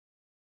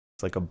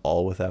It's like a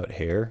ball without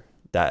hair.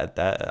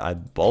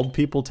 Bald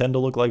people tend to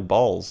look like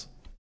balls.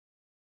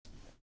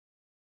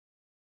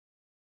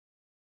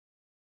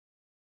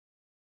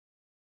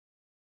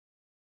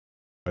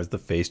 Where's the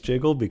face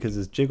jiggle? Because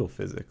it's jiggle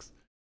physics.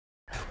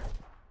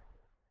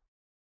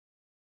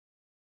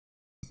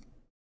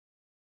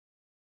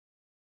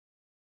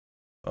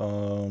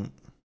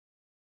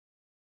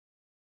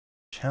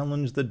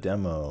 Challenge the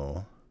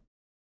demo.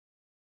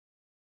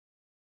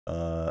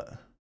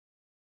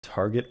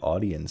 Target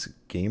audience,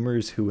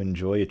 gamers who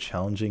enjoy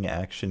challenging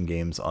action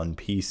games on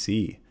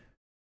PC.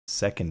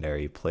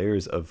 Secondary,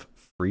 players of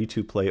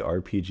free-to-play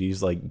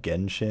RPGs like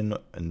Genshin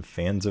and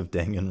fans of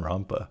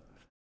Danganronpa.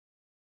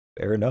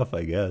 Fair enough,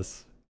 I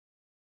guess.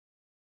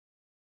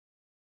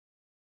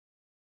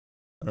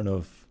 I don't know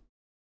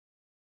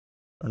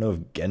if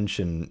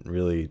Genshin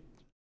really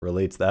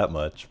relates that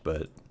much,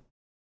 but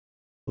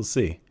we'll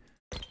see.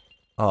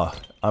 Ah,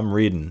 I'm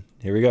reading.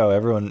 Here we go.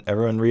 Everyone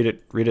read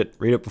it. Read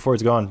it before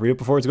it's gone. Read it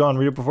before it's gone.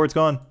 Read it before it's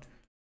gone.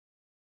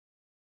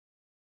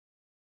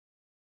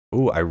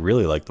 Ooh, I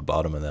really like the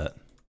bottom of that.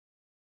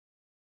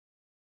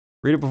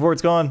 Read it before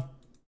it's gone.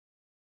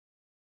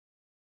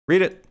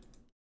 Read it.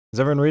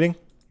 Is everyone reading?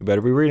 You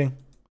better be reading.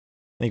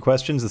 Any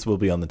questions? This will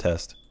be on the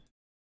test.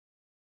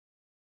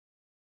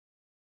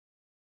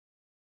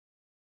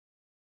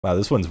 Wow,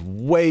 this one's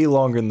way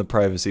longer than the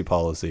privacy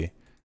policy.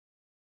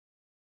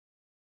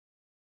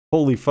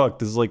 Holy fuck,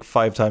 this is like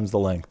 5 times the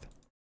length.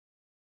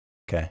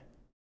 Okay.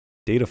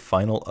 Date of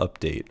final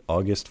update,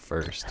 August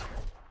 1st.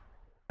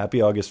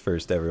 Happy August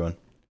 1st, everyone.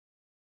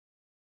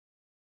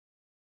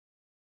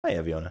 Hi,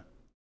 Aviona.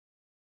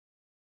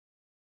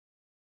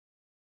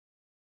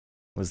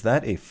 Was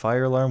that a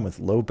fire alarm with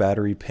low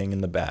battery ping in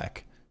the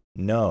back?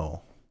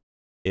 No.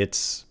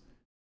 It's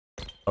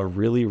a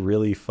really,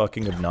 really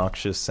fucking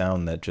obnoxious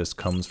sound that just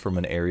comes from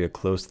an area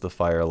close to the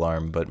fire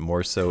alarm, but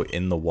more so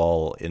in the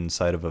wall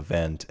inside of a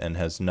vent, and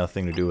has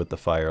nothing to do with the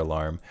fire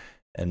alarm,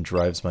 and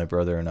drives my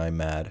brother and I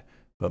mad.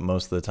 But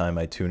most of the time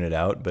I tune it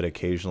out, but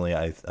occasionally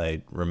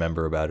I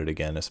remember about it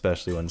again,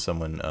 especially when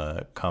someone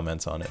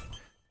comments on it.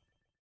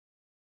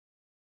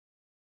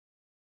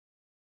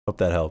 Hope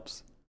that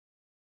helps.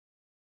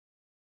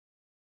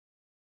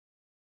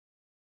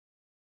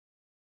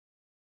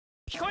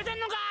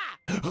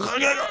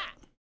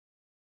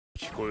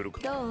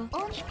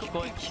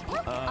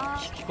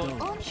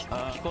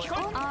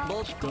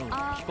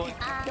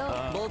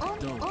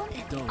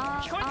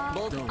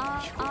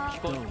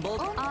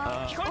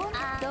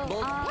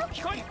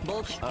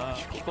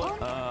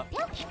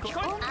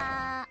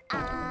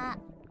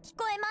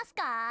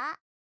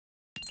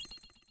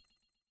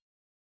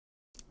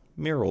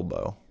 Mural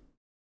bow.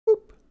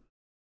 Boop.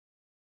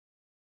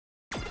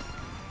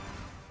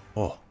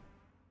 Oh.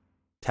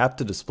 Tap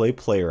to display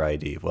player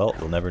ID. Well,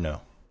 we'll never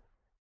know.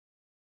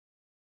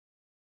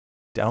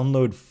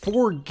 Download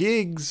 4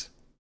 gigs?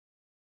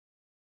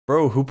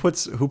 Bro, who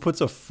puts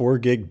a 4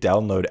 gig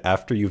download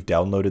after you've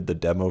downloaded the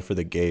demo for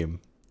the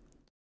game?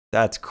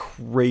 That's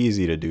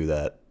crazy to do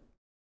that.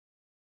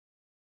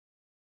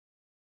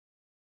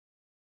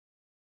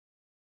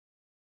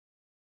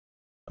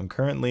 I'm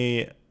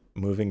currently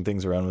moving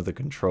things around with a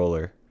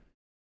controller.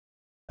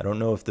 I don't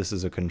know if this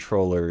is a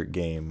controller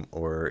game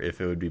or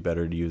if it would be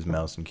better to use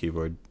mouse and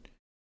keyboard.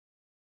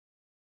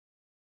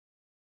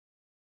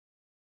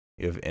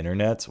 You have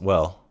internet?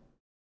 Well,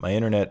 my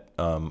internet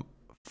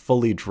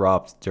fully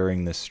dropped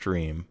during this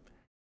stream.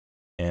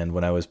 And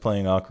when I was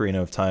playing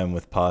Ocarina of Time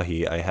with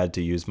Pahi, I had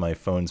to use my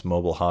phone's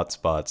mobile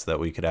hotspots that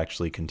we could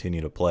actually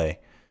continue to play.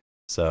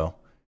 So,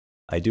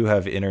 I do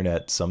have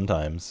internet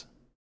sometimes.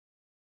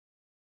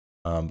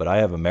 But I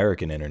have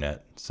American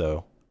internet,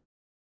 so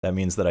that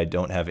means that I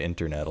don't have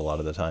internet a lot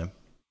of the time.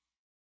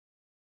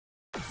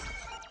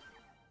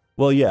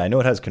 Well, yeah, I know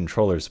it has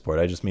controller support.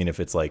 I just mean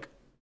if it's, like,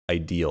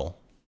 ideal.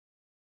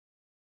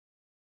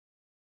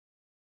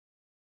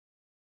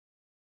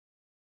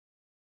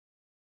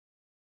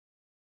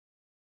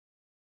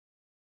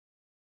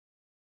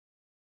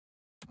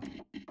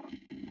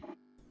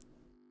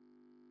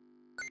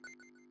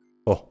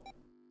 Oh.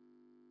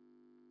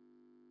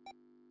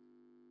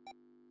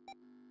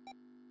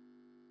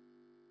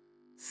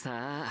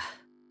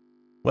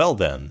 Well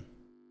then,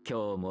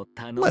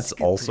 let's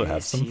also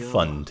have some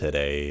fun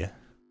today.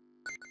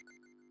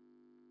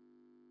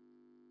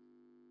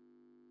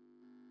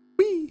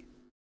 Whee!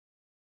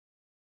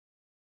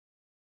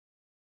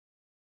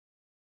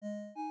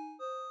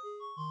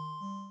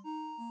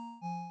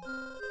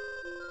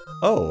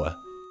 Oh,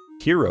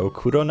 Hiro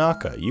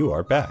Kuronaka, you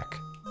are back.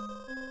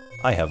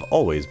 I have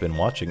always been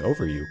watching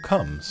over you.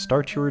 Come,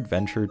 start your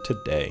adventure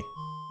today.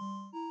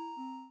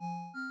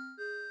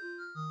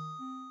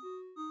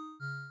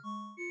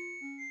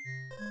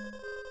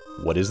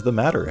 What is the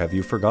matter? Have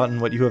you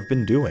forgotten what you have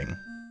been doing?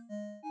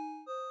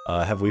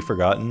 Have we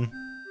forgotten?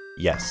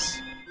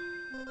 Yes.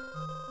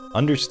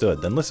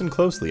 Understood. Then listen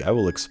closely. I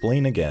will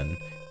explain again.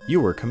 You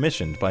were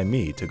commissioned by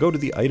me to go to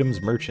the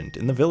items merchant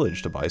in the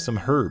village to buy some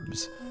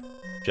herbs.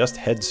 Just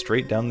head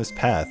straight down this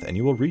path and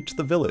you will reach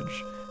the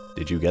village.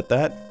 Did you get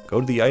that? Go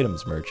to the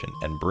items merchant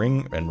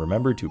and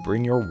remember to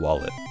bring your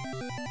wallet.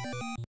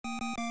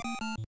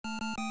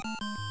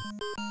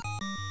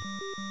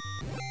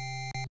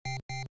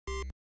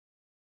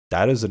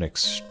 That is an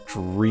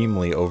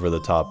extremely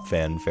over-the-top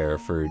fanfare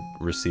for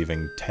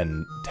receiving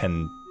 10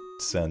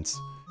 cents.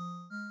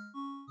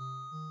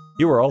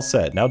 You are all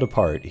set. Now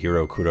depart,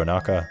 Hiro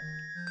Kuronaka.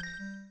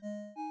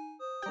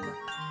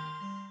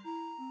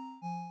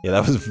 Yeah,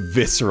 that was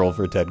visceral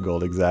for 10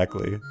 gold,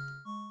 exactly.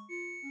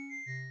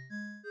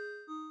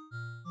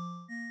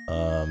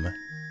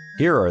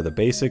 Here are the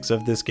basics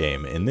of this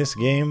game. In this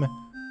game,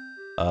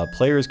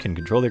 players can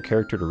control their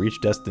character to reach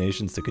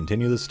destinations to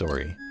continue the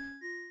story.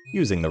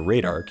 Using the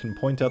radar can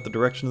point out the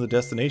direction of the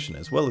destination,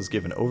 as well as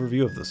give an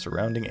overview of the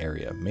surrounding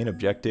area. Main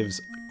objectives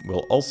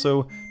will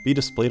also be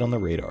displayed on the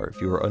radar.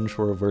 If you are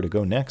unsure of where to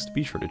go next,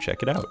 be sure to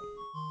check it out.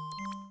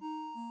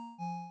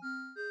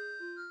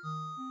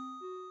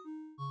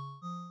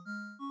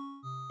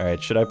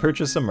 Alright, should I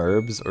purchase some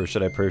herbs, or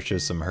should I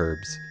purchase some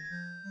herbs?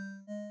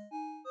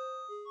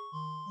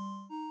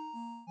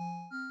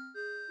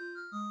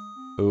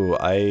 Ooh,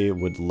 I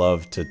would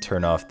love to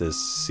turn off this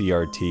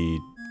CRT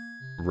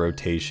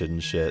rotation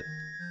shit.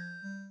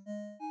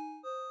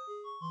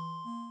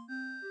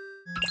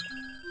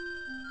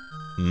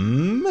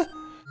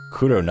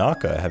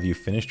 Kuronaka, have you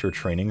finished your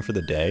training for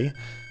the day?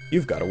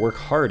 You've got to work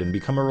hard and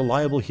become a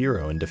reliable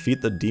hero and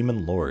defeat the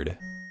Demon Lord.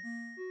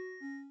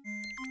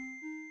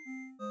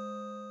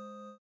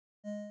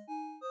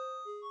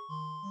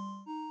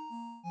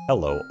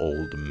 Hello,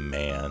 old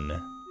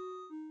man.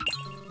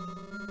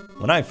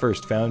 When I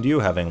first found you,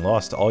 having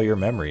lost all your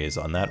memories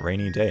on that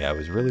rainy day, I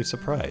was really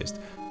surprised.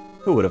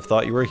 Who would have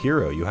thought you were a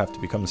hero? You have to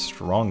become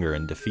stronger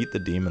and defeat the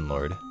Demon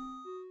Lord.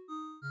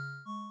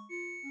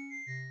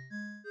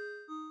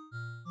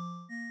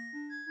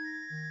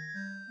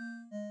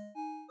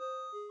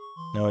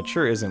 No, it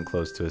sure isn't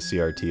close to a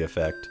CRT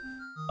effect,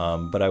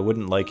 but I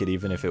wouldn't like it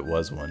even if it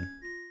was one.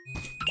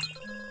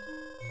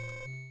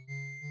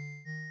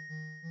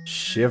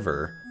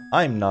 Shiver.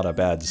 I'm not a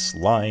bad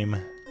slime.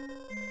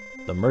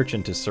 The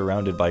merchant is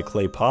surrounded by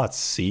clay pots.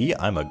 See?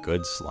 I'm a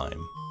good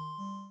slime.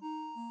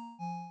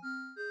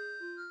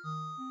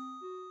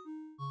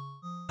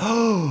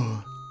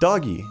 Oh,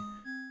 doggy.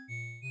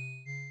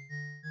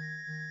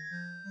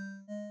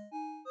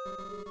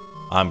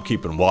 I'm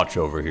keeping watch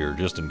over here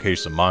just in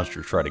case some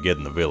monsters try to get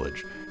in the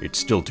village. It's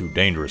still too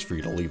dangerous for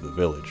you to leave the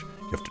village.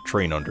 You have to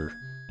train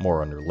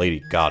more under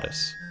Lady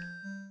Goddess.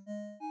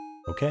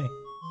 Okay.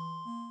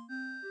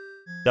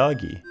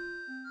 Doggy.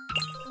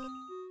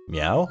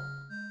 Meow?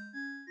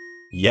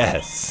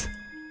 Yes.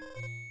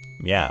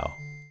 Meow.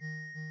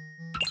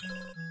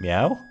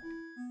 Meow?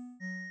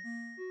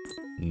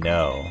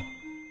 No.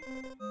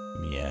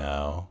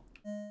 Meow.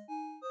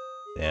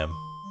 Damn.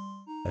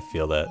 I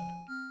feel that.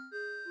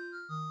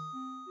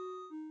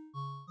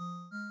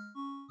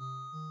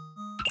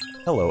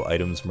 Hello,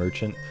 items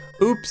merchant.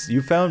 Oops,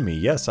 you found me.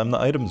 Yes, I'm the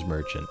items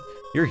merchant.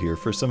 You're here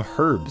for some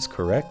herbs,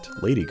 correct?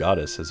 Lady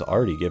Goddess has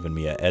already given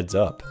me a heads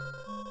up.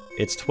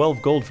 It's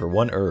 12 gold for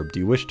one herb. Do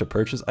you wish to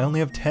purchase? I only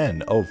have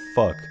 10. Oh,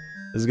 fuck.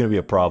 This is gonna be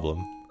a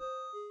problem.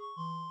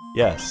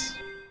 Yes.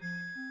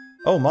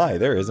 Oh my,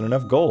 there isn't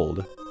enough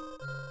gold.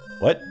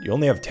 What? You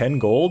only have 10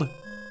 gold?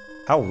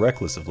 How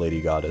reckless of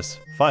Lady Goddess.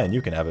 Fine,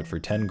 you can have it for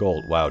 10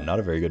 gold. Wow, not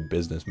a very good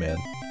businessman.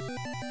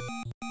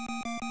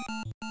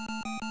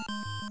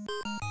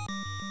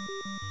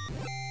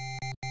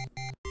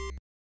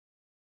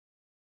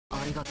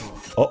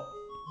 Oh,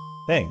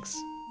 thanks.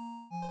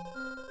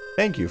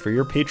 Thank you for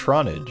your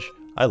patronage.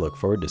 I look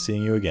forward to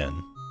seeing you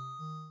again.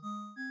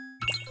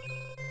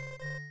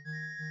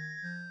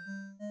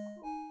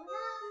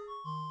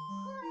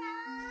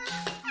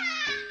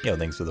 Yo,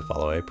 thanks for the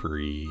follow, I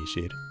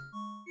appreciate it.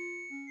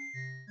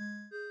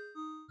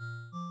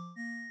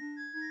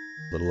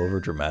 A little over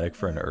dramatic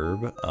for an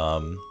herb.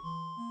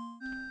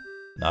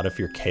 Not if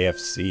you're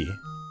KFC.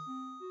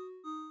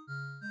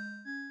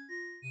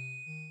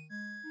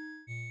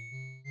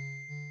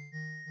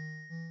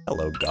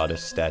 Hello,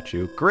 goddess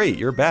statue. Great,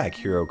 you're back,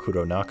 Hiro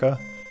Kuronaka.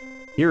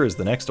 Here is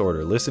the next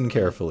order. Listen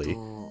carefully.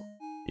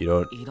 You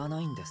don't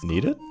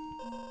need it?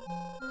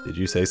 Did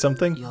you say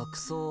something?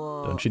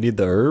 Don't you need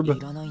the herb?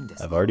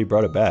 I've already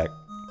brought it back.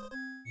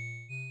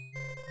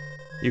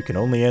 You can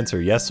only answer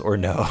yes or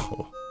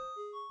no.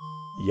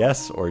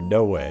 Yes or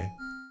no way.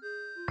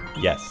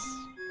 Yes.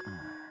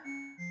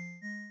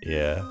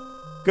 Yeah.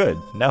 Good.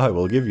 Now I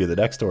will give you the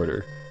next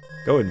order.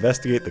 Go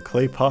investigate the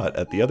clay pot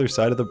at the other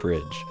side of the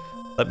bridge.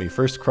 Let me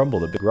first crumble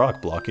the big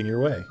rock blocking your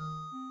way.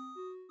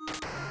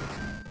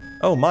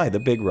 Oh my, the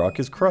big rock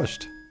is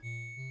crushed.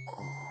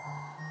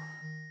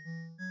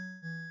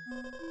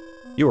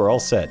 You are all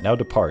set. Now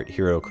depart,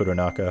 Hiro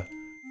Kuronaka.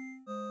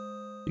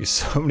 Use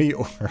so many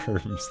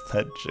herbs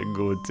that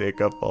Jingle would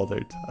take up all their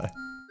time.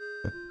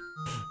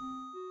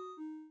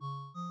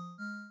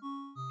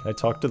 Can I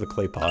talk to the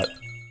clay pot?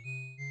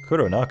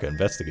 Kuronaka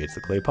investigates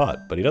the clay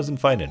pot, but he doesn't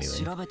find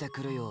anything.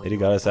 Lady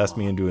Goddess asked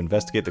me to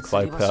investigate the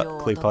clay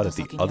pot at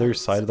the other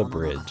side of the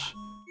bridge.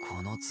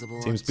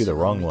 Seems to be the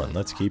wrong one.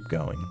 Let's keep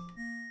going.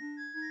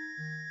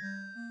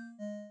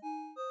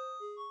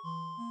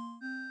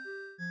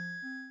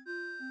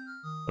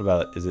 What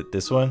about, is it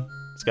this one?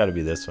 It's gotta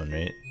be this one,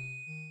 right?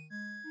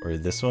 Or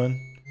this one?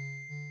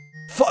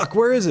 Fuck,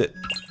 where is it?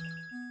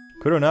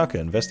 Kuronaka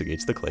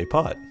investigates the clay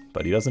pot,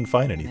 but he doesn't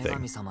find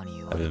anything.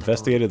 I've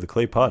investigated the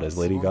clay pot as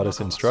Lady Goddess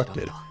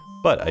instructed,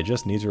 but I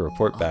just need to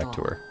report back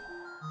to her.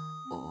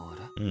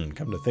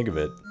 Come to think of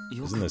it,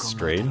 isn't this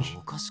strange?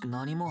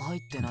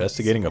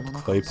 Investigating a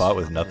clay pot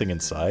with nothing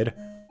inside?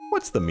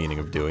 What's the meaning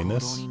of doing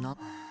this?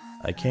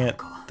 I can't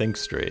think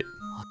straight.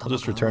 I'll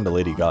just return to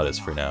Lady Goddess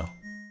for now.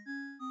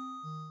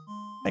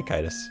 Hi,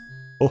 Kaitis.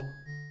 Oh!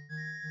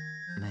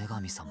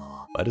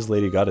 Why does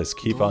Lady Goddess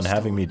keep on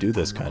having me do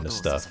this kind of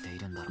stuff?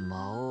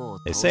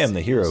 They say I'm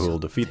the hero who will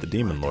defeat the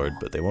Demon Lord,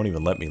 but they won't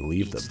even let me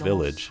leave the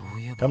village.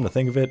 Come to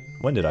think of it,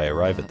 when did I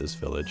arrive at this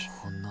village?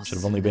 Should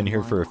have only been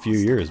here for a few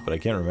years, but I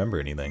can't remember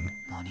anything.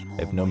 I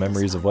have no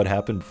memories of what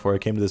happened before I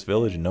came to this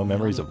village and no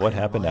memories of what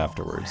happened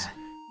afterwards.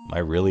 Am I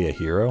really a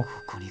hero?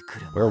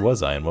 Where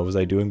was I and what was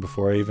I doing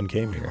before I even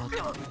came here?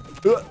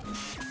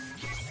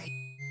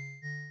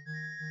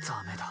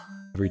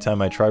 Every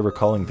time I try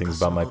recalling things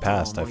about my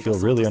past, I feel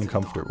really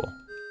uncomfortable.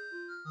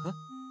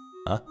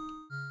 Huh?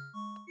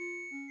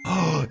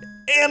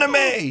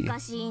 Anime!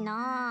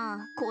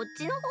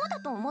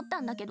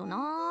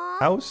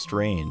 How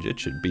strange, it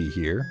should be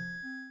here.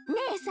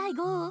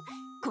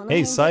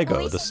 Hey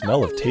Saigo, the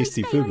smell of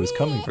tasty food was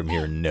coming from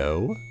here,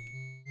 no?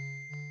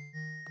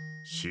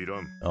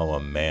 Oh, a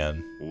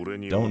man.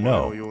 Don't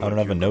know. I don't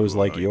have a nose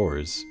like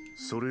yours.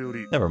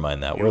 Never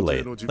mind that, we're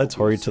late. Let's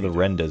hurry to the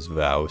Renda's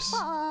house.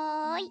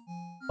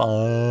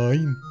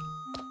 Fine.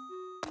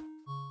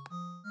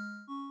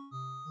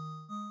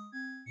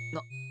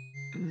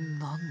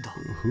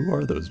 Who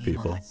are those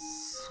people?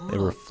 They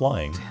were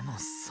flying.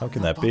 How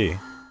can that be?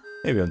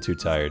 Maybe I'm too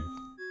tired.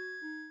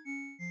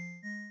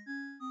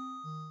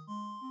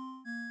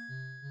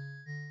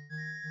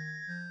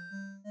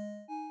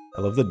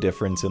 I love the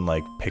difference in,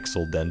 like,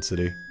 pixel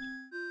density.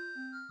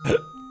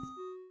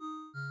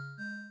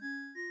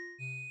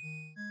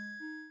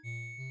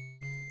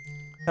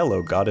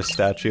 Hello, goddess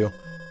statue.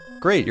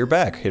 Great, you're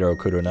back, Hiro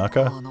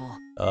Kuronaka.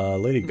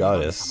 Lady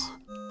Goddess.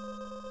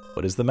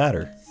 What is the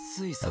matter?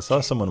 I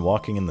saw someone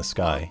walking in the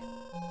sky.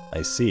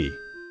 I see.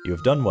 You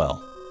have done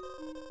well.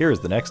 Here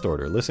is the next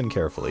order. Listen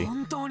carefully.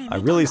 I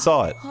really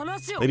saw it.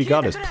 Lady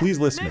Goddess, please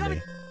listen to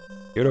me.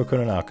 Hiro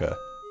Kuronaka,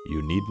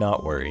 you need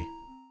not worry.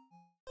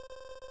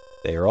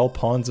 They are all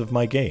pawns of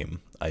my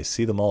game. I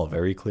see them all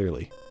very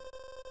clearly.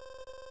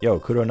 Yo,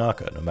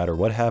 Kuronaka, no matter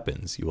what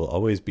happens, you will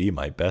always be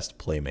my best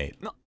playmate.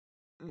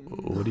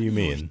 What do you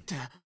mean?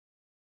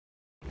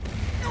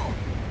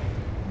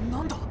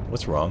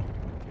 What's wrong?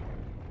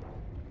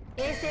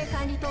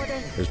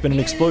 There's been an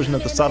explosion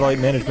at the satellite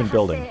management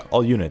building.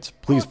 All units,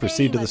 please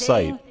proceed to the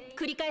site.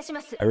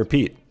 I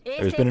repeat,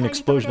 there's been an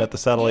explosion at the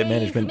satellite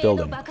management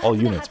building. All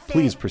units,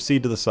 please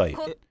proceed to the site.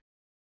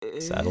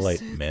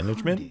 Satellite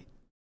management?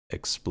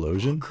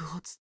 Explosion?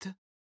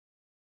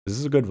 Is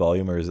this a good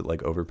volume or is it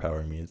like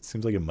overpowering me? It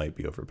seems like it might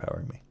be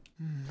overpowering me.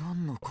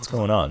 What's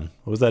going on?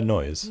 What was that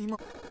noise?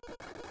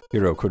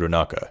 Hiro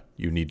Kuronaka,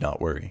 you need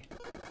not worry.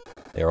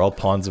 They are all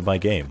pawns of my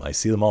game. I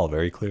see them all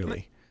very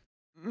clearly.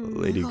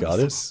 Lady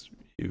Goddess?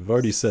 You've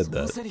already said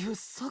that.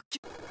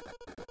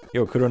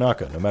 Yo,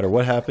 Kuronaka, no matter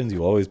what happens,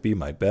 you'll always be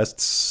my best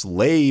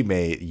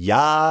slaymate.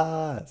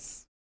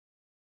 Yas!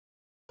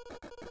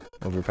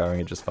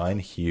 Overpowering it just fine.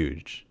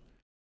 Huge.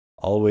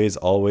 Always,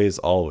 always,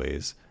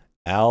 always.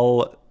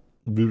 Al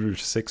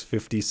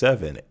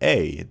 657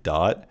 A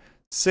dot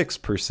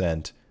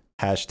 6%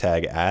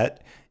 hashtag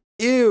at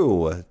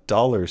ew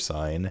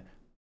 $sign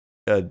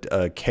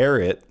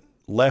caret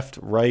left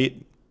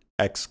right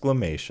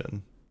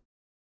exclamation.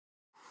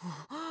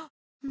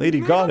 Lady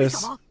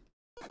Goddess,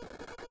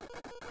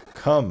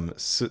 come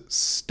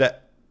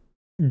step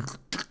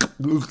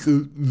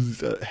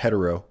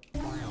hetero.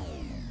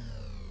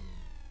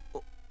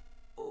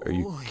 Are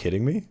you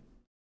kidding me?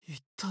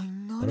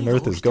 What on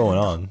earth is going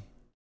on?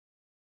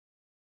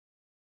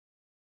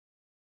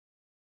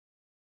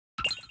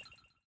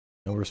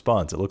 No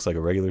response. It looks like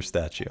a regular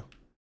statue.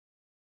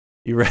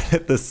 You read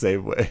it the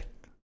same way.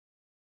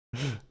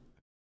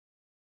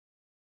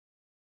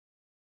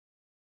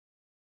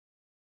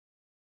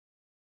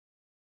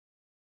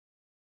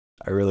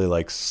 I really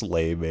like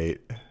Slaymate.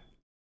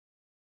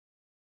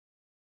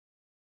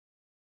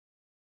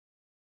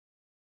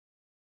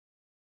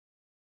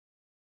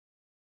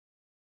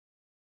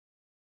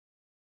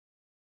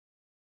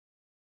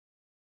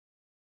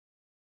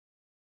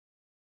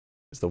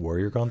 Is the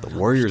warrior gone? The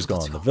warrior's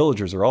gone. The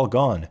villagers are all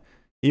gone.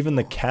 Even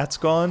the cat's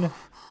gone?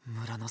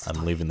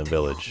 I'm leaving the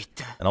village.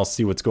 And I'll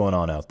see what's going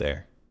on out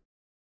there.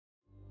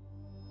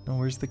 No,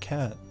 where's the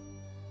cat?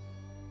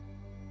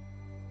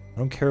 I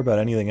don't care about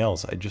anything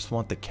else. I just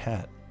want the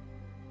cat.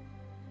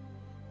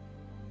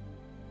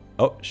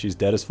 Oh, she's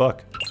dead as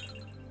fuck.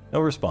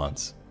 No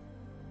response.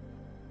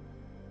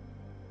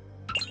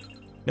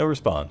 No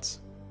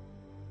response.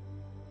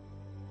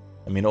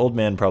 I mean, old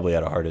man probably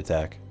had a heart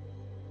attack.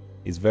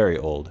 He's very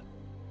old.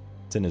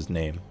 It's in his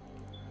name.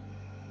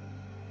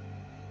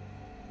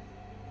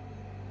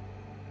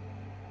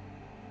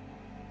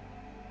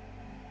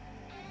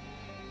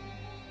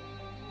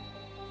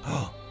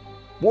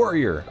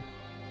 Warrior!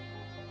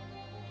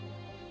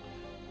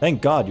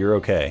 Thank God you're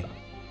okay.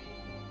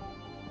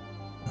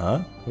 Huh?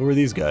 Who are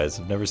these guys?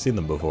 I've never seen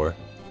them before.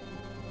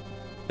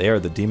 They are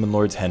the Demon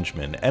Lord's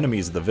henchmen,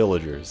 enemies of the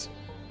villagers.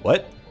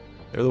 What?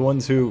 They're the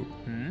ones who...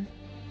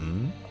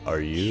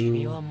 Are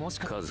you...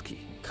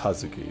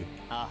 Kazuki.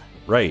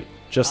 Right,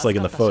 just like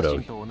in the photo.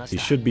 He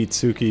should be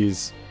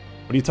Tsuki's...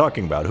 What are you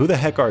talking about? Who the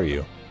heck are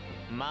you?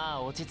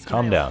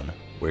 Calm down.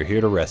 We're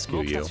here to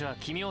rescue you.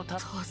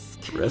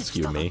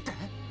 Rescue me?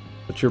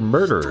 But you're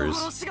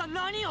murderers.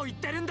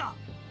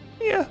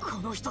 Yeah.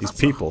 These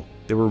people,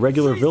 they were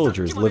regular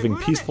villagers living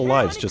peaceful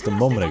lives just a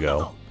moment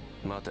ago.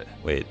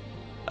 Wait,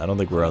 I don't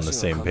think we're on the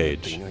same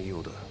page.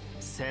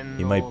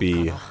 He might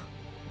be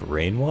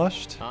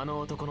brainwashed?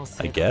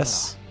 I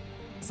guess?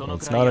 Well,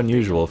 it's not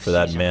unusual for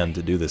that man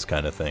to do this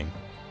kind of thing.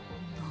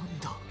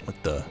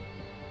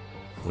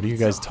 What are you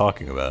guys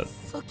talking about?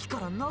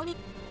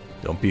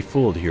 Don't be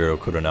fooled, Hiro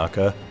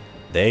Kuronaka.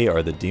 They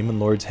are the Demon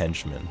Lord's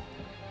henchmen.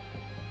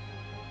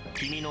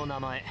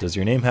 Does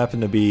your name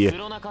happen to be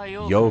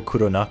Yo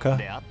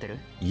Kuronaka?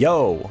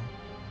 Yo!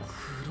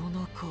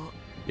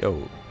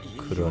 Yo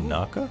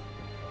Kuronaka?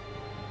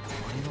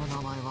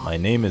 My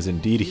name is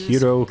indeed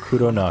Hiro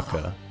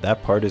Kuronaka.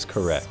 That part is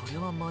correct.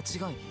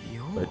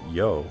 But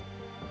Yo?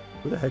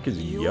 Who the heck is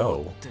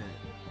Yo?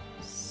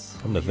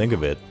 Come to think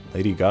of it,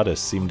 Lady Goddess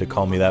seemed to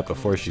call me that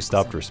before she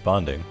stopped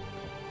responding.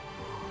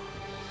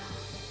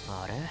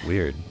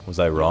 Weird. Was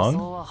I wrong?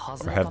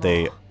 Or have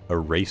they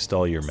erased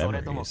all your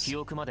memories?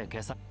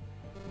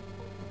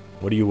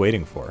 What are you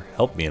waiting for?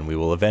 Help me and we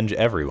will avenge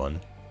everyone.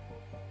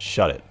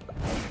 Shut it.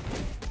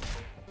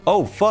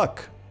 Oh,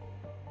 fuck!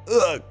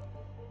 Ugh!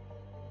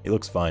 He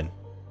looks fine.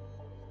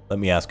 Let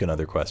me ask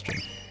another question.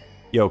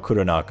 Yo,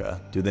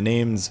 Kuronaka, do the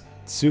names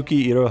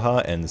Tsuki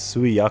Iroha and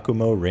Sui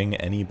Yakumo ring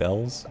any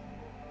bells?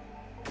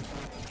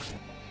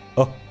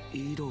 Oh!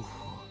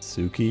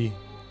 Tsuki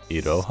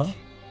Iroha?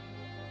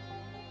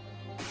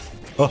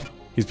 Oh,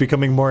 he's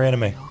becoming more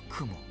anime.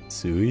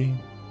 Sui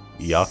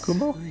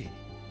Yakumo?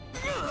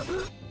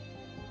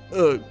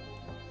 Ugh.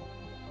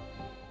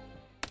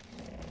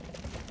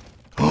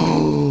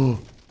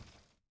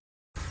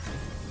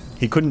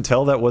 He couldn't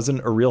tell that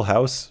wasn't a real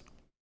house?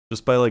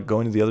 Just by, like,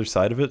 going to the other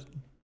side of it?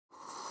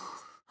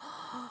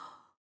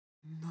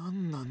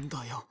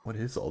 What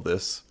is all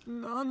this?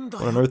 What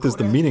on earth is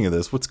the meaning of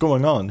this? What's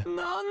going on?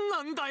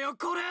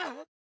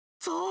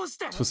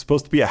 This was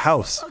supposed to be a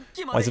house.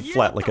 Why is it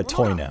flat like a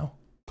toy now?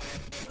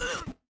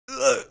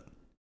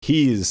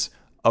 He's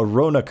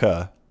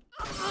Aronica.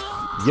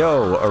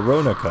 Yo,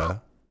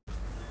 Aronica.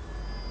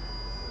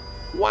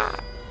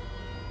 What?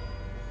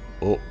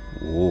 Oh,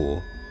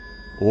 whoa.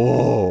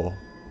 Whoa.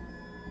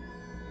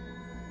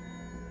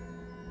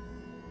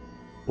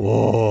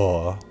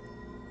 Whoa.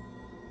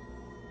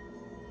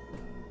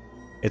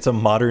 It's a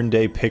modern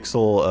day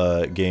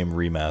pixel game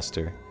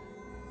remaster.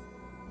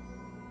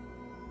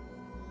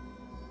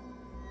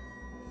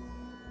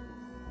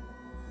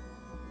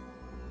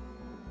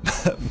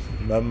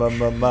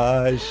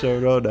 My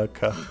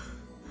Shoronaka.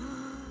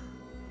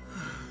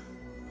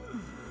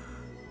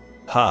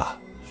 Ha.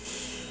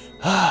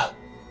 Ha.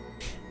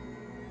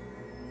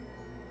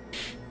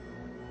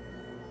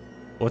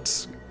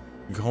 What's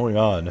going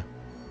on?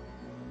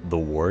 The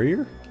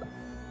warrior?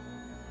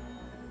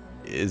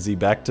 Is he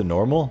back to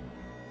normal?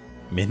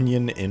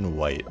 Minion in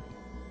white.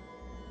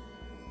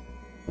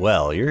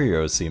 Well, your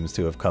hero seems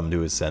to have come to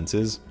his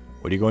senses.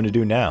 What are you going to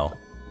do now?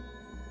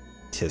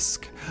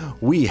 Tisk.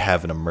 We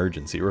have an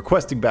emergency.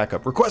 Requesting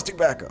backup. Requesting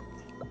backup.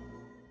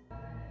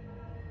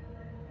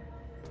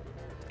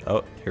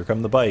 Oh, here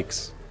come the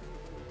bikes.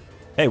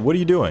 Hey, what are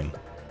you doing?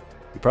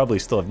 You probably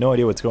still have no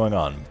idea what's going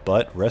on,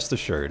 but rest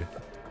assured,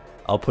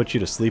 I'll put you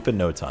to sleep in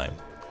no time.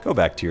 Go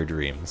back to your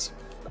dreams.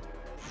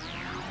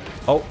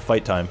 Oh,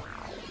 fight time.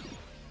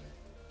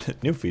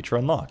 New feature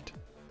unlocked.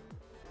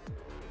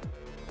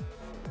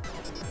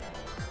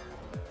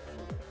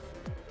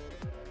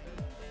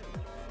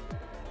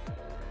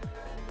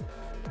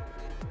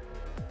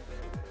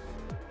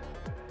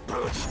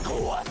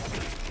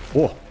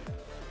 Whoa.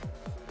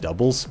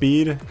 Double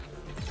speed?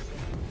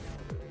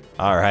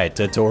 Alright,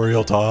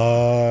 tutorial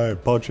time!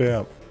 Punch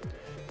out!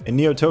 In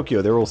Neo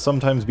Tokyo, there will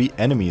sometimes be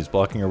enemies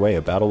blocking your way.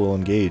 A battle will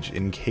engage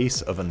in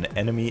case of an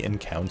enemy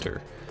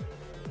encounter.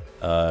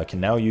 Can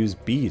now use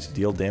B to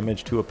deal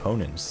damage to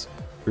opponents.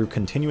 Through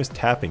continuous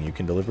tapping, you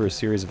can deliver a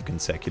series of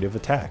consecutive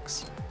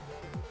attacks.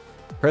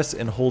 Press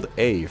and hold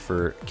A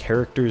for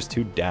characters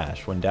to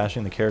dash. When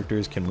dashing, the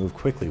characters can move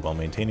quickly while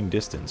maintaining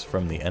distance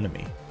from the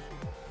enemy.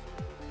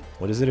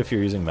 What is it if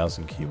you're using mouse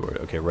and keyboard?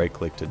 Okay, right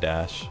click to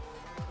dash.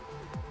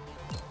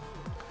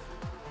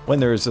 When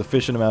there is a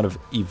sufficient amount of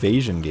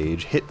evasion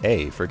gauge, hit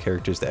A for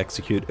characters to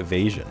execute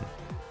evasion.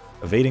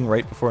 Evading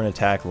right before an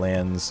attack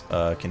lands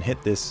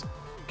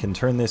can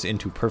turn this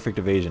into perfect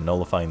evasion,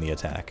 nullifying the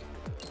attack.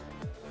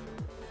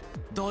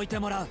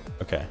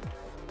 Okay.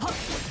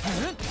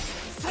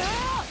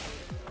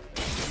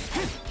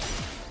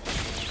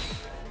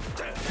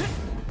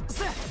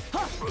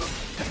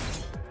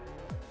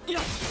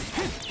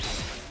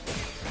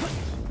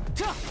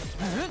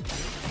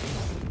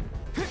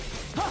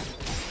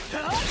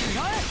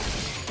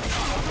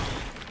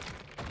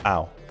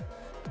 Ow.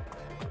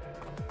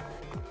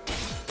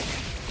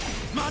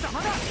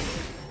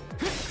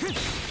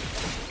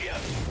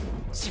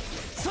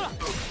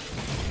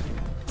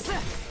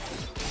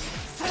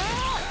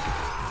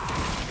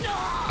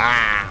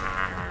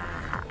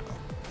 Ah.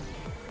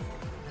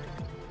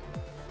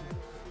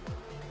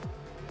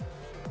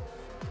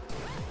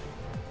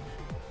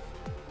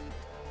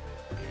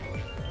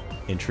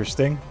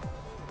 Interesting.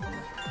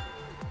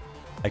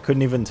 I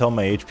couldn't even tell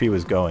my HP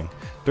was going.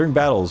 During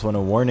battles, when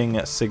a warning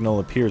signal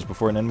appears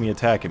before an enemy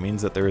attack, it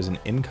means that there is an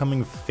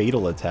incoming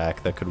fatal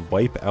attack that could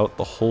wipe out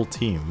the whole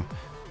team.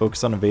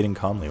 Focus on evading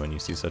calmly when you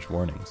see such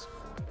warnings.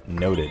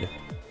 Noted.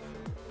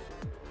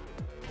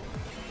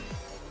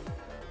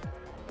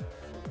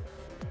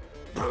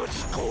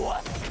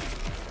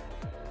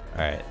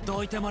 Alright.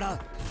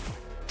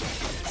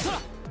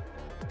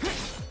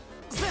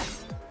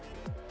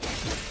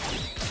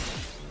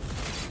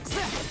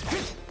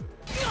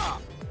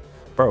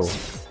 Bro.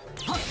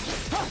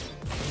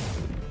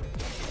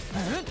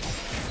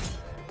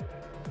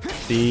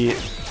 The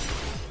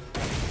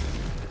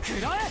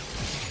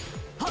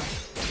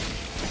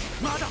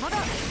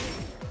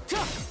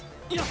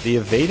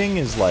evading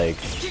is like,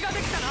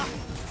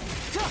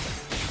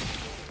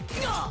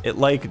 it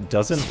like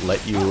doesn't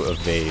let you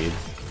evade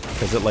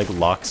because it like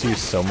locks you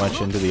so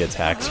much into the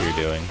attacks you're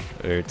doing.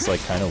 Or it's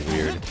like kind of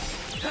weird.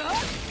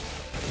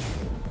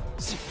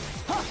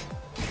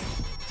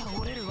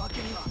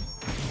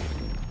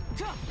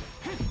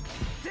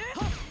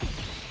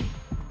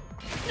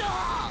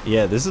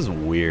 Yeah, this is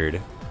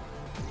weird.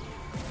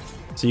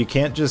 So you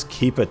can't just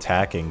keep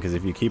attacking, because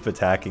if you keep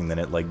attacking, then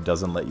it like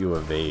doesn't let you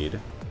evade.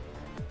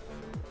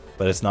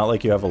 But it's not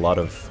like you have a lot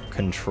of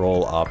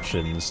control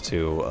options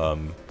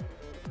to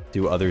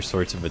do other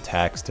sorts of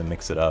attacks to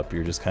mix it up.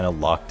 You're just kind of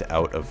locked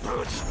out of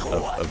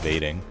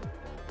evading.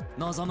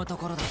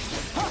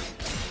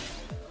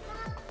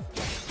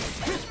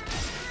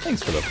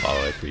 Thanks for the follow,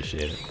 I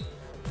appreciate it.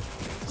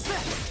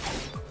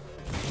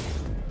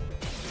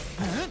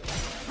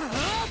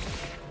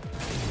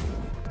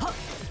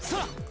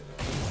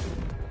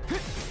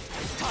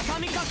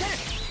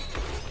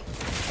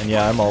 And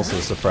yeah, I'm also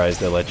surprised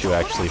they let you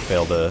actually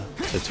fail the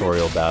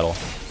tutorial battle.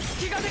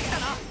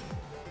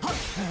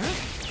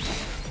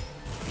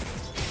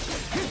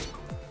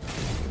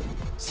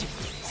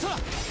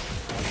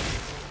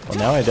 Well,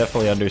 now I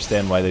definitely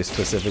understand why they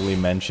specifically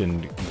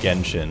mentioned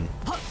Genshin.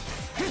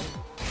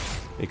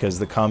 Because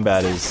the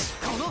combat is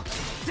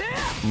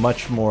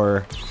much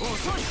more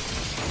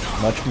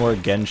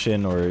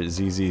Genshin or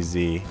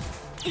ZZZ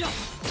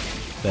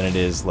than it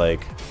is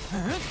like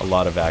a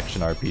lot of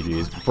action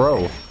RPGs.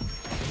 Bro!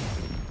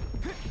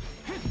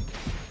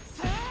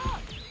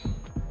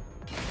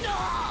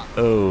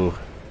 Oh.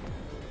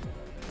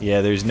 Yeah,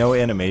 there's no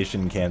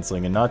animation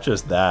canceling, and not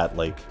just that,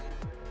 like,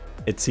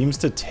 it seems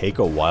to take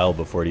a while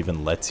before it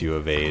even lets you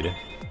evade.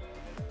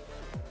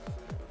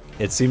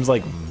 It seems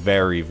like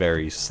very,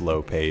 very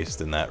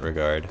slow-paced in that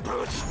regard.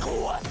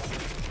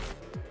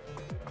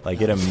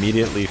 Like, it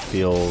immediately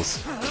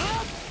feels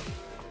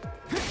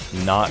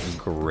not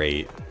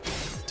great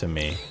to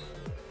me.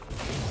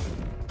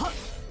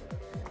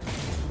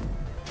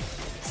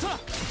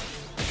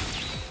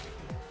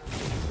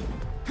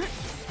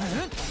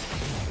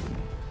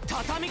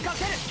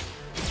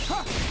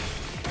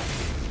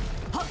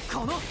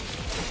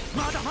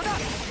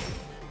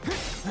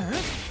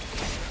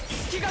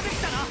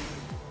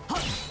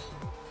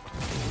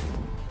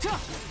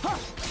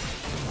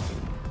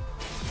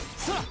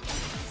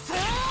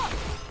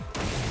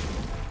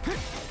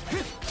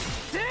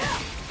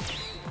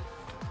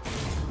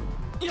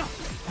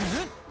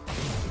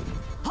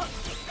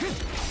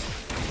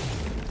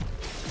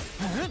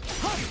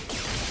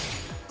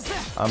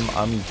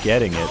 I'm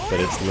getting it, but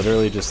it's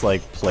literally just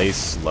like play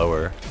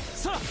slower.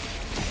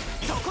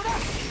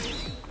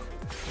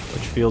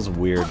 Which feels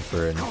weird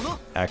for an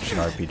action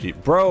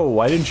RPG. Bro,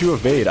 why didn't you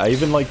evade? I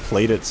even like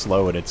played it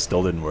slow and it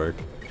still didn't work.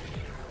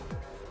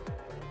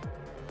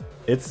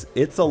 It's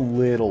a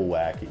little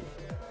wacky.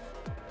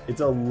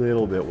 It's a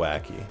little bit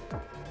wacky.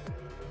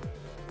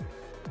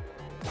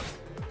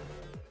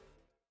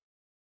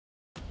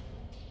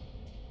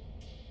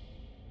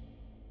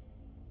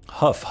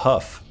 Huff,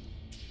 huff.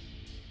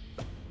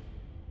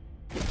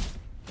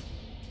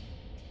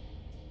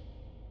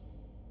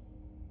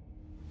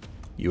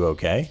 You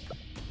okay?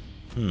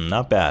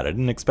 Not bad. I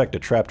didn't expect a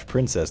trapped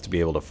princess to be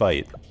able to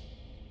fight.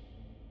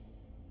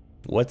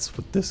 What's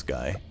with this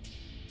guy?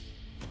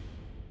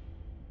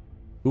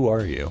 Who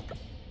are you?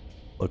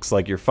 Looks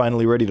like you're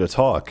finally ready to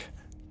talk.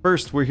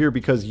 First, we're here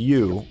because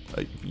you...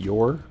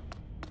 you're...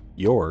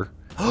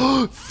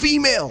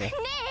 female!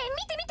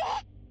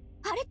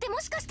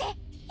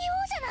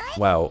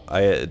 Wow,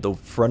 the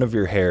front of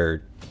your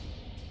hair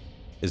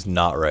is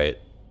not right.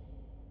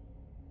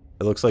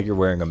 It looks like you're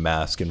wearing a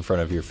mask in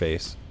front of your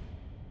face.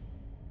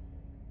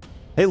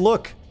 Hey,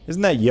 look!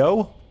 Isn't that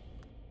Yo?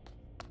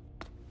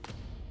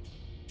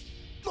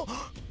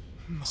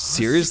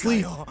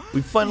 Seriously?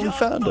 We finally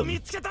found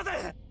him.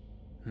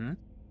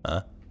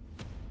 Huh?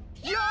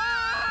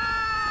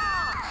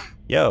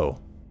 Yo.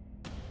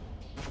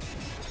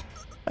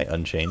 Hi,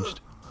 Unchanged.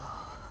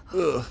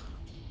 Ugh.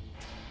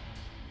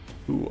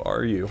 Who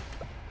are you?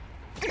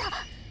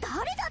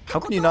 How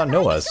can you not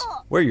know us?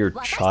 We're your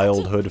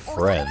childhood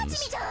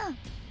friends.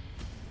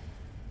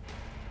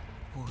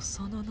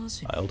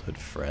 Childhood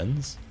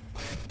friends?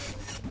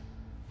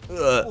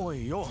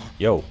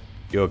 Yo,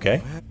 you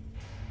okay?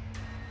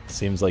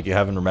 Seems like you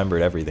haven't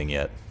remembered everything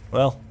yet.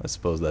 Well, I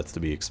suppose that's to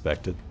be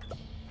expected.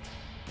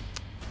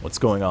 What's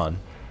going on?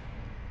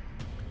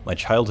 My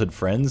childhood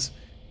friends?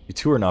 You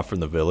two are not from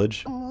the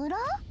village.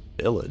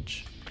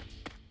 Village?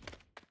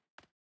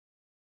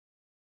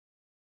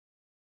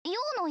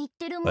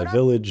 By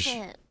village,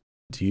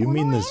 do you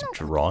mean this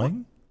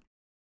drawing?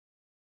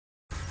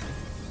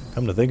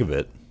 Come to think of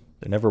it,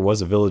 there never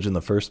was a village in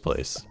the first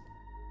place.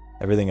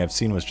 Everything I've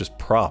seen was just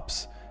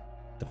props.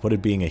 Then what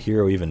did being a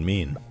hero even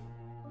mean?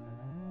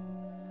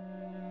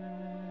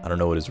 I don't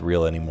know what is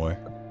real anymore.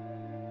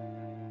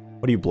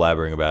 What are you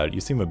blabbering about? You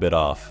seem a bit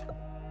off.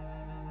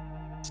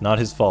 It's not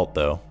his fault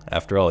though.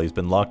 After all, he's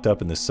been locked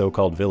up in this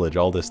so-called village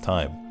all this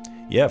time.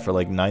 Yeah, for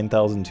like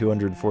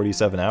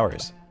 9,247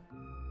 hours.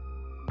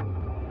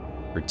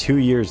 For 2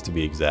 years to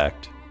be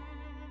exact.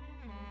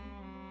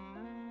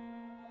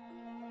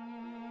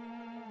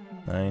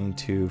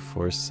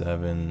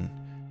 9,247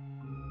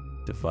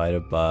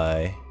 divided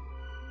by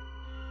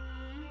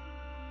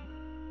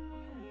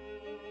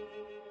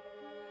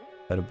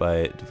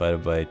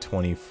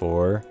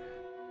 24,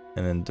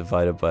 and then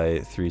divided by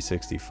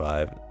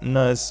 365.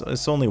 No,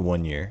 it's only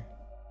 1 year.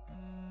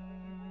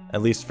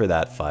 At least for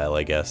that file,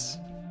 I guess.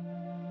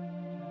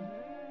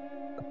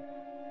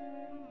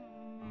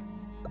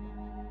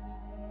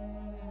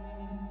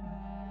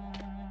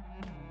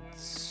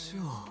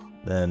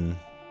 Then,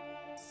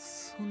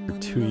 for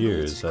 2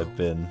 years, I've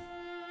been...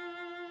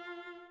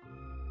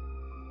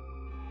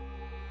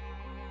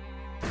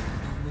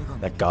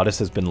 That goddess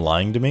has been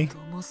lying to me?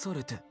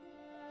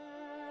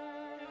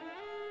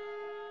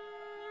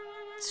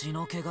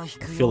 I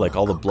feel like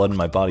all the blood in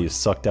my body is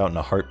sucked out in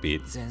a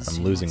heartbeat.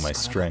 I'm losing my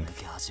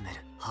strength.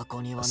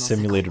 A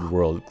simulated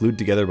world, glued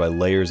together by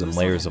layers and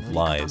layers of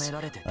lies.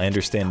 I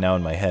understand now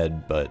in my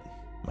head, but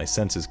my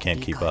senses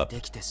can't keep up.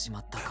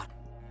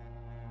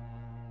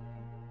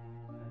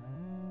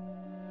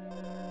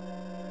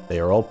 They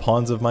are all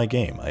pawns of my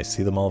game. I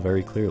see them all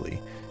very clearly.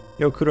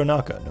 Yo,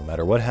 Kuronaka, no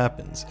matter what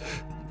happens,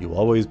 you'll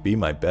always be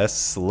my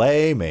best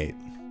sleigh mate.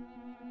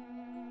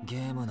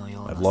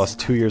 I've lost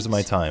 2 years of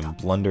my time,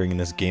 blundering in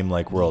this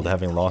game-like world,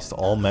 having lost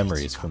all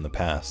memories from the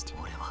past.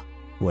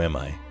 Who am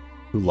I?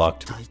 Who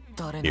locked me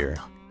here?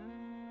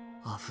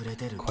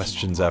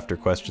 Questions after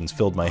questions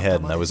filled my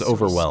head, and I was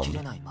overwhelmed.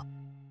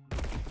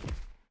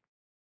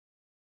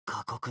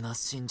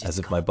 As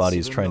if my body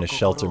is trying to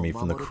shelter me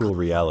from the cruel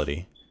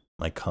reality.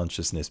 My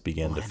consciousness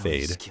began to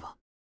fade.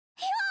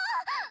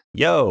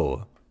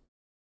 Yo!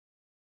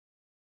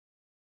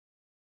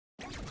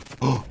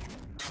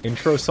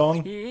 Intro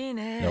song?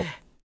 Nope.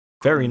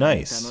 Very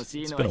nice.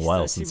 It's been a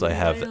while since I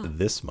have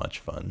this much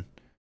fun.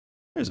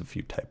 There's a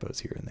few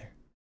typos here and there.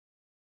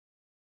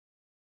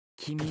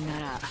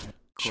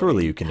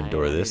 Surely you can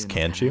endure this,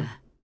 can't you?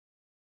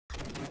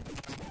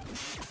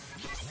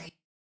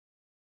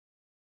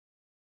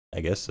 I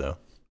guess so.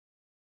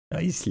 Oh,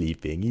 he's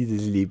sleeping. He's a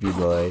sleepy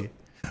boy.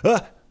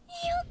 Ah!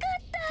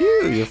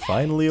 Phew, you're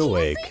finally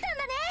awake.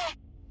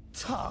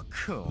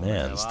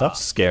 Man, stop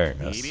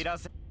scaring us.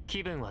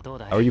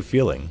 How are you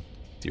feeling?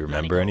 Do you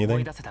remember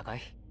anything?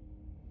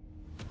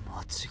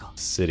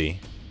 City.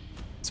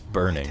 It's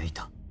burning.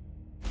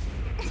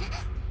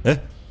 Eh?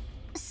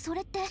 Is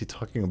he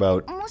talking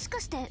about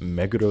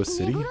Meguro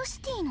City?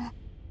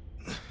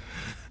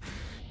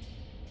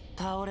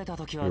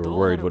 We were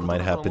worried what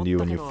might happen to you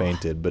when you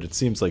fainted, but it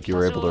seems like you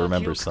were able to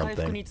remember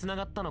something.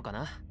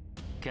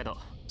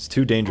 It's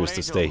too dangerous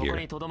to stay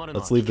here.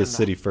 Let's leave this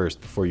city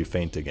first before you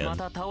faint again.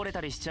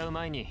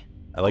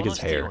 I like his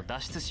hair. I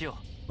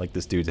like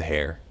this dude's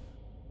hair.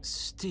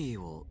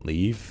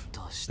 Leave?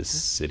 This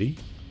city?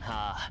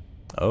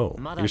 Oh,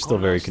 you're still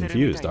very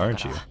confused,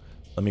 aren't you?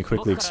 Let me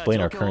quickly explain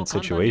our current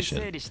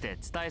situation.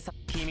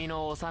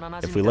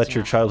 If we let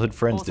your childhood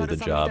friends do the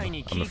job,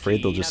 I'm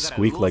afraid they'll just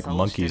squeak like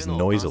monkeys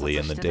noisily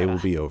and the day will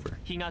be over.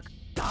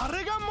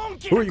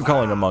 Who are you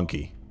calling a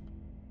monkey?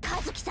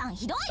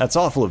 That's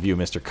awful of you,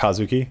 Mr.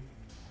 Kazuki.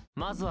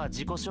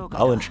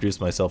 I'll introduce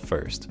myself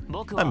first.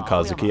 I'm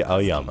Kazuki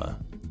Aoyama,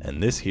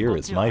 and this here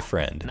is my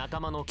friend,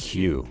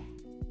 Q.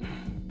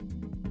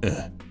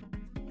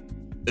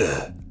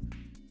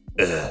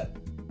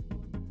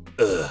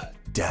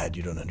 Dad,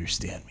 you don't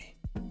understand me.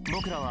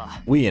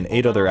 We and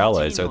 8 other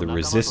allies are the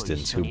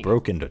Resistance who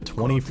broke into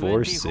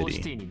 24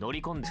 City.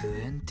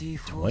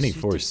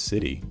 24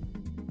 City?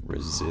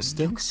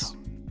 Resistance?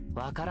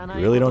 You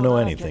really don't know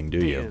anything,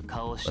 do you?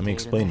 Let me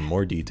explain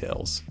more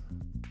details.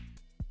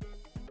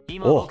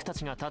 Oh,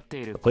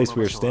 the place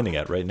we are standing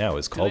at right now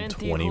is called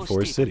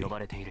 24 City.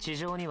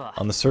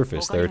 On the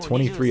surface, there are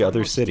 23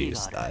 other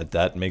cities.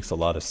 That makes a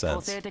lot of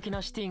sense.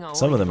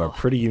 Some of them are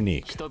pretty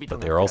unique,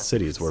 but they are all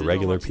cities where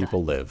regular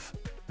people live.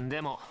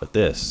 But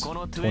this,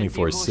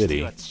 24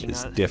 City,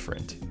 is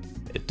different.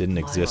 It didn't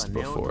exist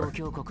before.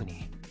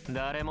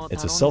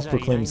 It's a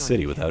self-proclaimed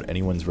city without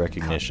anyone's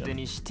recognition.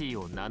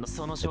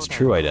 Its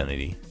true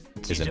identity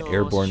is an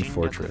airborne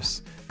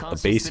fortress, a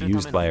base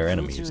used by our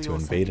enemies to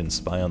invade and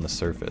spy on the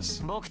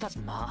surface.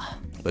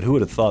 But who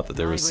would have thought that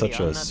there was such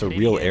a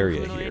surreal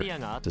area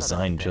here,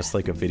 designed just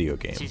like a video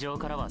game?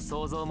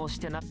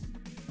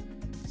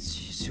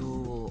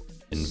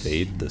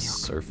 Invade the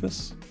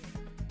surface?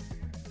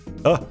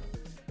 Ah!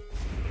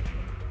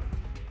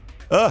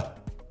 Ah!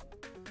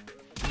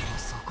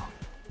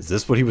 Is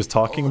this what he was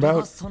talking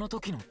about? These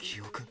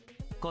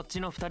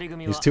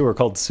two are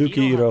called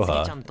Tsuki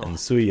Iroha and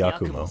Sui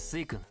Yakumo.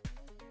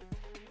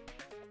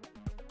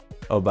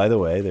 Oh, by the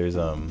way, there's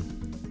an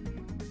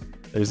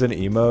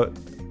emote.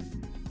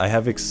 I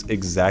have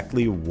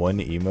exactly one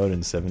emote in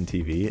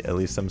 7TV, at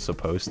least I'm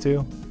supposed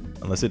to,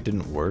 unless it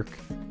didn't work.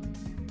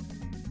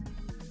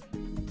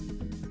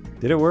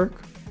 Did it work?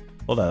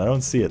 Hold on, I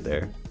don't see it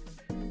there.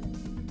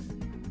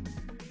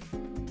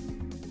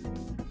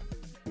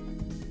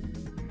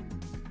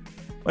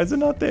 Why is it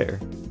not there?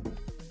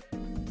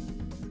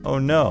 Oh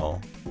no.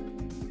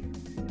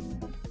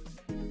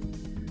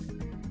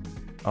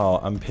 Oh,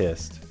 I'm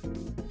pissed.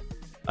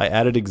 I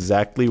added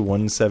exactly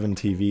one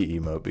 7TV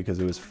emote because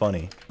it was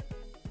funny.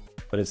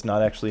 But it's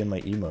not actually in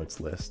my emotes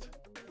list.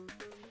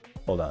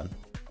 Hold on.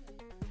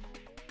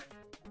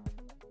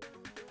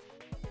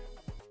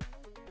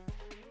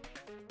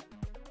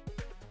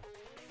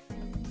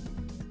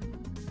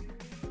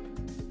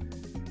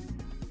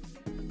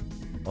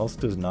 Else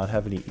does not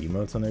have any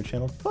emotes on their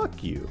channel?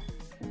 Fuck you.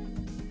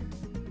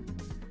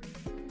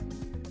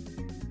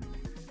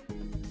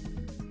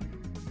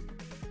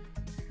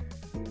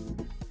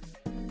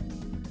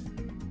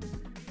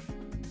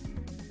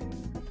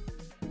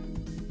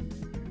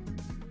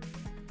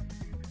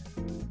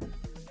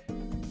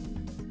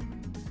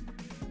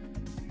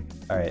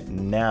 Alright,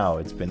 now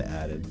it's been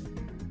added.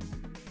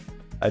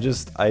 I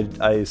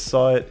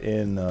saw it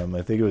in,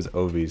 I think it was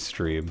Ovi's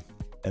stream,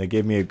 and it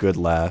gave me a good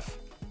laugh.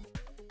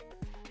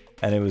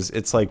 And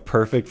it's like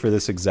perfect for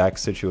this exact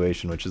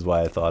situation, which is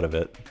why I thought of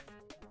it.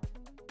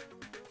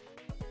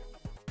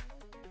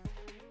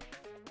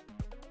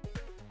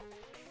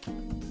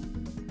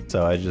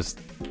 So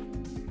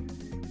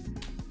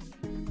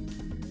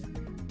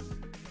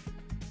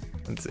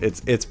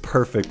it's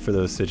perfect for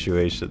those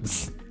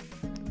situations.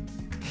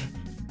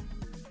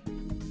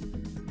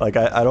 Like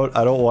I don't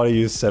want to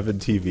use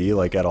 7TV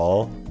like at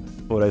all.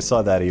 But when I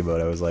saw that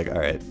emote, I was like, all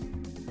right,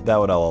 that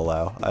one I'll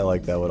allow. I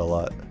like that one a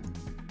lot.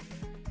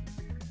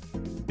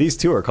 These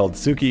two are called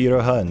Tsuki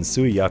Iroha and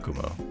Sui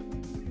Yakumo.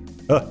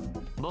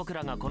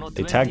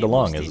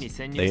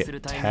 They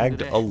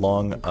tagged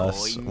along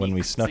us when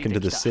we snuck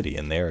into the city,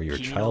 and they are your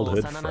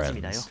childhood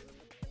friends.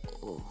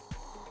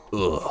 Ugh.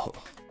 I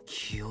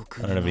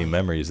don't have any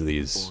memories of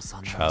these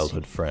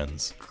childhood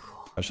friends.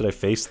 How should I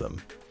face them?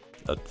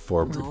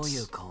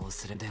 Forwards.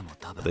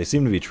 But they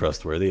seem to be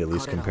trustworthy, at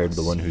least compared to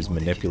the one who's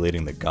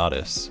manipulating the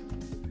goddess.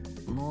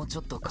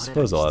 I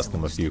suppose I'll ask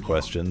them a few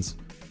questions.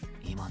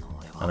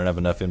 I don't have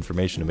enough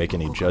information to make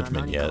any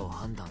judgment yet.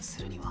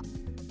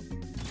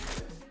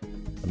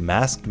 A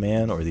masked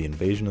man or the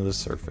invasion of the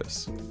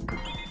surface?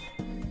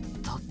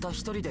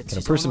 Can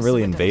a person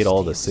really invade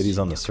all the cities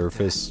on the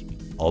surface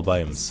all by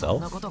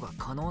himself?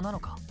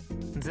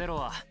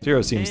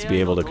 Zero seems to be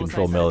able to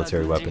control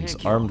military weapons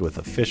armed with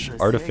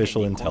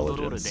artificial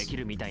intelligence,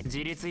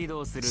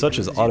 such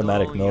as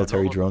automatic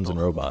military drones and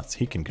robots.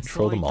 He can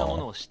control them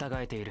all.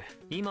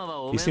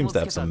 He seems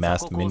to have some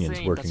masked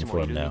minions working for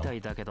him now. They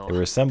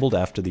were assembled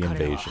after the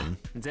invasion.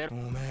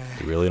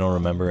 You really don't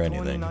remember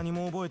anything.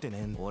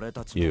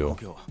 You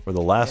were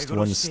the last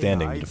ones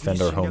standing to defend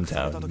our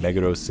hometown,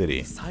 Meguro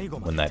City,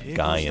 when that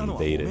guy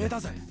invaded.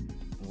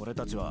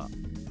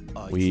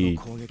 We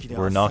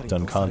were knocked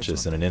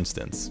unconscious in an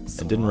instant,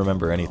 and didn't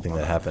remember anything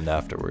that happened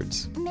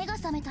afterwards.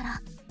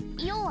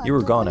 You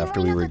were gone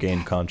after we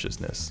regained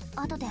consciousness.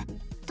 Don't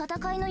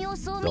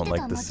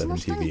like the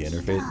 7TV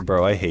interface?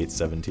 Bro, I hate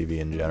 7TV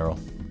in general.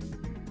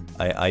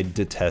 I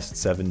detest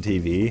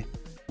 7TV.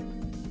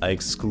 I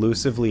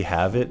exclusively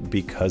have it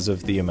because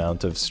of the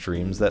amount of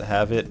streams that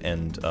have it,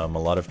 and a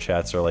lot of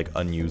chats are like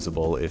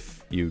unusable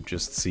if you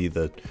just see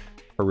the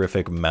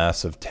horrific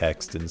mass of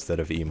text instead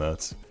of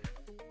emotes.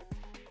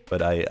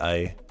 But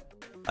I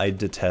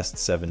detest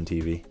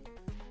 7TV.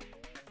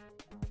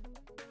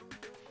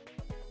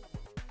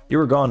 You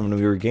were gone when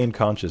we regained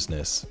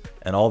consciousness,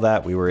 and all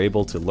that we were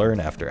able to learn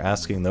after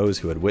asking those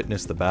who had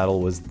witnessed the battle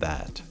was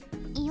that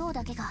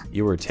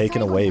you were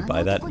taken away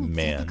by that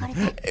man.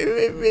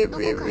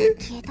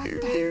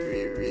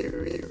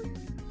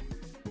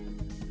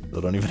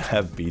 They don't even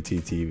have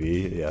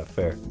BTTV. Yeah,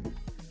 fair.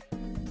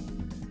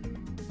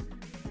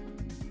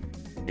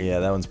 Yeah,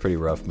 that one's pretty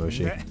rough,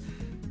 Mushi.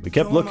 We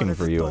kept looking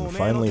for you and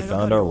finally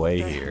found our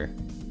way here.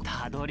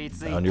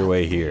 Found your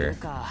way here.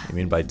 You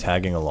mean by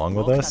tagging along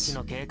with us?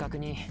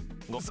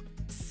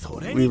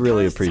 We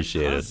really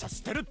appreciate it.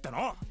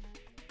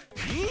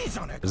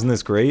 Isn't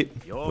this great?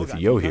 With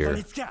Yo here,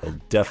 it'll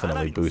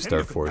definitely boost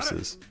our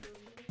forces.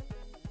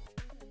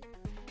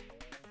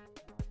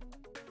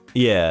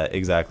 Yeah,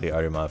 exactly,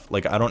 Arimov.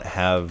 Like, I don't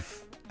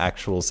have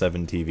actual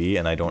 7TV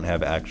and I don't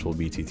have actual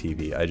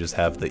BTTV. I just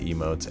have the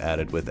emotes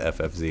added with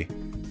FFZ.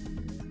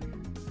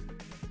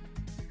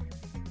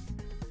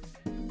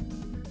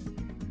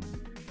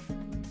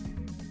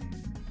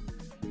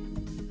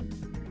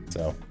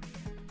 So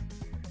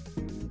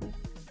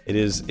it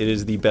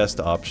is the best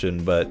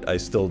option, but I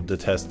still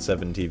detest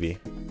 7TV.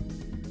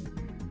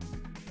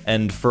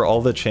 And for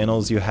all the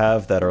channels you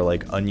have that are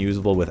like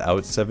unusable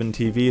without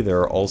 7TV, there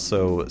are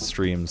also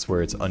streams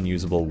where it's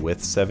unusable with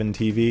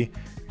 7TV,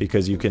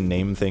 because you can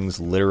name things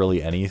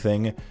literally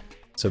anything.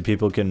 So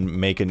people can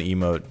make an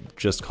emote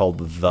just called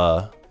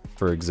the,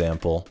 for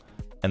example,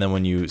 and then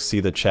when you see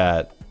the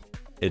chat,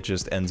 it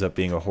just ends up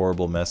being a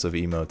horrible mess of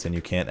emotes and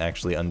you can't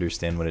actually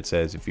understand what it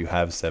says if you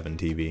have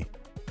 7TV.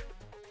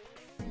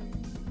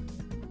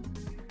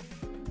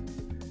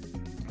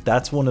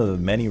 That's one of the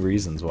many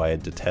reasons why I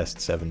detest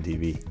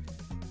 7TV.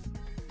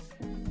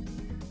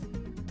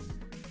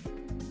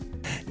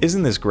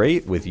 Isn't this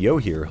great? With Yo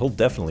here, he'll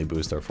definitely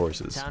boost our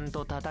forces.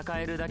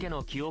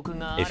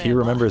 If he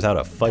remembers how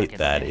to fight,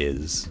 that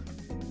is.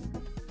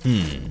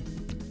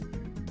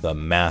 The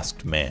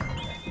Masked Man.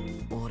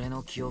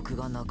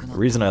 The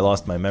reason I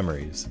lost my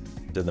memories.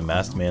 Did the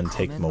Masked Man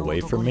take them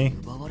away from me?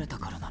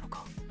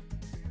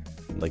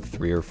 Like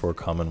 3 or 4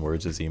 common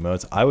words as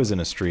emotes. I was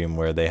in a stream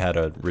where they had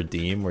a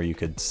redeem where you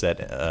could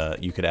set,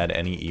 you could add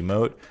any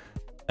emote,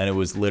 and it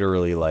was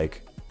literally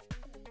like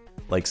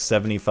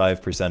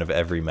 75% of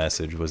every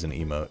message was an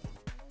emote.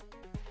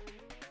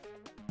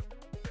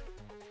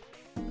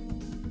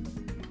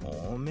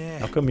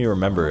 How come you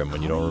remember him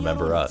when you don't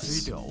remember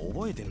us? It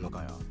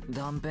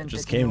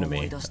just came to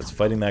me. I was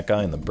fighting that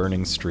guy in the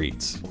burning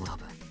streets.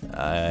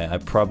 I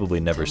probably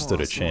never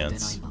stood a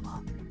chance.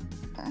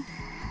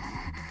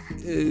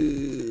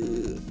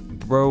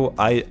 Bro,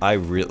 I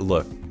really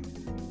look.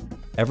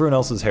 Everyone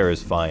else's hair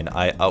is fine.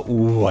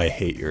 Ooh, I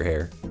hate your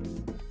hair.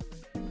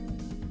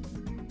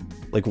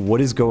 Like,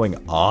 what is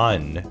going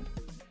on?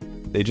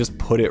 They just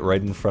put it right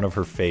in front of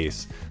her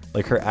face.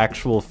 Like, her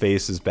actual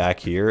face is back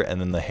here, and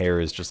then the hair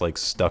is just like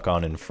stuck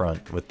on in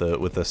front with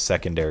the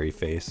secondary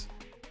face.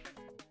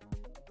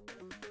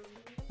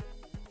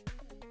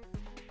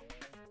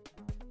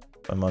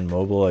 If I'm on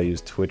mobile, I use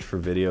Twitch for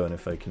video, and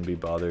if I can be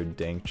bothered,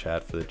 dank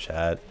chat for the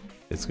chat.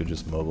 It's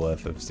just mobile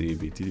FFC,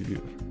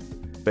 BTV.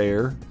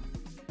 Fair.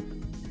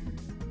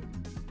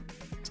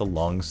 It's a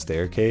long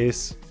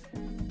staircase.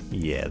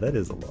 Yeah, that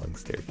is a long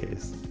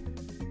staircase.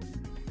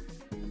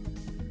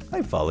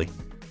 Hi, Folly.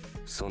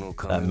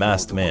 That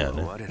masked man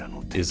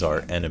is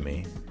our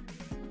enemy.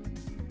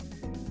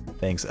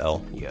 Thanks,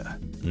 L.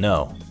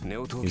 No,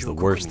 he's the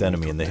worst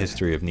enemy in the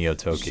history of Neo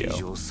Tokyo.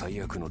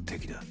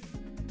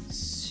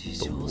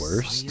 The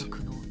worst?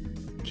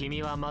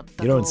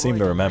 You don't seem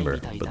to remember,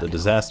 but the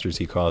disasters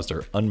he caused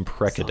are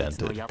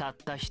unprecedented.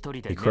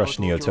 He crushed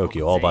Neo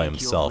Tokyo all by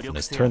himself and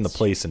has turned the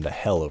place into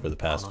hell over the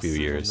past few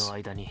years.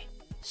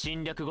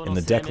 In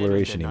the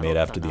declaration he made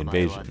after the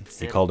invasion,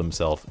 he called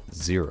himself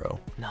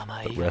Zero.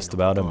 The rest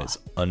about him is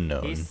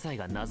unknown.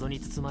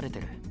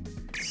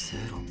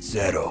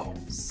 Zero.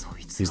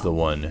 He's the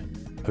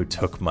one who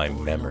took my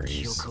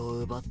memories.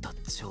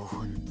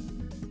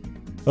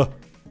 Oh.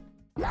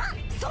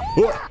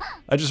 Oh.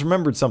 I just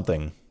remembered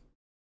something.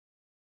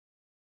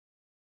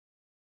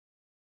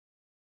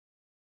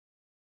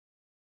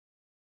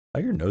 How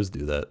your nose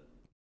do that?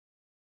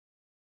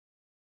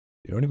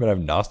 You don't even have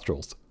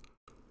nostrils.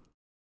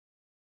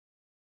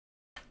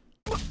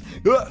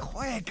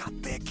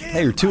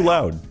 Hey, you're too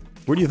loud.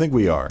 Where do you think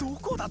we are?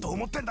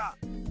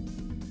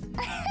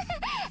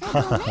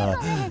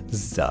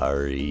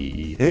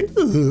 Sorry.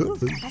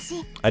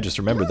 I just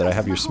remembered that I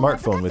have your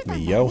smartphone with me,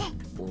 yo.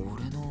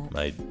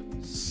 My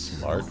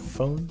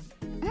smartphone?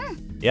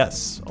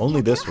 Yes,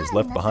 only this was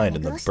left behind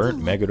in the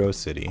burnt Meguro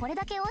city.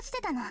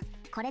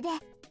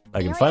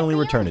 I can finally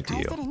return it to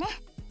you.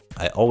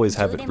 I always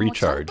have it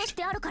recharged.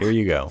 Here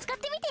you go.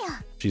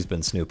 She's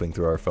been snooping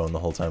through our phone the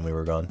whole time we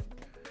were gone.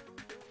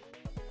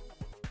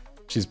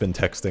 She's been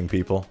texting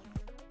people,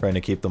 trying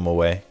to keep them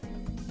away.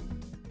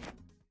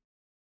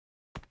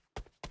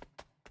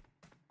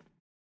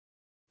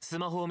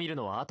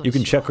 You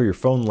can check your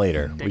phone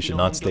later. We should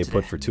not stay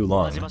put for too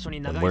long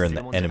when we're in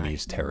the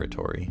enemy's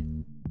territory.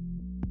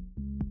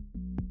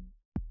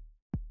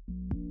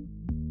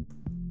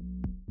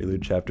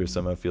 Prelude chapter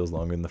somehow feels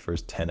longer than the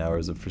first 10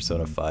 hours of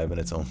Persona 5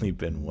 and it's only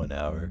been 1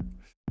 hour.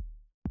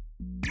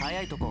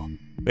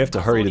 We have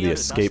to hurry to the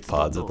escape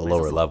pods at the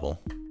lower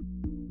level.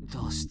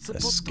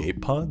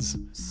 Escape pods?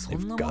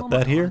 They've got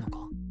that here?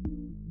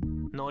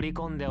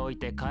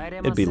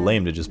 It'd be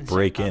lame to just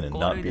break in and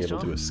not be able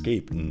to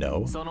escape.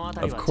 No.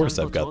 Of course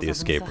I've got the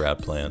escape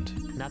route planned.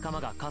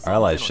 Our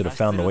allies should have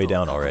found the way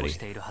down already.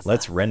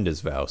 Let's rend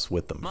his vows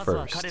with them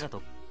first.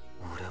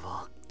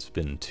 It's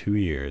been 2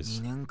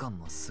 years.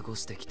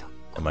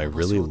 Am I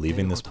really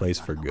leaving this place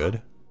for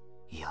good?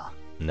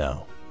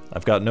 No.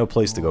 I've got no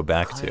place to go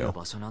back to.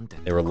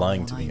 They were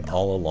lying to me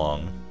all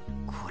along.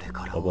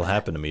 What will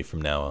happen to me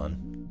from now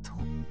on?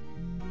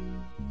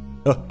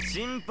 Oh,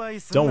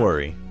 don't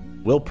worry.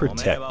 We'll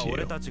protect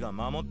you.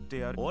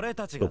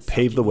 We'll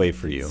pave the way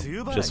for you.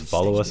 Just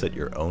follow us at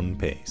your own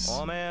pace.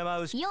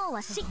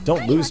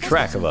 Don't lose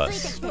track of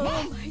us.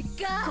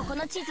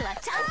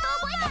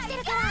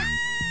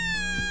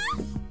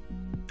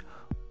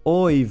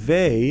 Oy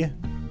vey.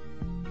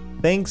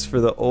 Thanks for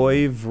the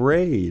Oiv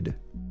raid.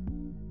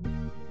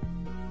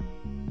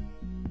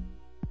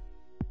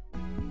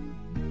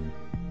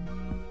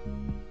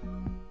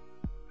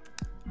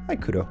 Hi,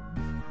 Kudo.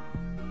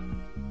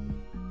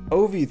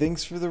 Ovi,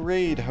 thanks for the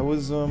raid. How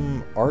was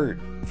art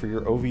for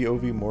your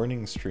Ovi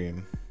morning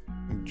stream?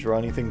 Draw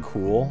anything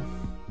cool?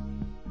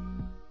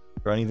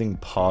 Draw anything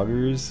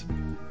poggers?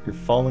 You're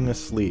falling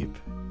asleep.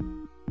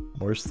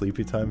 More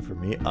sleepy time for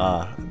me?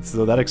 Ah,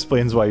 so that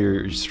explains why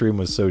your stream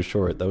was so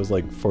short. That was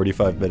like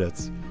 45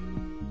 minutes.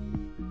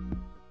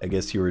 I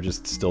guess you were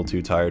just still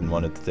too tired and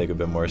wanted to take a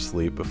bit more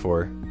sleep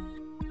before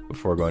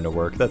going to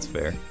work. That's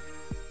fair.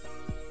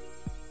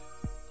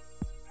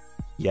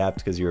 Yapped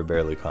because you were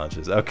barely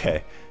conscious.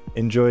 Okay.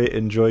 Enjoy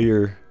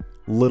your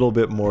little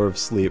bit more of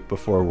sleep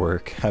before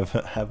work.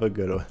 Have a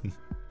good one.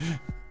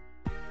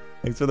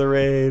 Thanks for the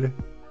raid.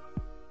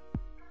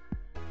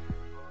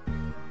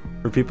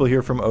 For people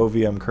here from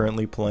Ovi, I'm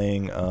currently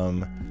playing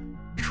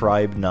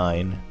Tribe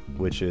 9,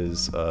 which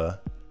is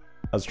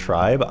how's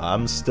Tribe?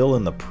 I'm still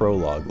in the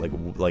prologue,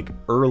 like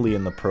early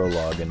in the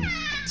prologue, and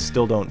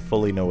still don't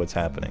fully know what's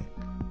happening.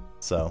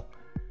 So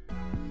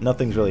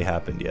nothing's really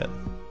happened yet.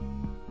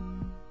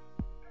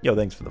 Yo,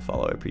 thanks for the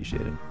follow, I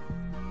appreciate it.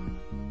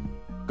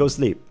 Go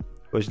sleep.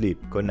 Go sleep.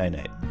 Go night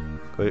night.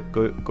 Go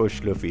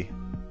schluffy.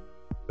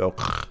 Go.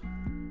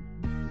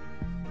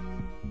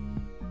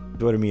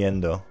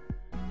 Durmiendo.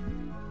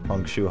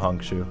 Honkshu,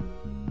 honkshu.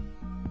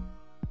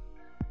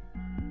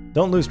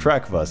 Don't lose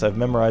track of us. I've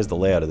memorized the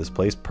layout of this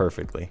place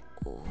perfectly.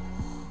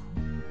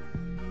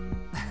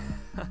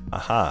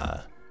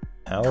 Aha.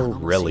 How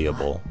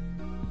reliable.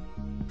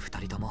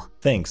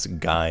 Thanks,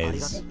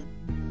 guys.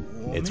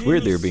 It's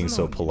weird that you're being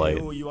so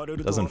polite.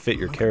 Doesn't fit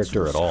your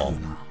character at all.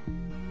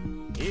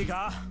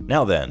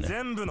 Now then,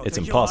 it's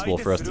impossible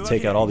for us to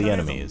take out all the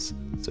enemies,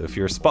 so if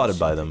you're spotted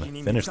by them,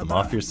 finish them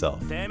off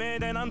yourself.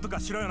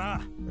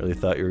 Really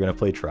thought you were gonna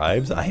play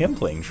Tribes? I am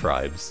playing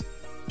Tribes.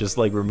 Just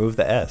like remove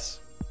the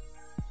S.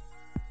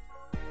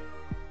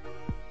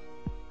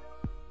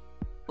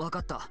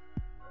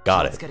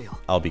 Got it.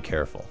 I'll be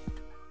careful.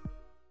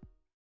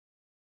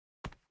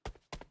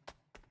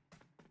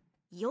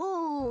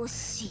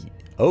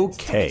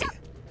 Okay,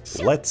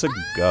 let's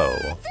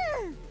go.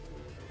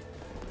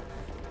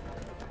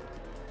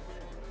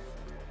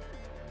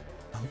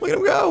 Look at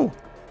him go!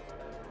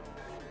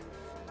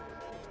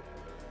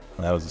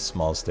 That was a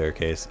small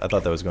staircase. I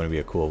thought that was going to be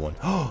a cool one.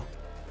 Oh,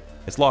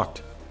 it's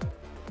locked.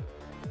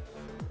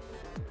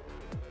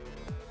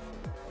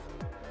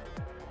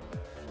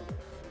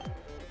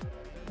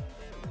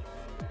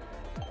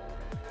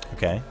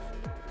 Okay,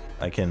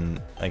 I can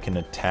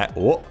attack.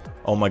 Oh,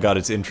 oh my God!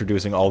 It's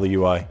introducing all the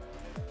UI.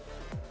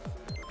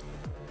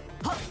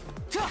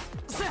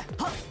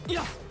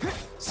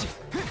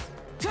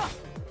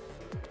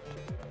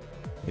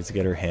 Needs to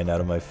get her hand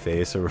out of my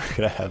face or we're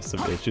gonna have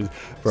some issues.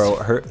 Bro,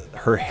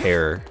 her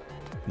hair,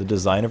 the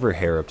design of her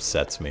hair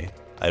upsets me.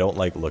 I don't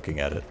like looking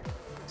at it.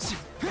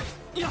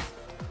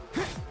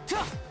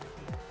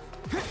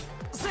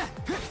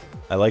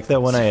 I like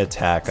that when I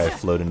attack, I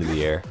float into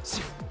the air.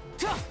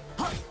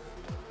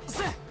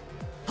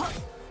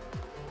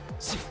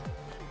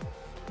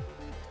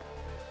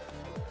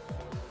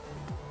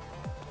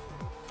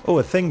 Oh,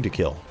 a thing to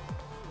kill.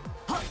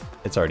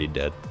 It's already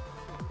dead.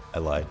 I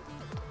lied.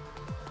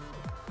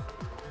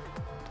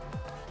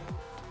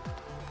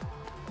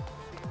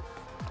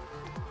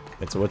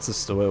 So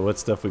what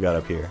stuff we got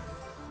up here?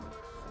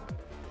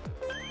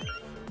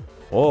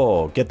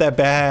 Oh, get that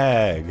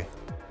bag!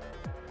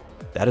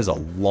 That is a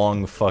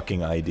long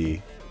fucking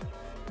ID.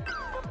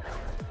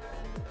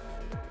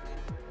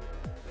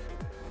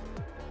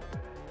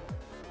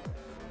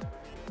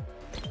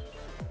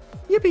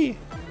 Yippee!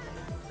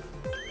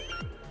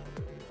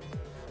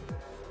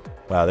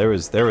 Wow, there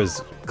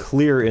was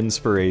clear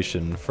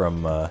inspiration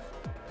from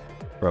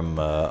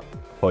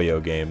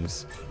Hoyo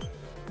games.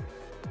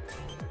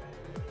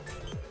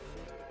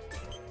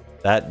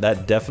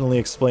 That definitely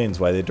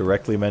explains why they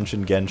directly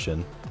mentioned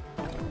Genshin.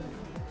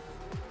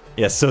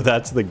 Yes, so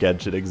that's the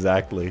Genshin,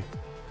 exactly.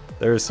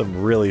 There is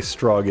some really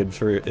strong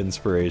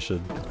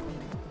inspiration.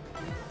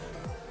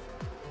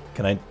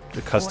 Can I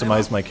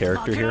customize my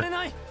character here?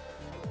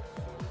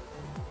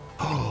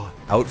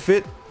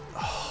 Outfit?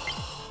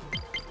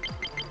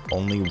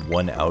 only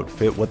one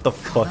outfit? What the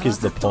fuck is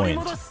the point?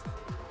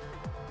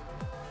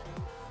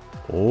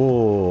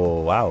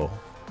 Oh, wow.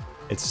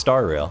 It's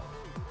Star Rail.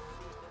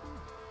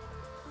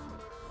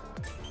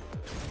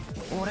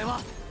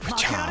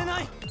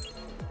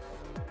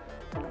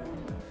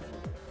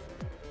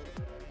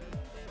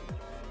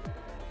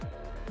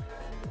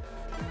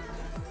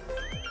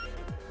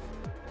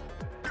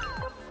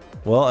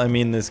 Well, I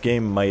mean, this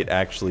game might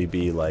actually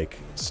be like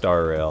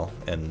Star Rail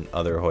and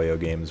other Hoyo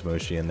games,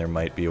 Moshi, and there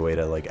might be a way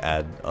to like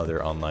add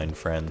other online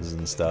friends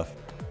and stuff.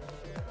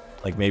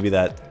 Like maybe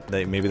that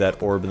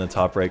orb in the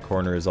top right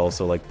corner is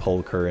also like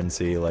pull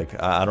currency.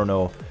 Like I don't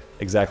know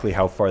exactly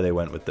how far they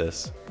went with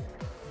this.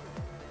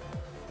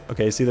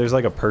 Okay, see, there's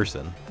like a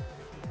person,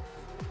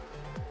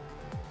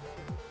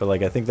 but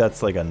like I think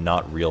that's like a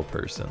not real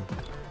person.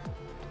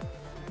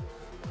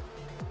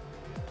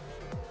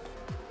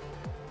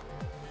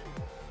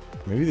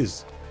 Maybe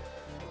these...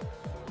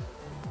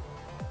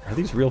 Are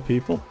these real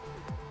people?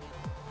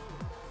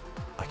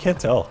 I can't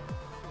tell.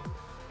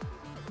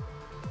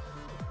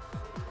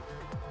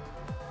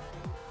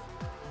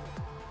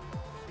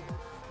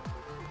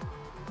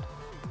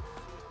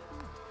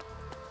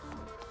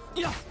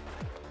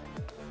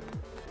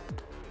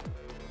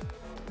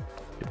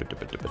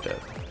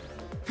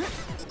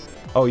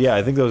 Oh yeah,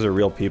 I think those are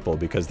real people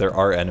because there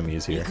are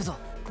enemies here.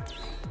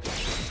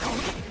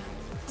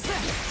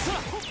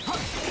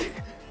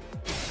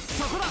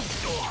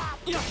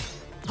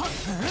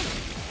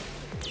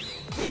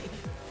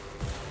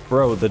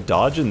 Bro, the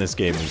dodge in this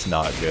game is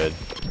not good.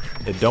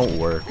 It don't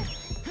work.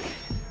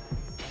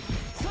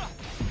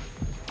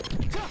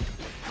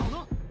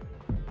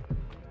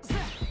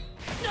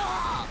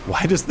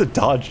 Why does the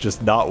dodge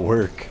just not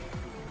work?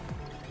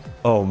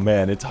 Oh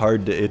man, it's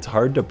hard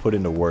to put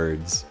into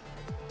words.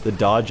 The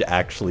dodge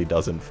actually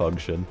doesn't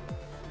function.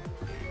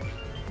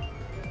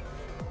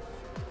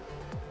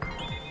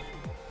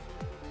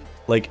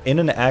 Like, in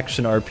an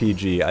action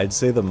RPG, I'd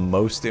say the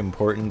most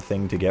important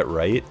thing to get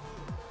right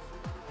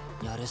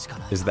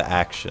is the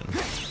action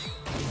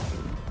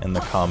and the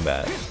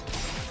combat.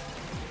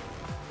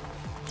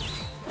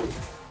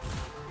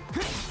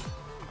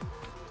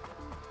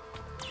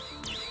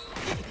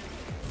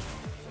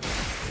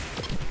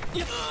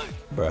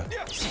 Bruh.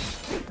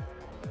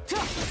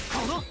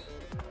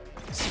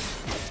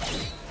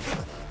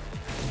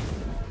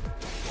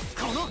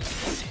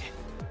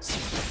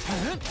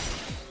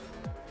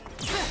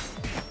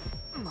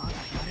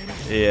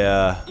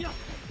 Yeah.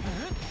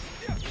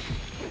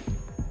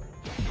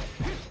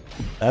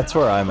 That's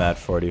where I'm at,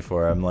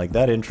 44. I'm like,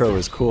 that intro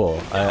is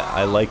cool.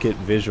 I like it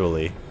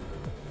visually.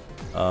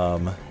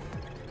 I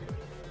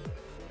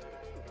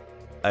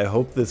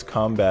hope this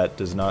combat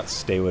does not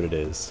stay what it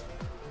is.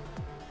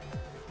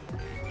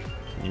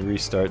 Can you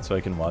restart so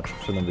I can watch it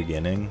from the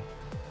beginning?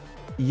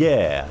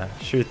 Yeah,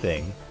 sure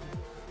thing.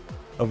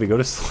 Oh, we go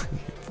to sleep.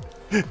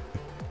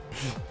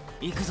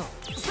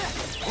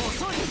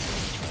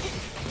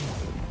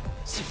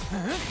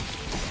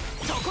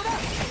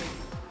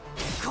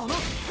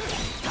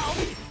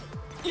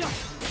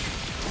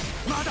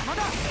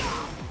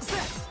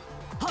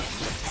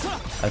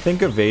 I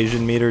think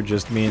evasion meter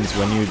just means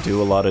when you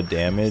do a lot of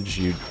damage,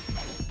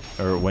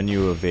 or when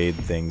you evade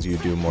things, you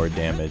do more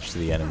damage to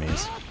the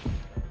enemies.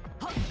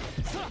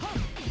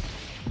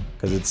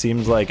 Because it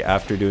seems like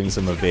after doing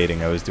some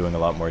evading, I was doing a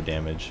lot more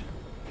damage.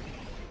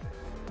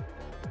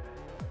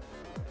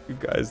 You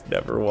guys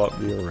never want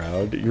me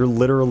around. You're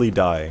literally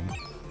dying.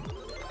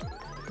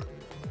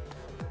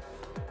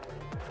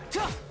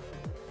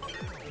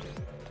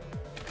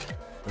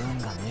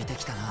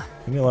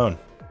 Leave me alone.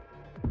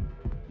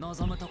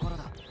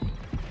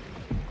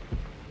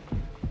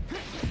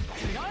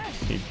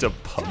 Need to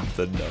pump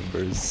the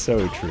numbers.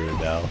 So true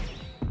now.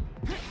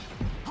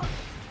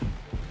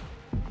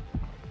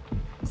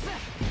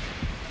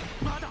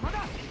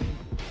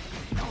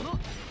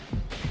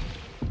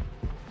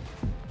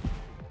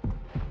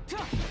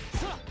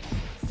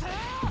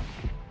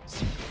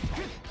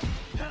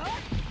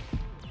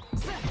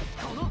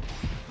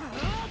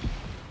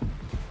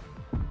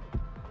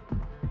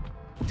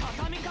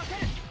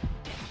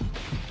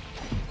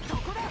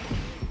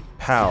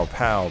 Pow,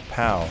 pow,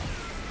 pow.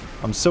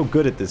 I'm so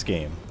good at this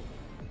game.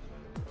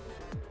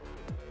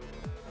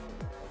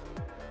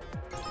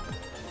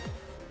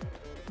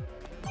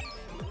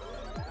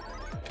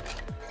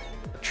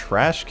 A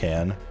trash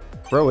can?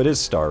 Bro, it is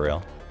Star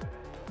Rail.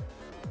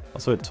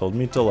 Also, it told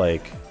me to,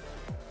 like,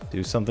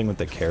 do something with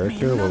the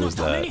character. What was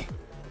that?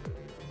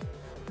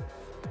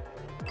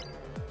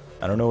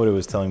 I don't know what it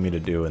was telling me to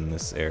do in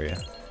this area.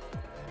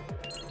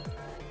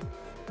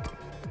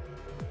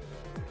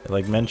 It,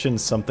 like, mentioned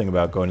something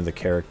about going to the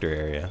character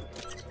area.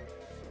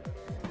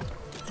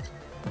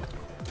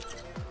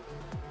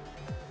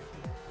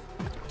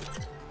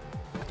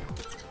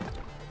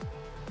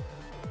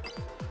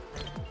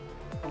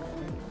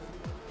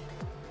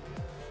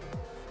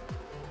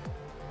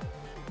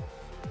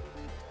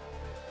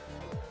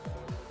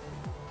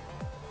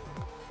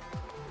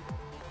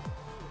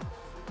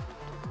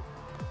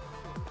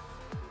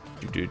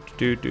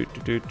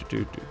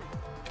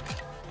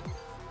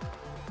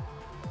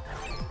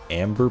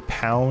 Amber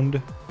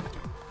Pound.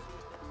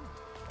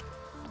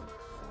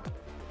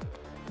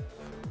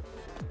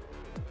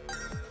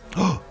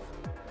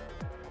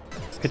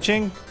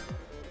 Ka-ching!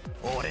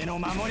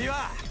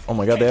 Oh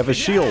my god, they have a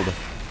shield!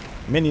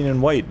 Minion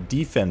in white,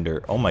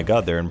 Defender. Oh my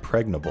god, they're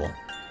impregnable.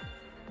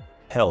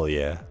 Hell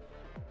yeah.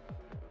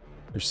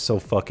 They're so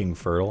fucking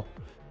fertile.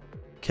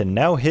 Can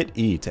now hit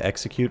E to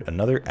execute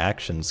another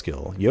action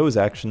skill. Yo's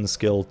action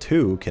skill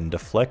 2 can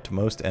deflect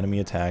most enemy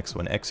attacks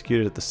when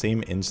executed at the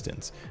same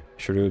instance.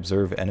 Be sure to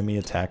observe enemy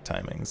attack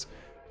timings.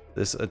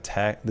 This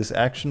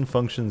action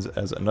functions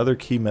as another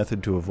key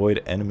method to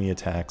avoid enemy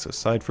attacks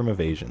aside from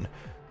evasion.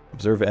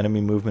 Observe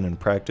enemy movement and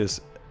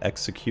practice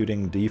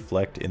executing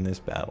deflect in this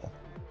battle.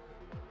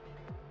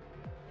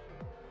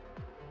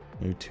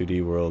 New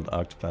 2D world,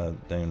 Octopath,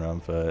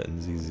 Danganronpa,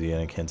 and ZZ,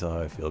 and I can't tell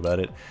how I feel about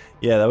it.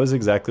 Yeah, that was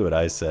exactly what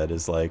I said,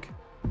 is like...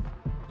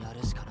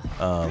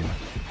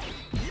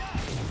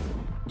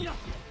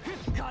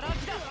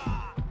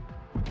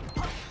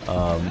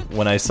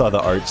 when I saw the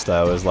art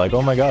style, I was like,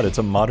 oh my god, it's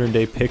a modern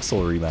day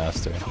pixel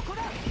remaster.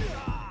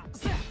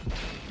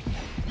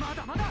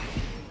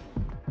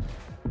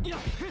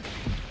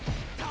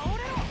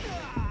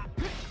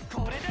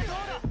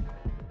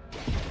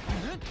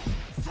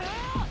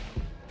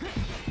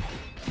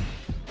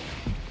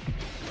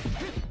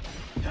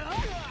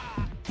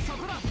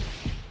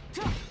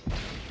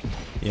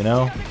 You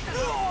know?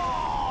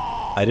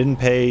 I didn't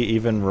pay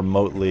even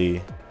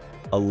remotely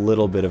a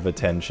little bit of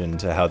attention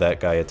to how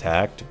that guy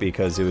attacked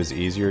because it was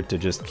easier to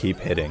just keep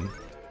hitting.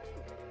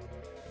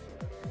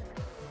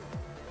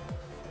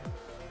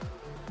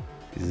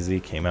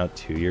 ZZ came out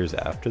 2 years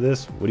after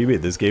this? What do you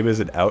mean? This game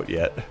isn't out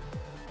yet.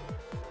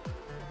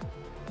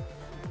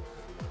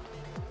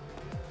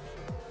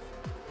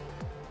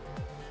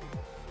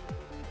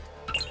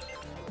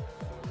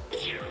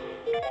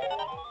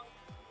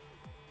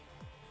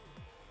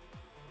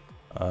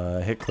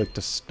 Hit click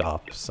to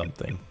stop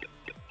something.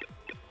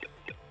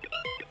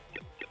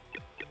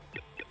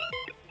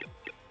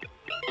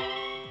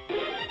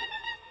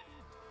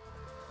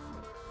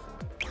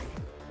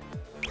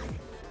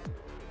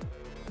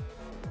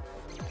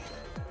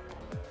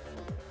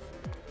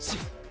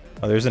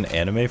 Oh, there's an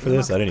anime for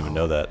this? I didn't even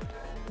know that.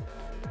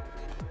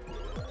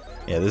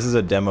 Yeah, this is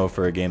a demo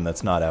for a game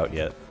that's not out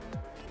yet.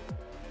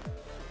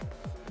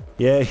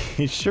 Yeah,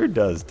 he sure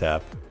does,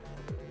 Tap.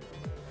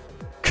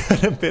 Could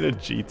have been a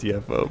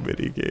GTFO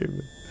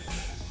minigame.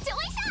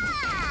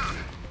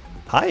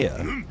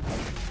 Hiya!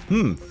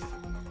 Hmm.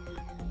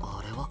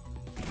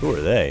 Who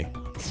are they?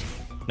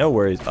 No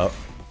worries. Oh.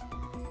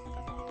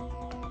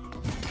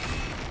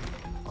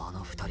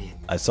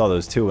 I saw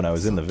those two when I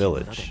was in the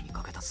village.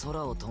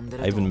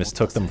 I even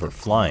mistook them for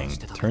flying.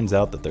 Turns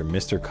out that they're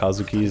Mr.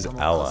 Kazuki's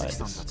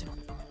allies.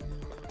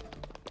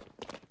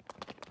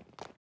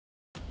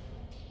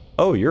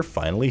 Oh, you're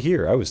finally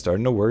here. I was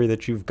starting to worry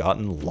that you've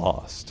gotten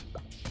lost.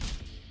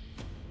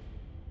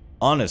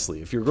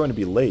 Honestly, if you're going to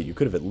be late, you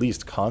could have at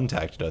least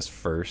contacted us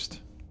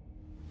first.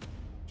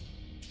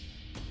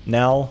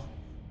 Now,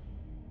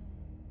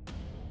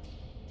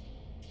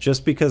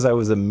 just because I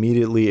was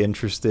immediately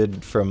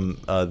interested from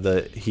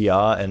the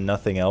Hiya and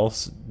nothing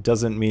else,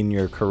 doesn't mean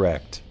you're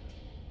correct.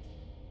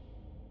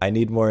 I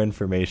need more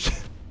information.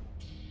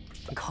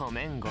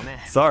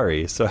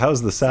 Sorry, so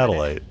how's the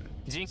satellite?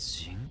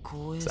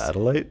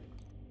 Satellite?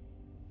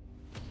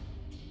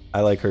 I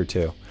like her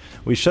too.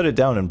 We shut it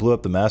down and blew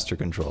up the master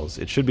controls.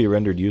 It should be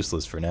rendered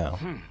useless for now.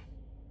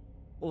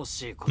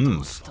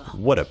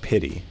 What a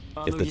pity.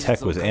 If the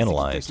tech was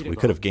analyzed, we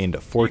could have gained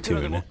a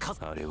fortune.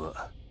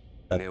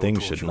 That thing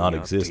should not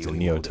exist in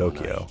Neo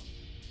Tokyo.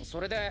 So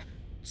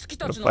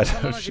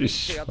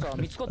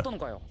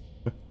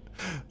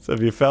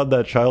have you found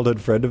that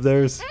childhood friend of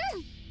theirs?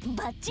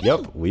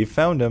 Yep, we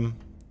found him.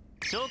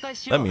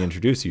 Let me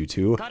introduce you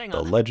to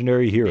the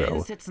legendary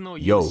hero,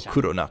 Yo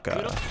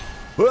Kuronaka.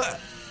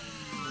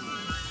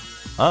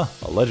 Huh?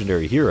 A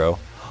legendary hero?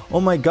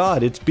 Oh my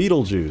god, it's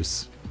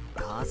Beetlejuice!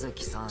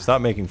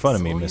 Stop making fun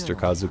of me, Mr.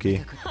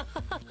 Kazuki.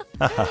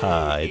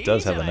 Hahaha, it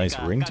does have a nice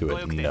ring to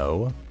it,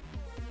 no?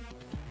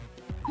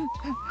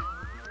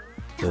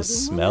 The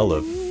smell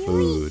of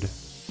food.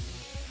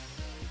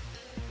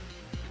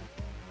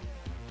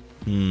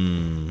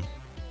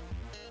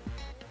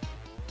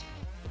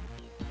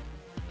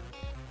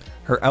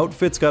 Her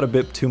outfit's got a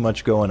bit too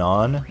much going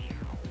on.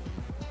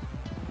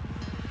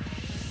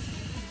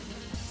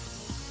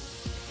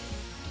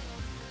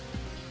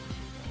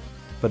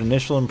 But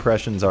initial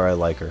impressions are I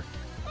like her.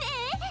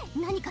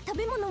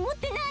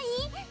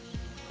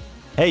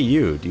 Hey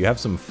you, do you have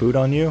some food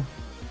on you?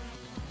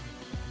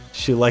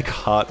 She like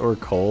hot or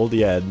cold?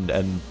 Yeah,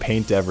 and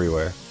paint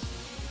everywhere.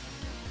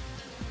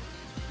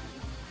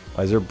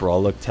 Why does her bra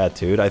look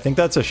tattooed? I think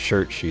that's a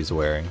shirt she's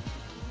wearing.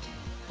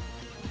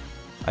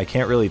 I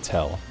can't really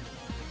tell.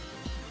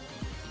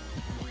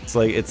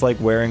 It's like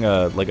wearing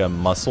a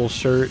muscle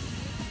shirt,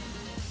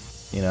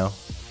 you know?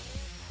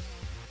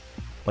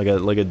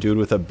 Like a dude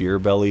with a beer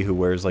belly who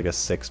wears like a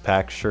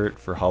six-pack shirt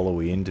for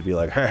Halloween to be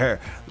like, hey,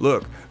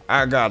 look,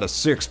 I got a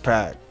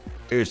six-pack.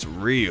 It's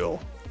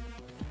real.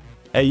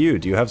 Hey you,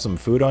 do you have some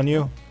food on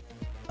you?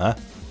 Huh?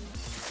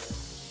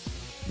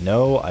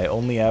 No, I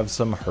only have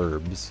some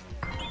herbs.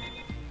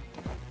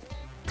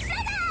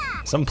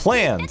 Some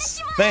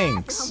plants!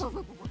 Thanks!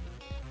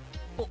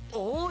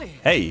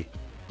 Hey!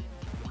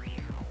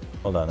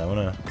 Hold on, I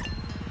wanna...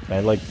 Can I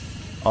like...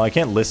 Oh, I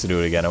can't listen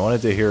to it again. I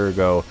wanted to hear her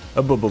go...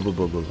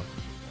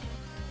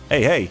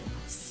 Hey, hey!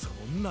 Is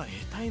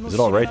it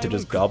alright to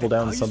just gobble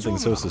down something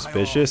so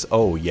suspicious?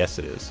 Oh, yes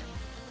it is.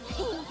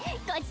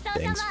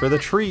 Thanks for the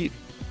treat!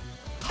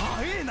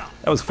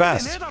 That was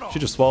fast! She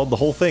just swallowed the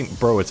whole thing.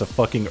 Bro, it's a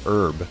fucking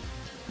herb.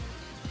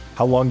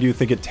 How long do you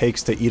think it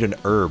takes to eat an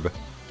herb?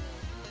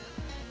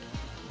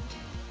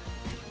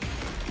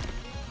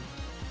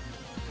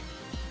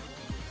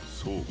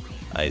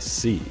 I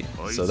see.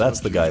 So that's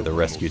the guy the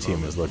rescue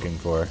team is looking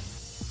for.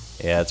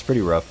 Yeah, it's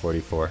pretty rough,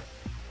 44.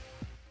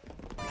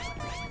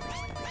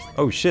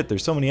 Oh shit,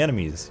 there's so many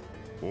enemies.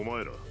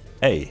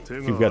 Hey,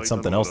 if you've got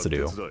something else to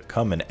do,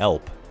 come and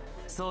help.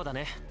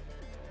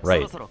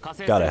 Right,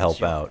 gotta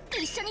help out.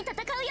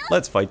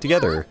 Let's fight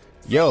together.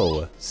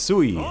 Yo,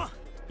 Sui.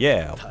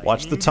 Yeah,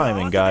 watch the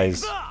timing,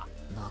 guys.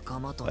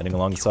 Fighting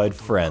alongside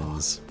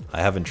friends. I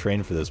haven't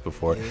trained for this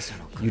before.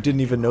 You didn't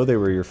even know they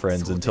were your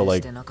friends until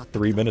like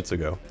 3 minutes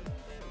ago.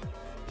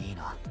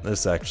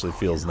 This actually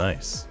feels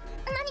nice.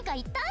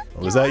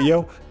 Was that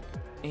yo?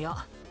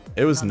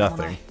 It was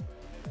nothing.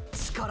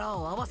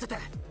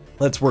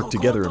 Let's work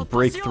together and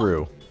break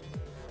through.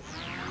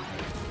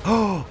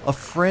 Oh, a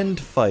friend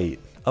fight.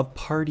 A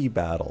party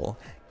battle.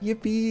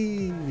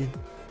 Yippee!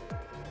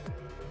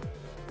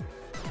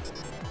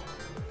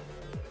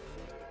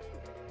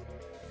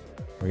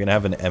 We're gonna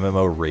have an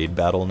MMO raid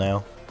battle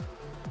now.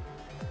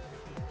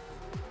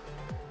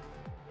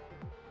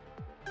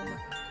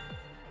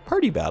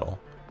 Party battle.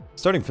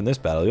 Starting from this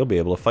battle, you'll be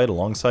able to fight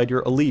alongside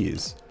your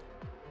Elise.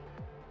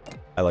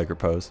 I like her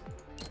pose.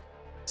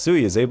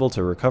 Sui is able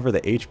to recover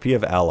the HP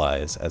of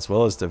allies, as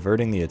well as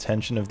diverting the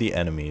attention of the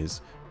enemies.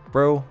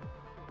 Bro.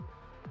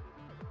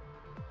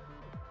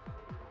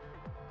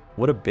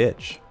 What a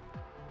bitch.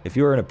 If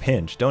you are in a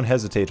pinch, don't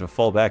hesitate to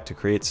fall back to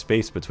create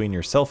space between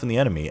yourself and the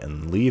enemy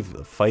and leave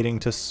the fighting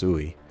to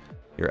Sui.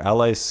 Your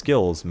allies'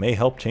 skills may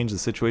help change the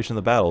situation of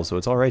the battle, so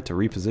it's alright to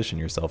reposition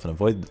yourself and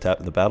avoid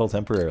the battle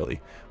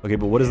temporarily. Okay,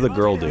 but what does the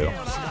girl do?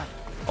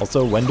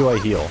 Also, when do I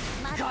heal?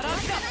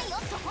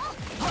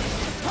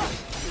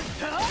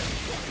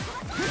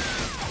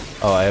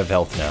 Oh, I have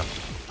health now.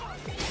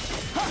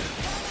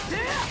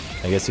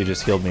 I guess he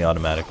just healed me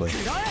automatically.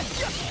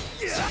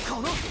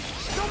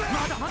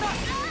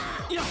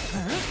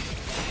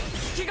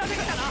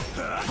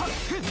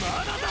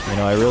 You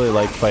know, I really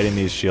like fighting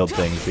these shield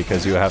things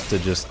because you have to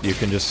you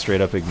can just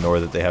straight up ignore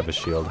that they have a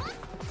shield.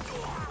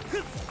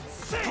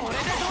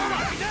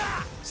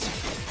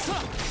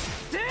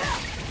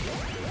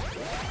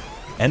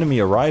 Enemy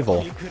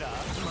arrival.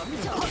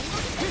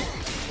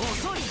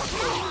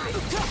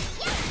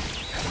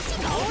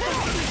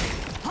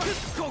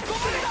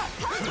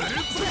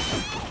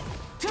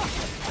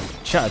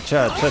 Cha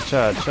cha cha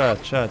cha cha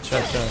cha cha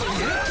cha.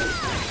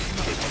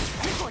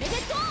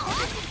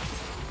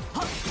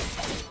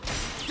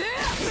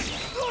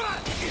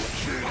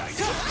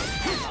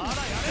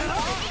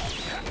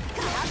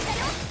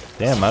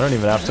 Damn, I don't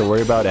even have to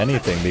worry about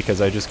anything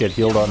because I just get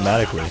healed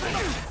automatically.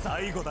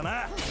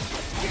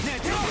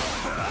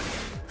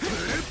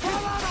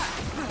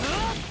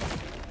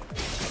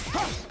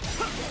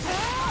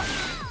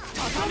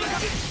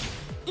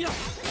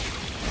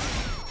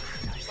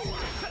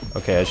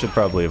 Okay, I should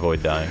probably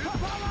avoid dying.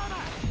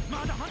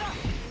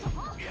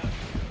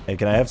 Hey,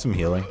 can I have some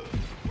healing?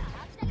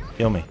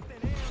 Heal me.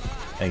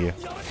 Thank you.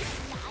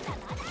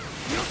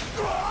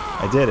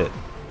 I did it.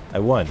 I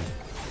won.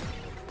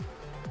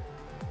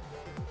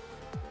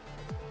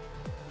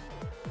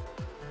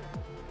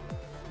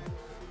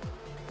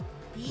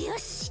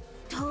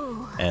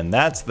 And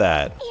that's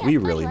that. We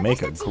really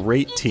make a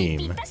great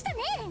team.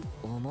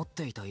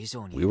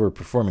 We were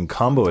performing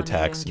combo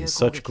attacks in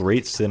such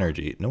great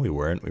synergy. No, we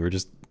weren't. We were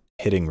just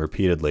hitting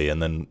repeatedly,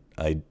 and then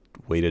I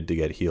waited to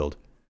get healed.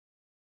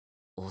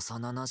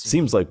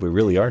 Seems like we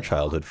really are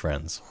childhood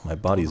friends. My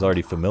body's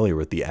already familiar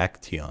with the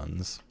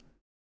actions.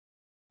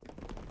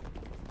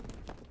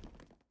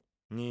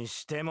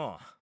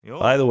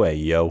 By the way,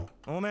 yo.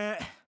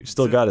 You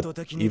still got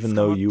it, even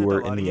though you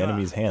were in the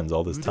enemy's hands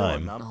all this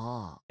time.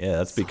 Yeah,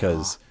 that's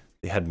because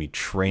they had me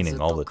training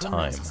all the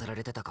time.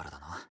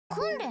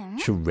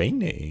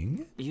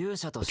 Training?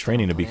 The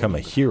training to become a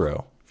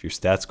hero. If your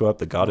stats go up,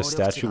 the goddess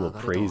statue will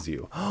praise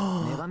you.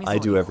 I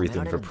do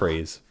everything for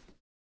praise.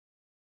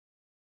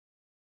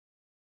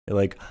 You're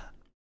like,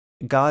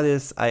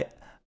 goddess,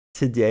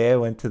 today I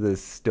went to the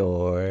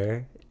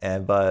store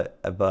and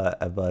I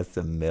bought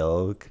some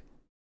milk.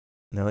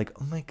 And they're like,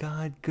 oh my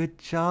god, good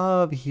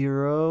job,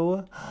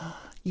 hero.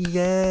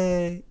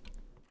 Yay.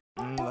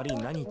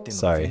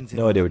 Sorry,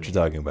 no idea what you're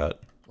talking about.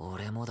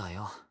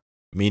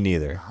 Me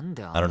neither.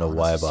 I don't know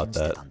why I bought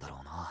that.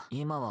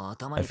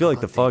 I feel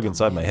like the fog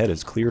inside my head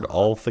is cleared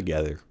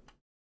altogether.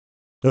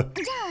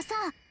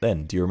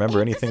 Then, do you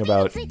remember anything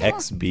about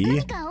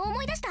XB?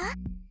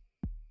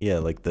 Yeah,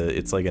 like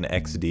it's like an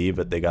XD,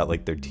 but they got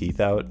like their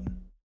teeth out.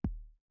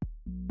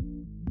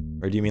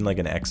 Or do you mean like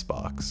an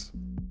Xbox?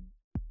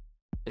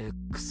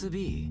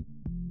 XB?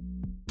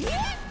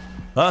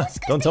 Huh?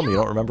 Don't tell me you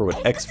don't remember what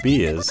XB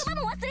is.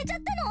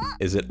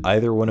 Is it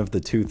either one of the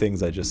two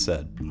things I just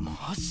said?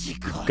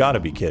 You've gotta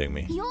be kidding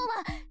me.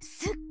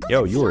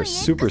 Yo, you were a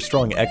super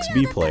strong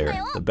XB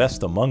player, the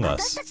best among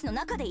us.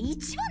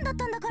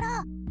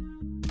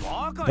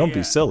 Don't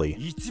be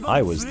silly.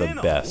 I was the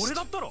best.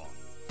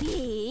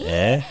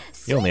 Eh?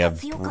 You only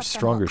have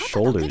stronger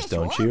shoulders,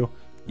 don't you?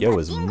 Yo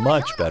is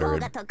much better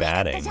at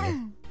batting.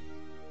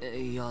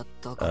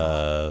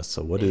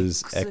 So what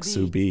is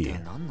XUB?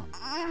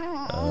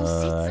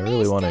 I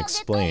really want to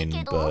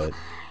explain, but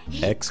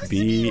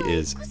XB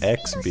is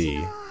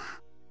XB.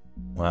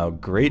 Wow,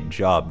 great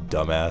job,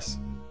 dumbass.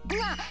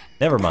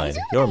 Never mind,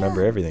 you'll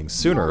remember everything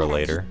sooner or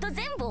later.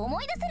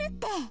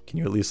 Can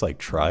you at least, like,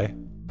 try?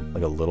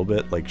 Like, a little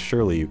bit? Like,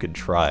 surely you could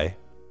try.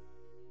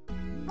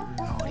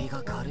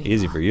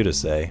 Easy for you to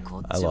say.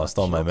 I lost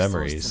all my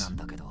memories.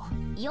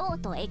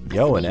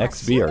 Yo and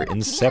XB are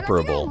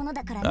inseparable.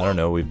 I don't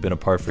know, we've been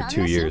apart for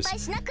 2 years.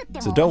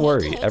 So don't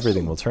worry,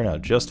 everything will turn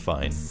out just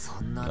fine.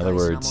 In other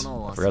words,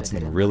 I forgot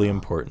something really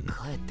important.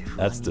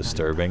 That's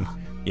disturbing.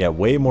 Yeah,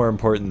 way more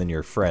important than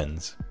your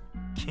friends.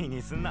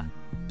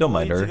 Don't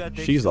mind her,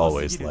 she's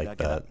always like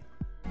that.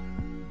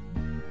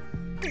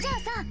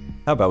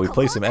 How about we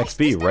play some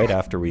XB right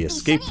after we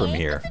escape from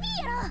here?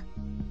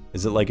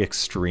 Is it like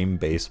extreme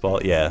baseball?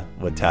 Yeah,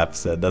 what Tap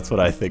said, that's what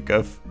I think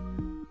of.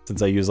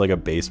 Since I use like a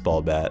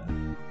baseball bat.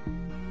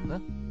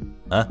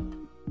 Huh?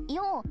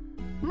 You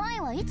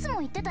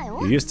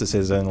used to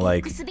say something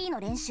like,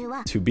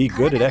 to be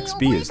good at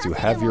XB is to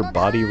have your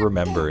body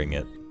remembering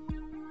it.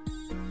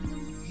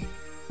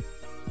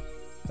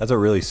 That's a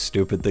really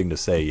stupid thing to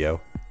say, yo.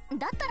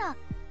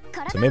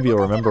 So maybe you'll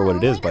remember what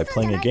it is by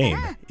playing a game.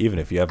 Even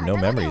if you have no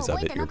memories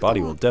of it, your body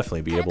will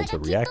definitely be able to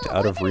react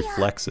out of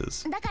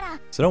reflexes.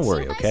 So don't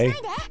worry, okay?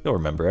 You'll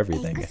remember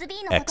everything.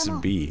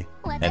 XB.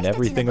 And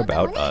everything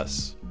about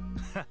us.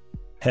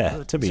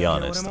 Heh, to be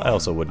honest, I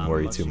also wouldn't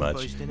worry too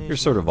much. You're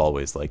sort of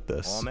always like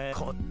this.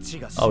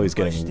 Always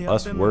getting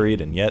us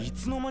worried and yet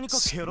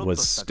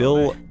was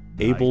still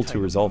able to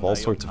resolve all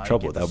sorts of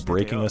trouble without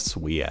breaking a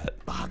sweat.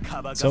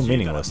 So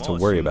meaningless to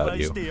worry about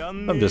you.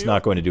 I'm just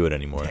not going to do it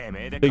anymore.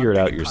 Figure it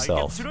out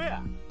yourself.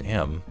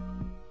 Damn.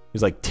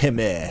 He's like,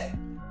 Timmy.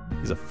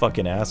 He's a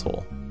fucking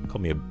asshole.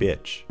 Called me a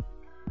bitch.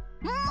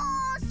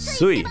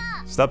 Sui,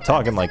 stop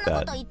talking like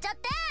that.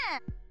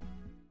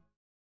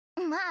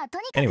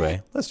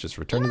 Anyway, let's just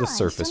return to the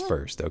surface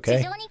first,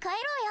 okay?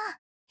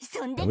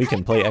 And we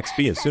can play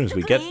XB as soon as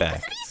we get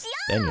back.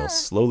 Then you'll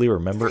slowly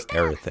remember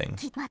everything.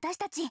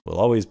 We'll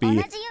always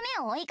be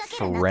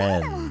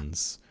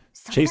friends,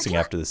 chasing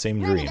after the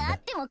same dream.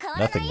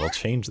 Nothing will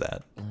change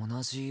that.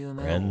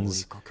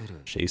 Friends,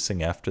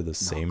 chasing after the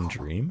same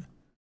dream?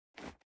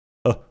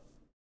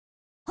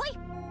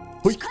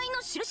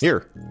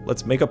 Here,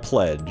 let's make a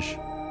pledge.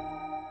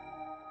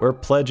 We're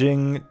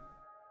pledging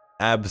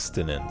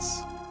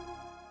abstinence.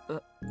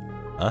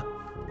 Huh?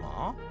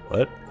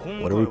 What?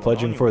 What are we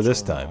pledging for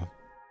this time?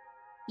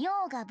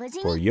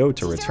 For Yo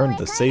to return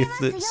to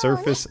the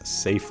surface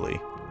safely.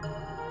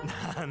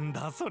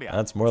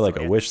 That's more like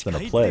a wish than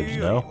a pledge,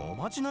 no?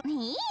 Well,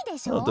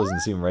 it doesn't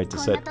seem right to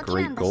set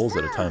great goals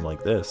at a time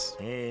like this.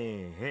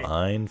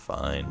 Fine,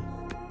 fine.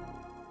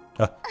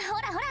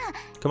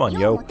 Come on,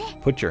 Yo,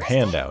 put your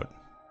hand out.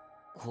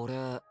 What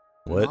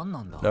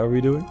are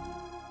we doing?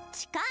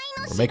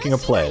 We're making a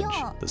pledge,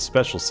 the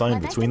special sign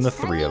between the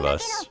three of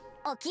us.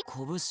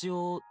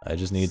 I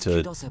just need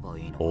to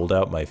hold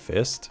out my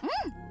fist?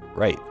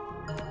 Right.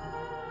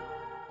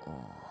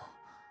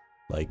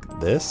 Like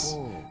this?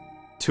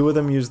 Two of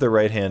them use their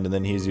right hand and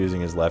then he's using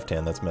his left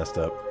hand. That's messed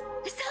up.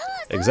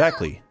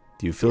 Exactly.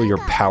 Do you feel your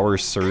power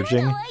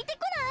surging?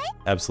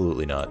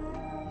 Absolutely not.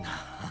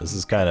 This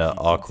is kind of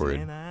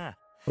awkward.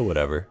 But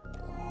whatever.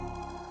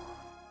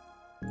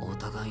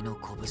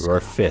 Through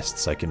our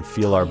fists, I can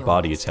feel our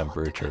body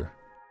temperature.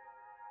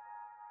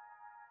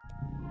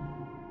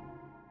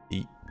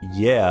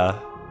 Yeah.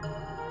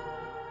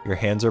 Your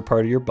hands are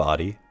part of your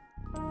body.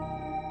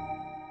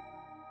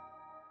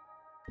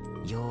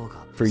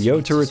 For Yo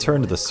to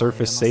return to the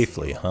surface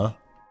safely, huh?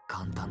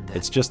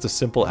 It's just a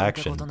simple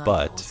action,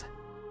 but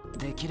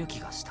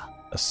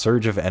a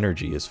surge of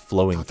energy is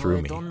flowing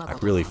through me. I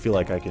really feel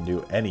like I can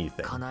do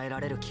anything.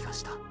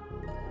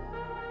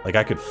 Like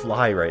I could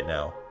fly right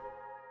now.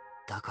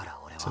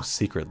 So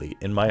secretly,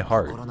 in my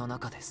heart,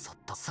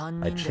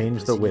 I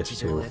changed the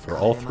wish for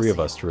all three of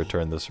us to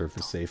return to the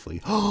surface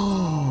safely.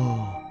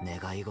 Well,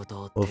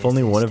 if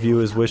only one of you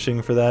is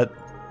wishing for that,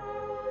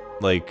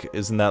 like,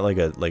 isn't that like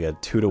a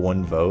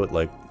 2-to-1 vote?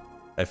 Like,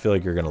 I feel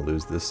like you're gonna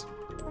lose this.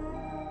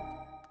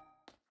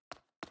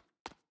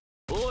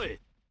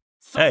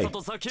 Hey,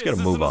 just gotta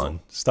move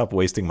on. Stop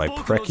wasting my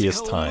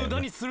precious time.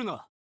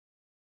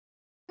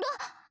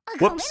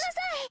 Whoops.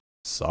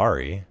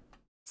 Sorry.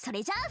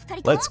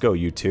 Let's go,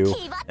 you two,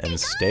 and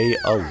stay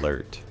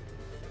alert.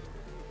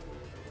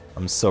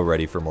 I'm so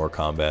ready for more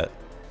combat.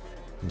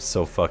 I'm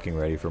so fucking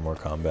ready for more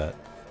combat.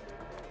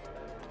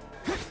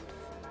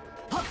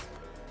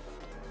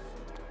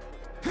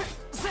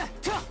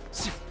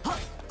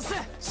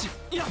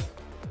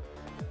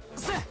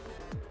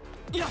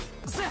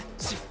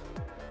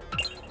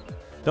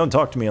 Don't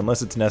talk to me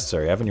unless it's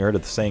necessary. Haven't you heard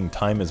of the saying,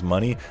 time is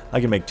money? I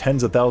can make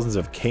tens of thousands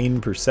of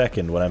cane per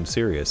second when I'm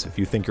serious. If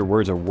you think your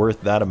words are worth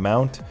that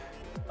amount,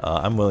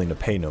 I'm willing to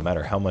pay no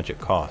matter how much it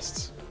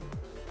costs.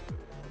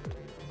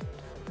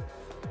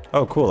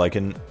 Oh, cool. I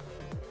can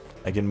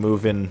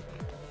move in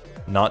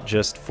not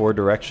just 4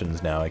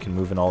 directions now. I can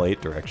move in all 8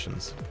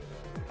 directions.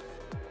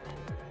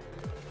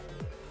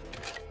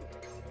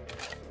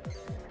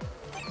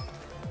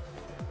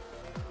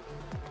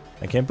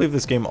 I can't believe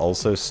this game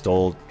also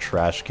stole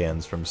trash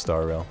cans from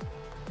Star Rail.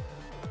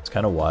 It's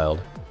kind of wild.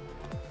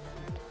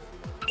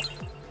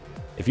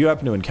 If you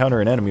happen to encounter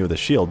an enemy with a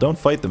shield, don't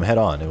fight them head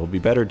on. It will be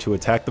better to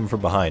attack them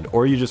from behind,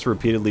 or you just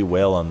repeatedly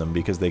wail on them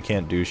because they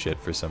can't do shit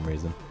for some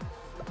reason.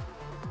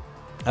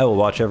 I will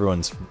watch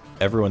everyone's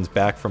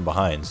back from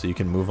behind, so you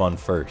can move on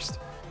first.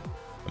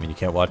 I mean, you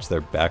can't watch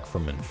their back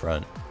from in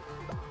front.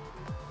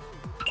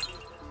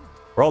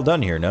 We're all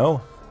done here,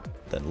 no?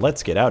 Then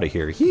let's get out of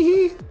here. Hee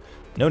hee!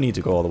 No need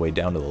to go all the way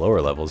down to the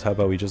lower levels. How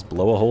about we just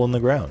blow a hole in the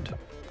ground?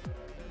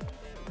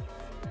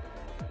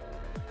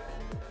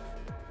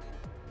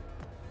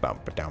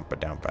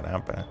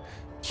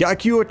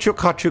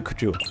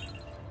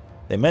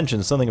 They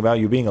mentioned something about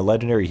you being a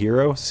legendary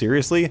hero?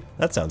 Seriously?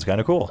 That sounds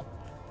kind of cool.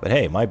 But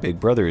hey, my big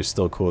brother is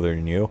still cooler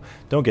than you.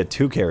 Don't get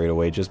too carried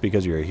away just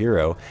because you're a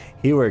hero.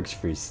 He works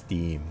for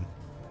Steam.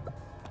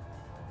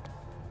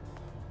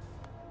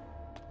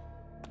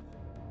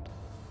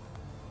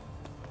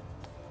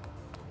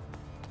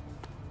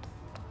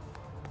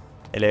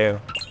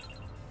 Hello.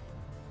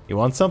 You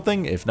want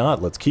something? If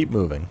not, let's keep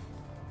moving.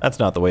 That's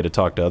not the way to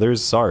talk to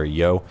others. Sorry,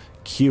 yo.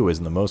 Q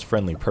isn't the most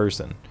friendly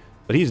person.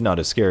 But he's not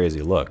as scary as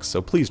he looks,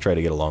 so please try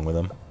to get along with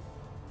him.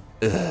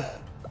 Ugh.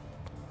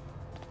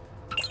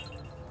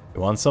 You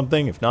want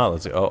something? If not,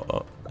 let's...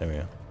 Oh, there we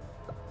go.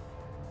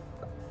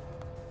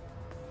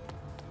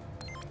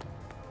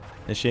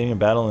 Initiating a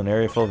battle in an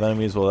area full of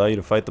enemies will allow you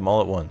to fight them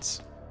all at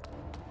once.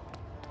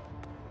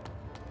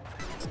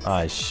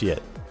 Ah,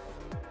 shit.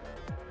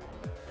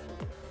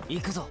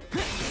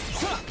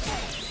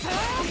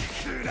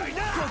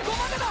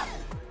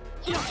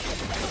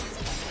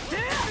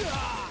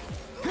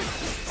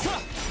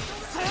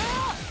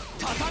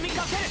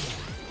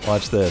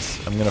 Watch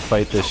this. I'm gonna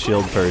fight this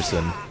shield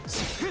person.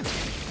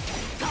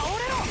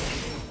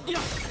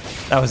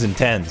 That was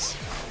intense.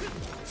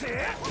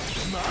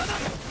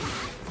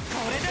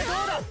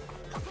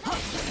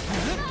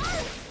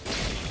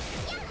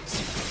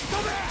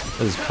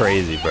 This is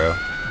crazy, bro.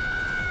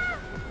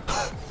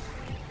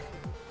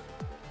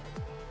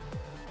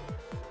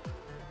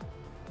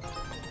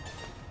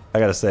 I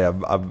gotta say,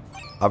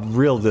 I'm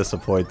real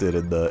disappointed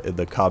in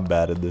the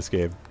combat in this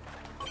game.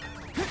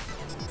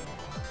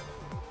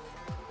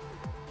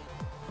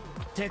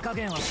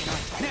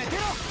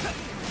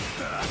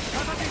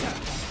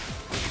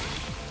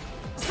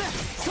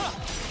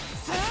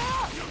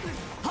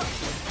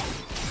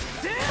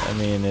 I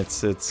mean,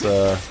 it's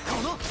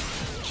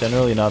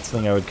generally not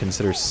something I would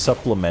consider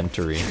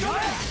supplementary.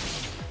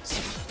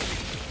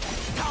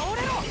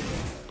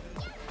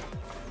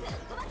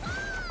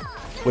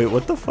 Wait,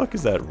 what the fuck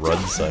is that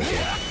run cycle?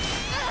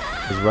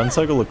 His run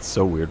cycle looked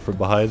so weird from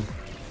behind.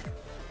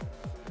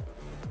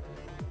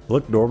 It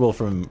looked normal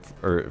from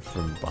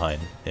behind.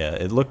 Yeah,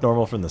 it looked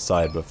normal from the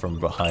side, but from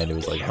behind it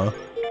was like, huh?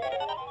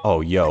 Oh,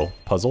 yo,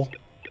 puzzle?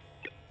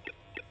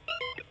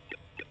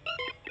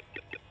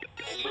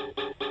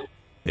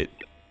 Wait,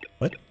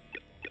 what?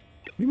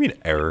 What do you mean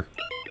error?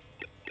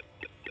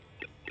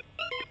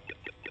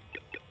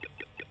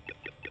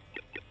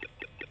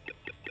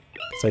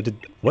 So I did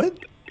what?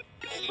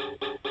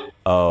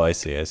 Oh, I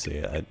see.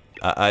 I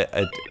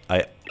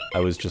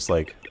was just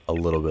like a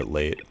little bit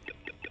late.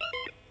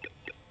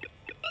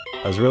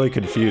 I was really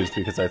confused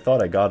because I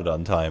thought I got it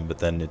on time, but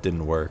then it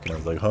didn't work, and I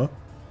was like, huh?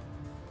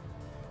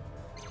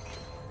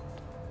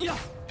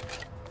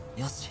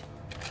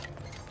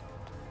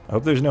 I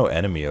hope there's no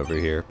enemy over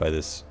here by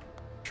this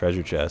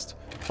treasure chest.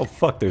 Oh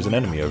fuck, there's an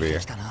enemy over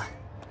here.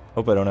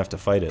 Hope I don't have to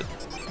fight it.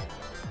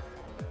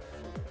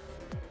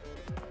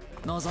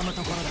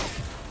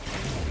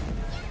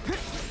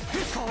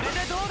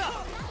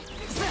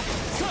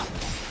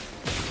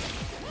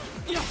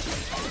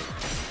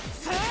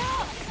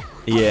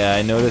 Yeah,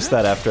 I noticed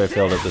that after I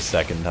failed it the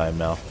second time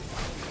now.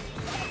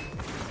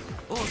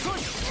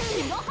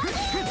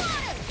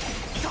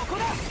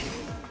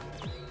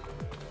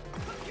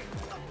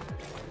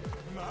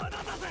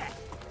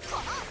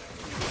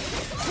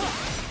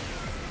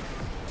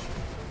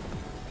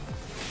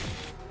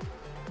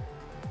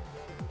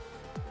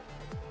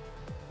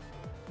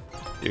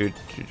 Do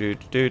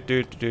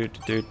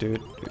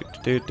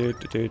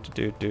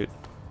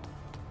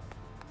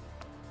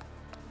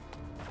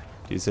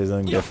you say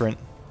something different?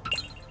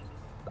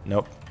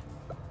 Nope.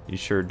 You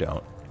sure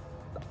don't.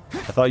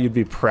 I thought you'd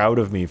be proud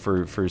of me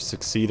for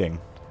succeeding.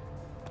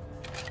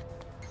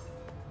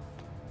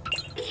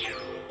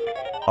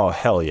 Oh,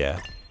 hell yeah.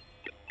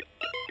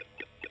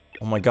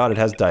 Oh my god, it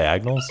has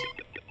diagonals?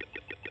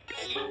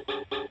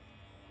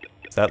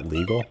 Is that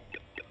legal?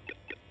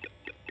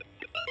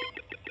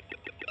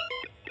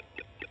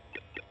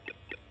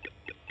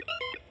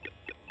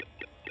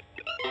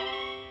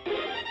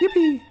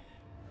 Yippee!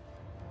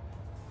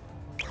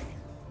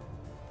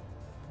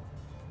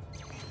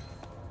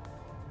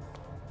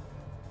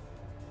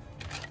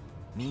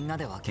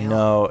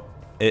 No,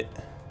 it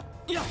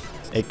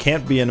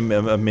can't be in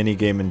a mini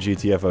game in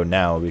GTFO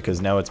now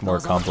because now it's more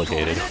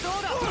complicated.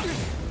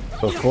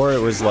 Before it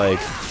was like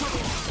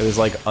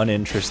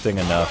uninteresting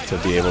enough to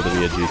be able to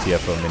be a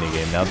GTFO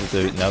minigame. Now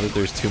that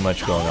there's too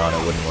much going on,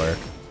 it wouldn't work.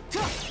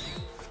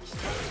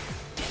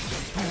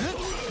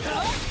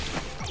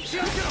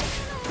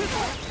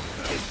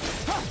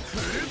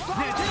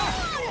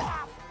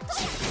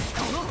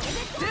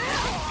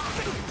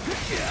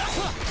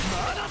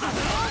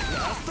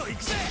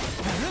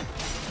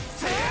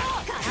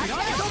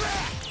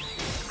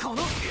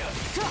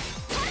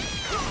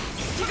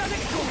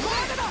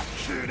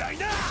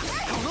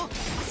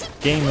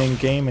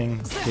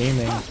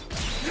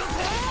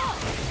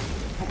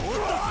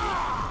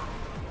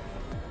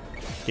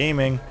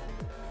 Gaming.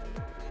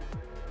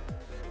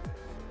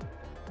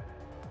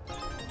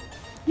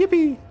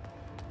 Yippee!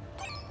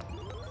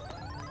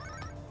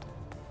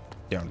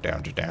 Down.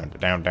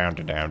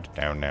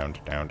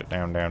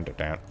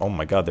 Oh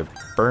my god, they're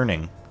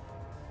burning.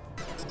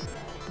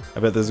 I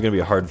bet this is gonna be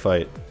a hard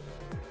fight.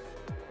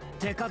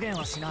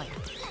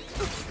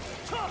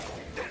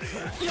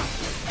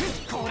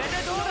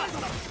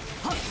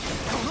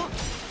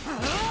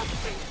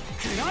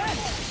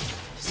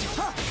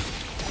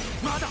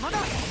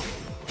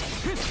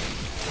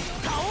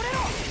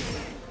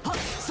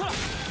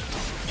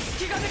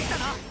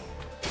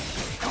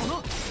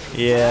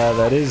 Yeah,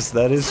 that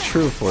is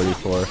true,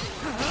 44.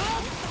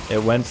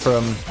 It went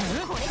from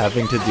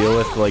having to deal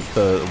with like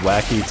the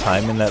wacky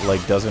timing that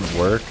like doesn't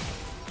work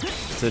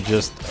to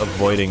just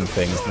avoiding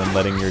things and then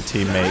letting your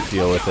teammate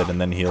deal with it and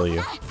then heal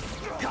you.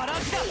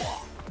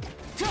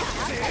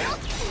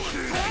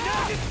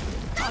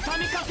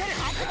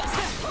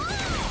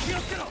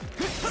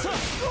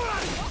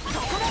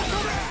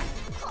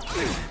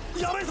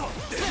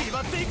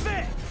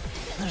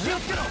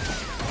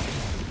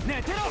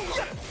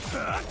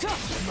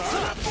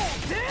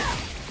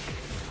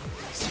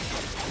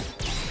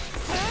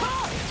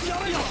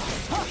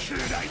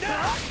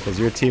 Because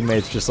your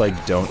teammates just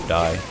like don't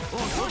die.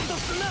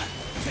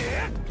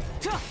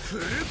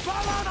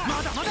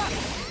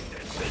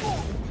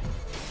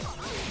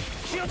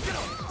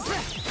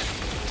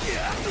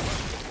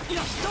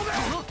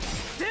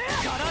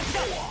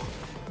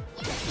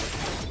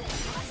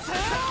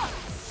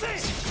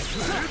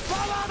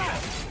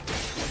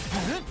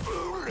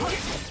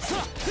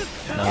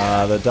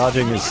 Nah, the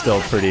dodging is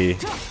still pretty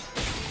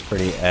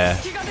eh.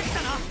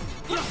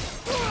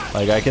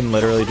 Like, I can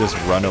literally just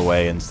run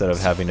away instead of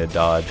having to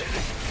dodge.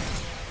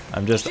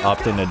 I'm just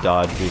opting to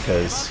dodge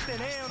because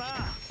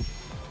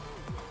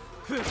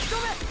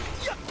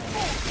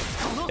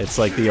it's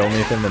like the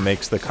only thing that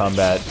makes the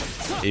combat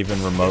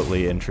even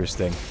remotely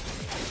interesting.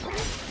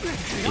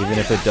 Even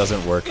if it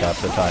doesn't work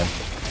half the time.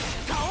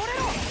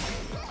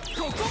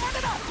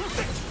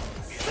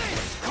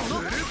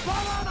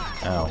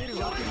 Ow.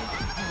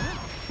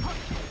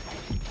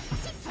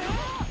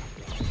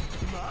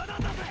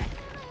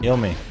 Heal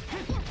me.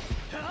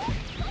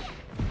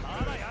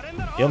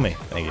 Heal me.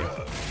 Thank you.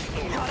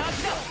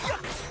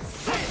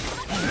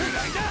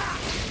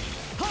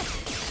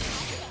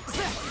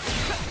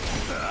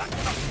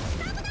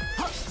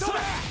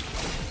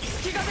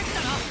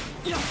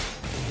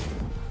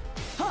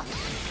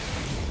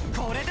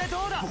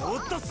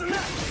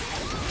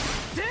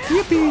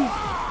 Yippee!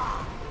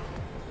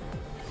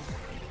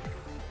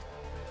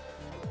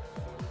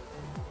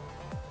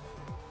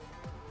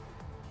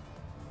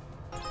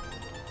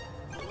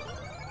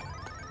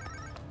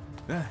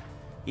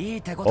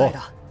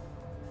 Oh,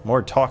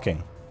 more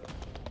talking.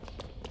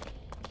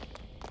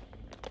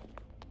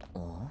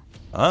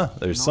 Ah,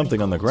 there's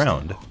something on the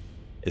ground.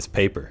 It's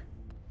paper.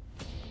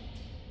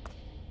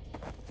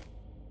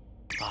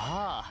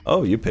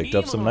 Oh, you picked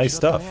up some nice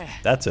stuff.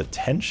 That's a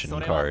tension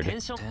card.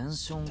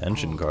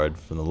 Tension card,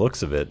 from the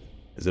looks of it.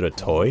 Is it a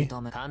toy?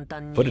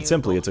 Put it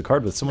simply, it's a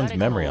card with someone's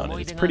memory on it.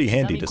 It's pretty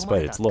handy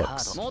despite its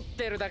looks.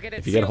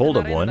 If you get hold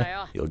of one,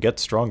 you'll get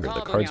stronger.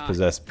 The cards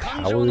possess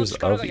powers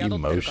of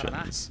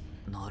emotions.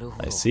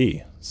 I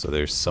see. So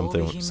there's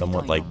something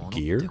somewhat like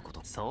gear?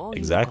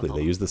 Exactly,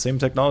 they use the same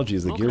technology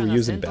as the gear we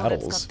use in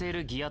battles.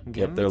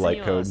 Yep, they're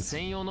light codes.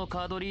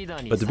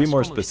 But to be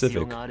more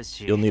specific,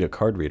 you'll need a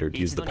card reader to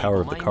use the power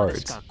of the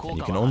cards, and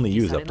you can only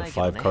use up to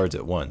 5 cards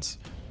at once.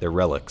 They're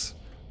relics.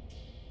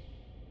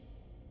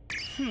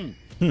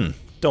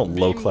 Don't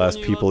low-class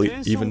people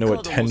even know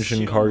what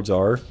tension cards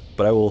are,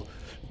 but I will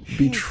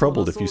be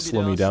troubled if you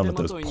slow me down with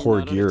those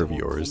poor gear of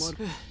yours.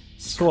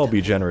 So I'll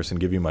be generous and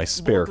give you my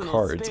spare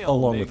cards,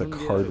 along with a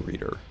card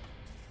reader.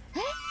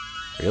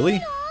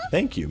 Really?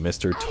 Thank you,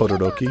 Mr.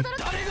 Todoroki.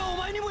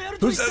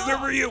 Who says that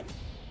for you?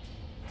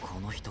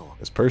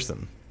 This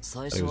person.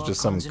 He was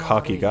just some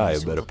cocky guy,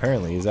 but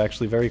apparently he's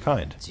actually very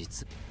kind.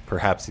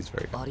 Perhaps he's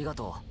very kind.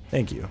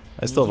 Thank you.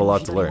 I still have a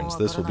lot to learn, so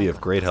this will be of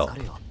great help.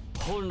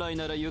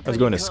 I was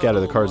going to scatter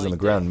the cards on the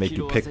ground and make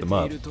you pick them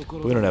up,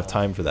 but we don't have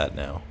time for that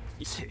now.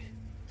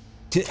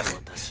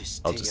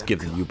 I'll just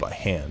give them you by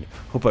hand.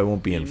 Hope I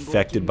won't be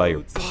infected by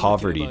your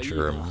poverty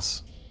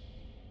germs.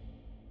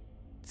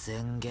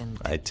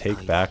 I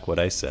take back what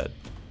I said.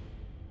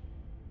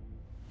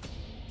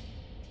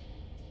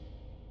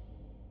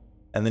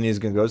 And then he's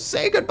gonna go,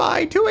 say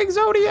goodbye to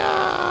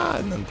Exodia!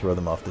 And then throw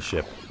them off the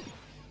ship.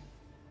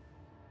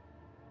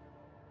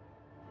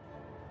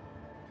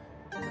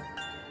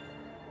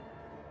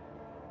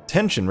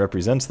 Tension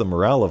represents the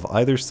morale of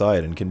either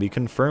side and can be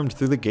confirmed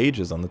through the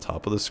gauges on the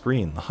top of the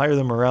screen. The higher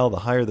the morale, the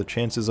higher the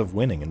chances of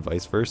winning, and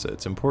vice versa.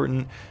 It's an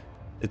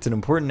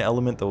important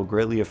element that will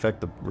greatly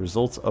affect the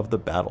results of the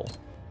battle.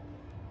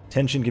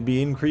 Tension can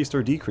be increased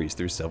or decreased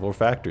through several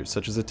factors,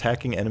 such as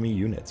attacking enemy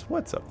units.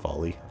 What's up,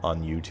 Folly?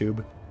 On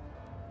YouTube.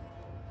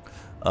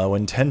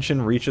 When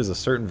tension reaches a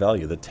certain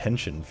value, the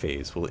tension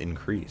phase will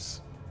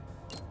increase.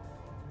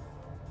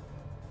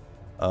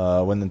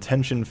 When the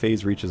tension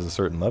phase reaches a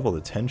certain level,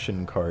 the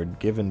tension card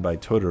given by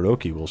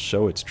Todoroki will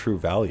show its true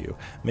value.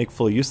 Make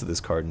full use of this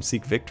card and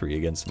seek victory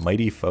against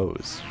mighty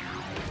foes.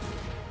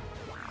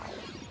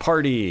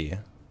 Party!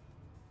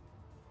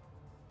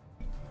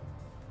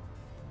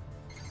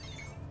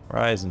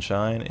 Rise and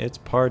shine, it's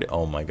party.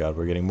 Oh my god,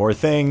 we're getting more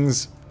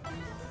things!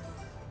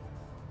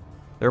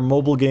 They're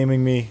mobile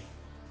gaming me.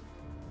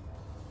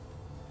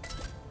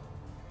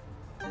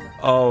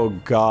 Oh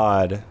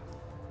god.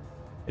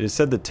 It is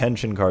said that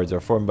tension cards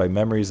are formed by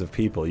memories of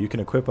people. You can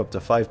equip up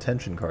to 5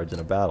 tension cards in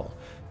a battle.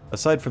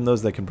 Aside from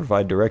those that can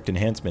provide direct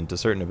enhancement to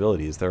certain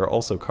abilities, there are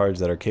also cards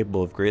that are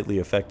capable of greatly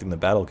affecting the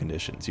battle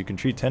conditions. You can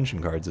treat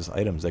tension cards as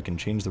items that can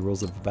change the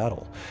rules of the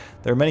battle.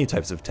 There are many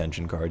types of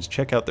tension cards.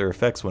 Check out their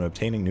effects when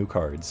obtaining new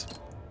cards.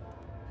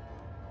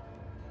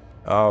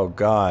 Oh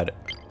god.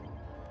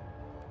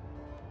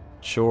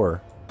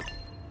 Sure.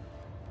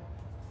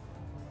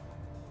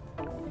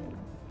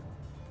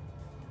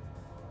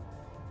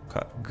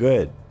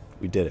 Good.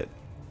 We did it.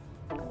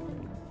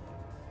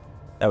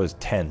 That was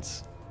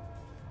tense.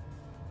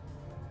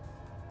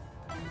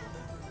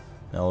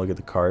 Now look at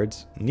the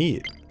cards.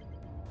 Neat.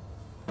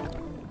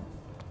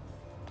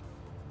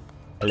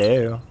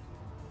 Hello.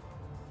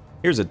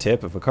 Here's a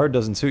tip. If a card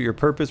doesn't suit your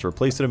purpose,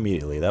 replace it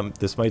immediately.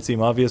 This might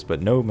seem obvious,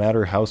 but no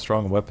matter how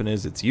strong a weapon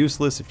is, it's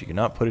useless if you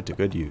cannot put it to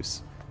good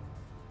use.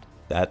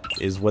 That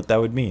is what that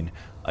would mean.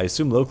 I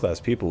assume low-class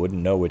people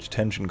wouldn't know which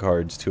tension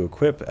cards to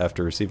equip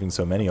after receiving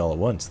so many all at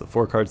once. The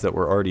 4 cards that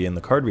were already in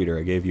the card reader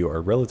I gave you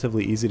are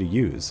relatively easy to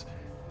use.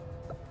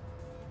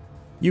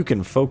 You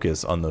can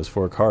focus on those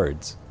 4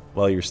 cards,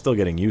 while you're still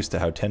getting used to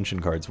how tension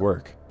cards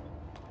work.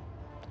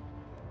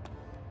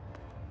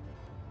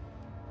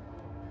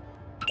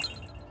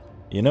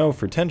 You know,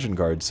 for tension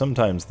cards,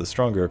 sometimes the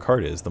stronger a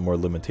card is, the more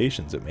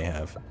limitations it may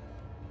have.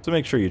 So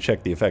make sure you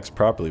check the effects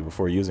properly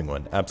before using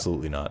one.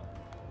 Absolutely not.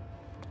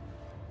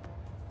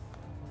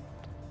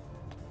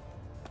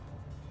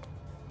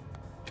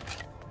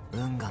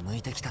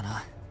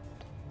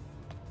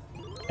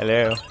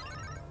 Hello.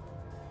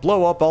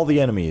 Blow up all the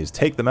enemies.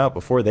 Take them out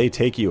before they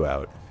take you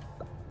out.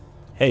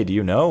 Hey, do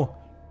you know?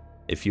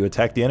 If you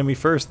attack the enemy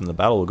first, then the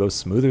battle will go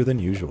smoother than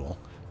usual.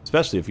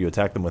 Especially if you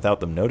attack them without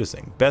them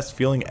noticing. Best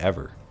feeling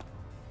ever.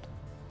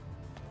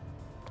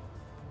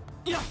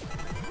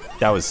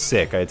 That was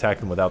sick. I attacked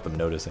them without them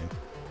noticing.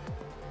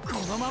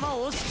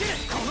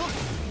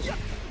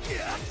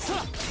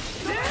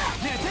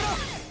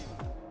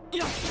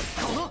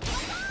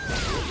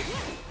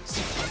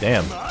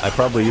 Damn, I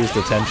probably used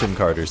a tension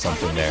card or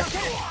something there.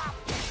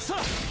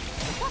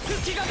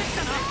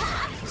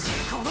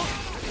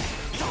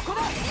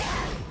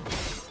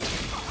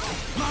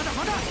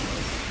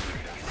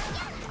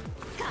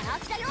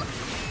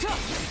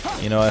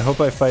 You know, I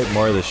hope I fight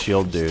more of the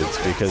shield dudes,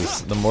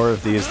 because the more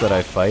of these that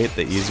I fight,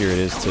 the easier it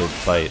is to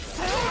fight,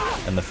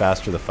 and the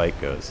faster the fight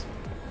goes.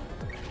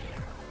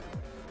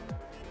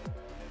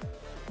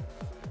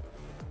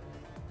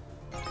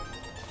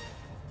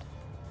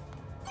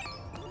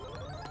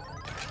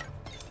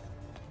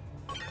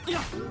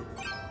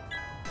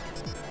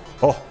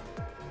 Oh,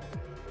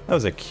 that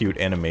was a cute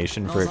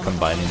animation for it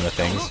combining the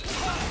things.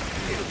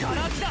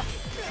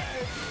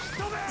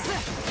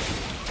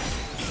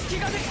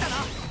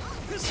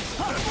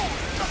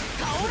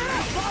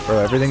 Bro,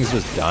 everything's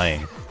just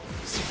dying.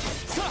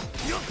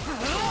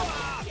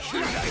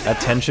 That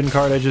tension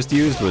card I just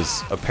used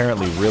was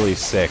apparently really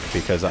sick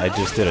because I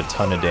just did a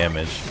ton of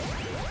damage.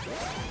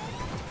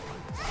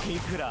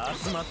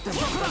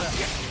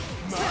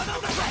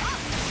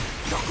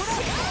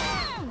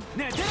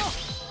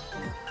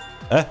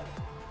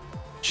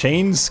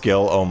 Chain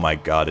skill, oh my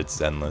god, it's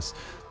endless.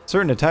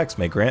 Certain attacks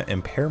may grant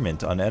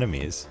impairment on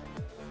enemies.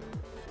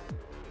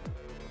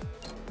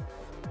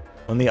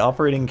 When the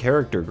operating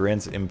character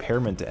grants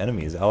impairment to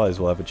enemies, allies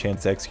will have a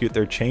chance to execute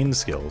their chain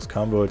skills.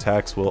 Combo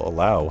attacks will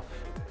allow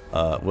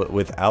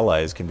with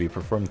allies can be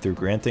performed through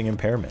granting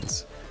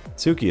impairments.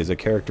 Suki is a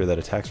character that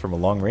attacks from a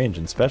long range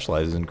and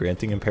specializes in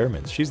granting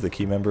impairments. She's the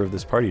key member of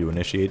this party to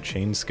initiate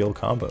chain skill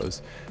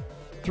combos.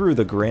 Through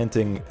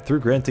granting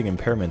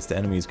impairments to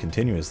enemies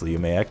continuously, you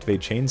may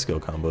activate chain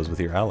skill combos with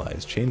your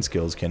allies. Chain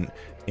skills can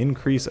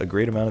increase a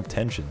great amount of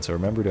tension, so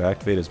remember to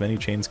activate as many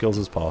chain skills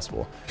as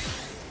possible.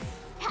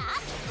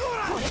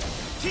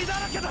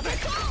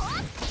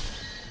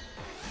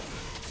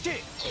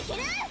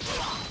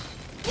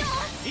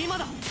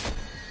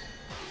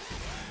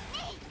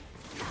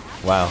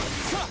 Wow.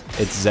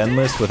 It's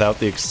Zenless without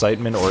the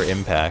excitement or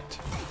impact.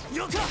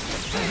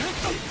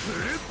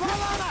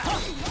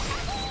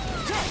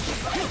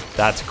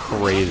 That's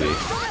crazy.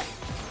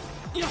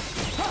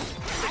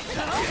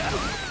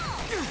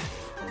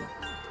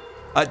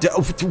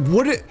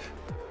 What?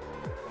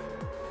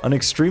 An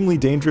extremely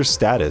dangerous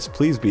status.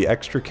 Please be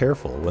extra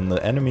careful. When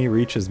the enemy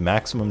reaches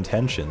maximum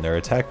tension, their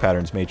attack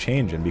patterns may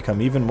change and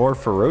become even more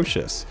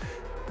ferocious.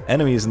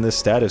 Enemies in this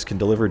status can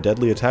deliver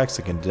deadly attacks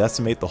that can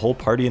decimate the whole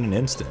party in an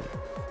instant.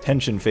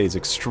 Tension phase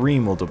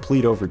extreme will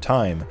deplete over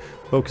time.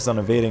 Focus on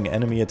evading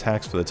enemy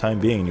attacks for the time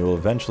being, and you will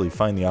eventually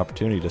find the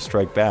opportunity to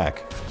strike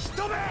back.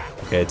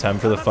 Okay, time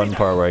for the fun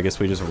part where I guess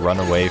we just run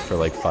away for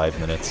like 5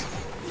 minutes.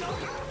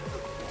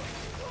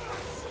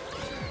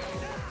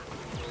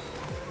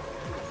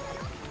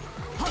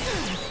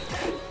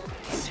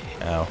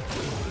 Ow.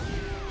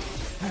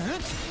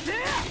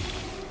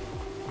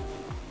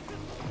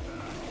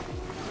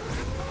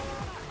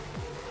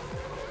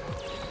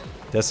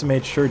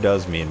 Decimate sure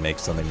does mean make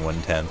something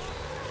 1/10.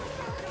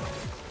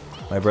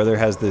 My brother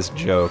has this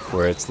joke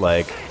where it's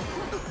like,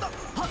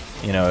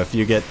 you know, if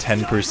you get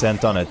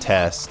 10% on a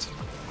test,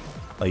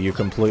 like you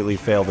completely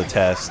fail the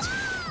test,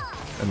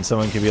 and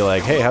someone can be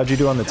like, hey, how'd you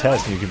do on the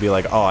test? And you could be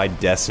like, oh, I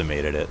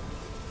decimated it.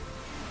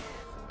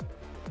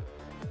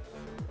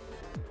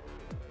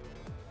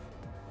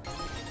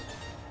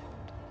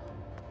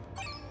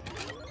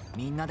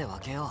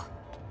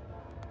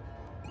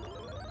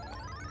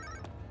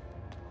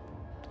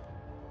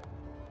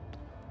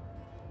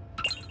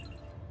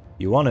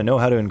 You want to know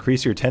how to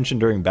increase your tension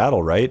during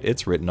battle, right?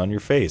 It's written on your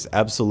face.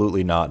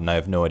 Absolutely not, and I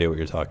have no idea what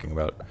you're talking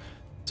about.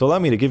 So allow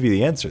me to give you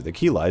the answer. The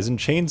key lies in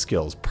chain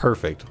skills.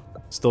 Perfect.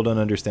 Still don't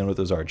understand what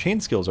those are. Chain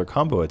skills are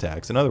combo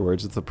attacks. In other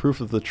words, it's the proof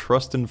of the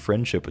trust and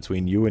friendship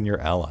between you and your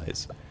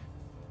allies.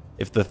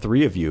 If the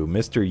three of you,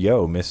 Mr.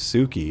 Yo, Miss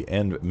Suki,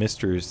 and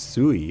Mr.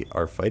 Sui,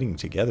 are fighting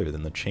together,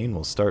 then the chain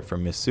will start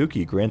from Miss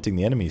Suki granting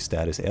the enemy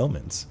status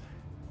ailments.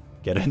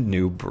 Get a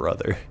new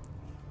brother.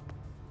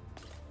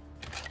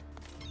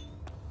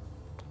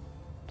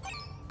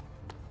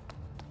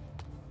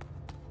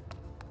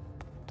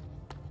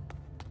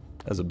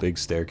 That's a big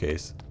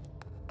staircase.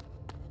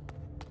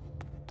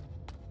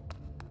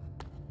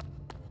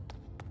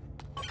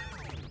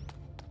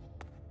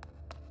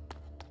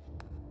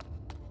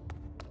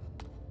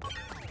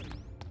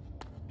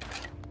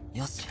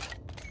 Yes.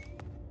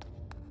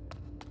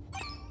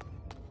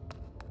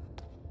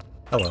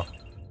 Hello.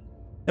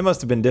 It must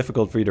have been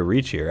difficult for you to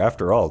reach here.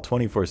 After all,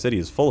 24 City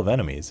is full of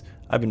enemies.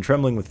 I've been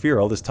trembling with fear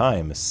all this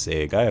time.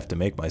 Sig, I have to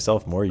make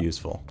myself more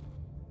useful.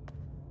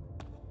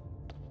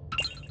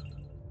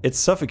 It's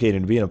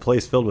suffocating to be in a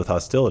place filled with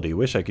hostility.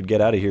 Wish I could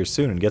get out of here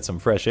soon and get some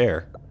fresh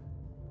air.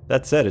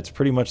 That said, it's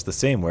pretty much the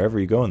same wherever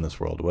you go in this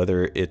world,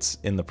 whether it's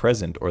in the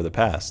present or the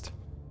past.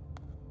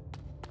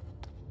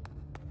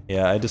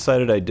 Yeah, I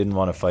decided I didn't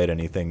want to fight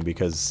anything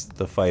because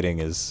the fighting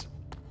is...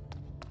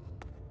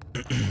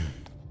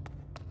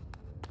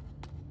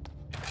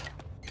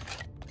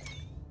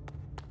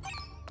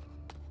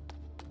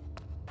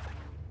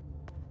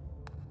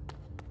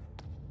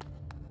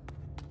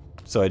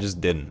 So I just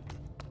didn't.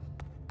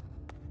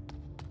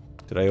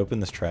 Did I open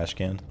this trash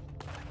can?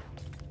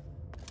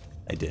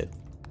 I did.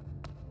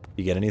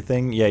 You get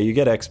anything? Yeah, you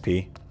get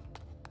XP.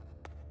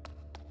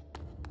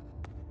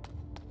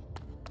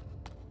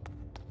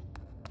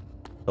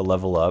 To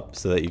level up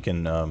so that you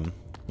can,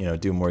 you know,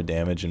 do more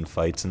damage in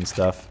fights and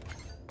stuff.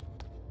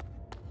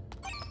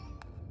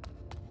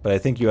 But I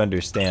think you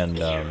understand,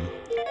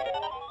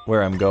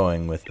 where I'm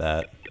going with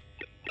that.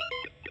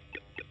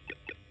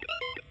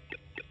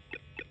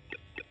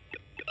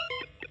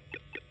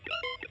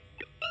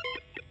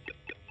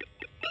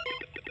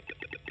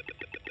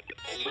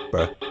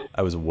 Bruh,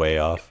 I was way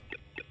off.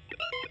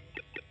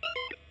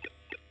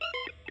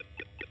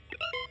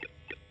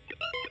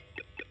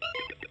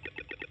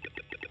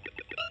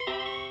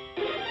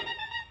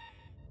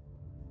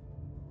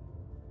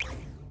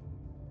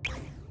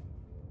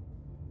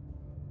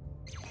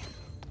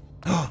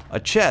 A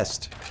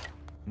chest!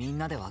 Yeah,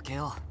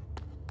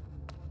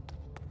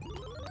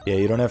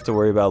 you don't have to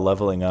worry about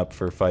leveling up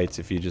for fights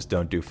if you just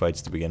don't do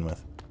fights to begin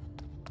with.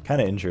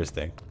 Kinda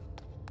interesting.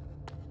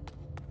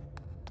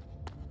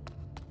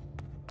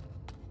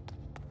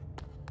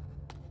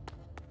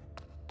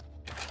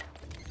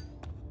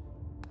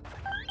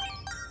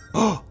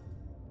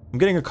 I'm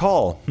getting a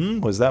call.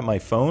 Was that my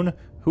phone?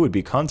 Who would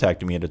be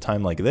contacting me at a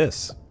time like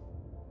this?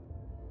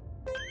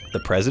 The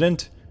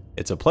president?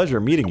 It's a pleasure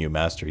meeting you,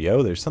 Master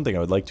Yo. There's something I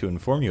would like to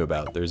inform you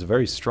about. There's a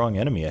very strong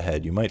enemy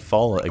ahead. You might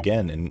fall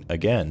again and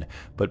again,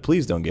 but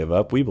please don't give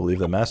up. We believe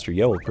that Master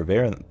Yo will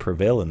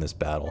prevail in this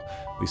battle.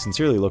 We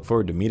sincerely look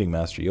forward to meeting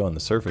Master Yo on the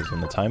surface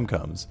when the time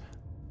comes.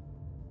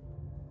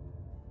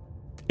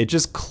 It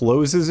just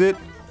closes it.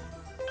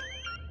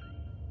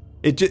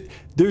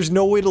 There's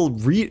no way to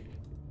read.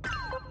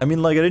 I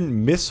mean, like, I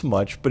didn't miss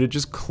much, but it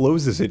just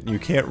closes it and you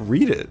can't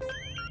read it.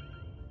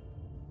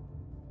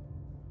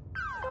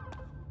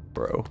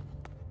 Bro.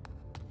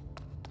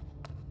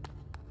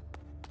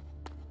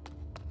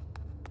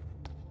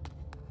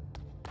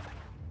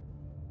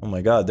 Oh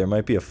my god, there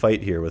might be a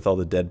fight here with all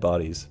the dead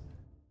bodies.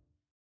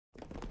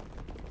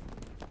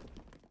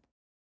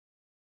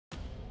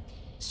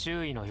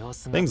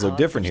 Things look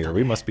different here.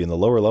 We must be in the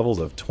lower levels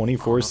of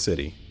 24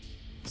 City.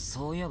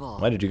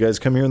 Why did you guys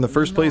come here in the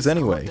first place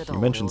anyway? You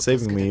mentioned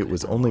saving me. It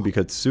was only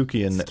because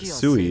Suki and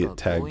Sui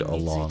tagged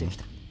along.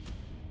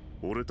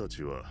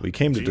 We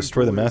came to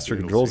destroy the master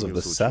controls of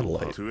the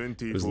satellite.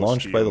 It was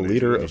launched by the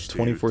leader of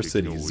 24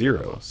 City,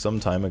 Zero, some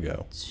time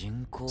ago.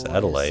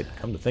 Satellite?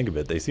 Come to think of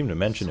it, they seem to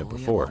mention it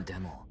before.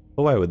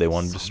 But why would they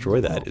want to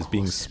destroy that? Is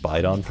being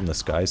spied on from the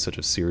sky such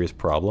a serious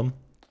problem?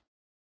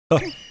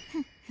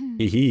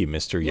 Hee hee,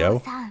 Mr.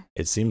 Yo.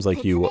 It seems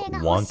like you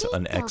want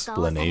an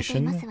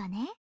explanation?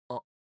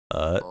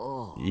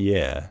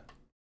 Yeah.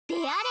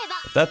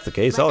 If that's the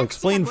case, I'll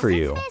explain for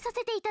you.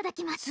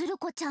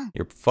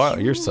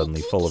 You're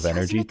suddenly full of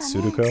energy,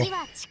 Tsuruko.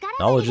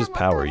 Knowledge is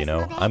power, you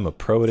know. I'm a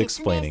pro at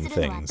explaining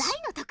things.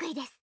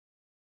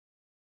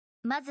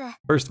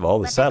 First of all,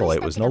 the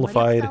satellite was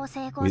nullified.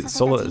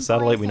 The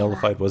satellite we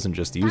nullified wasn't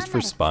just used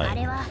for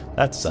spying.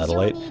 That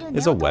satellite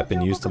is a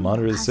weapon used to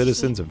monitor the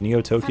citizens of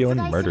Neo-Tokyo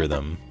and murder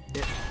them.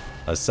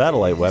 A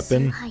satellite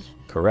weapon?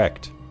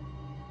 Correct.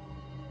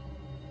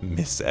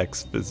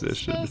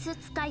 Misexposition.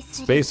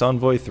 Space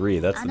Envoy 3,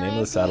 that's the name of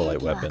the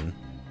satellite weapon.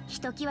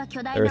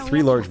 There are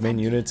 3 large main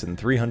units and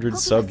 300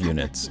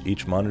 sub-units.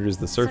 Each monitors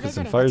the surface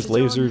and fires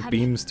laser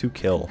beams to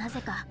kill.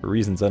 For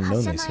reasons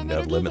unknown, they seem to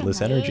have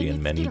limitless energy,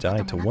 and many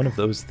die to one of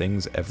those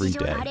things every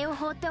day.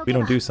 If we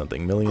don't do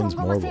something, millions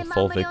more will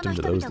fall victim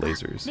to those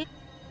lasers.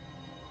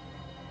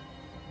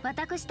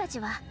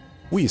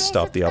 We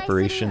stop the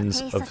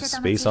operations of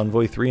Space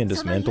Envoy 3 and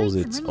dismantles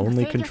its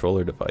only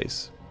controller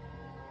device.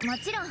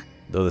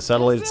 Though the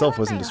satellite itself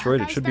wasn't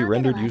destroyed, it should be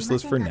rendered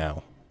useless for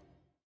now.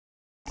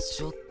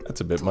 That's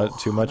a bit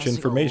too much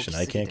information.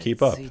 I can't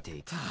keep up.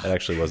 That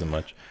actually wasn't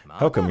much.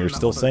 How come you're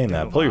still saying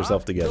that? Pull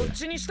yourself together.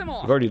 We've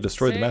already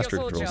destroyed the master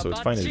control, so it's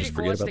fine to just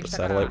forget about the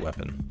satellite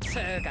weapon.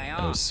 And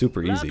it was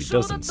super easy. It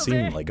doesn't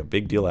seem like a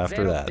big deal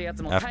after that.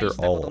 After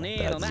all,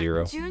 that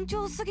Zero.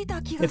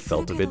 It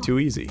felt a bit too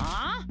easy.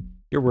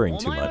 You're worrying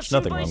too much.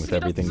 Nothing wrong with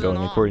everything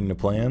going according to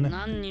plan.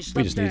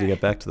 We just need to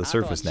get back to the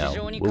surface now.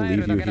 We'll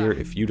leave you here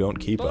if you don't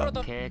keep up.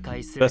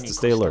 Best to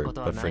stay alert,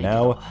 but for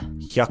now,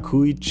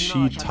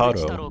 Hyakuichi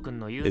Taro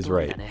is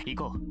right.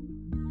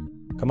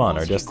 Come on,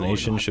 our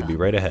destination should be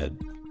right ahead.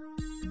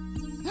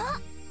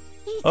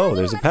 Oh,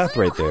 there's a path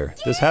right there.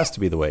 This has to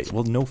be the way.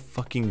 Well, no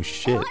fucking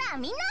shit.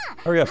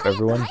 Hurry up,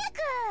 everyone.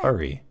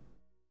 Hurry.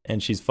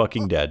 And she's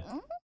fucking dead.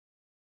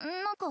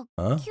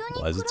 Huh?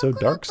 Why is it so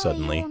dark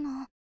suddenly?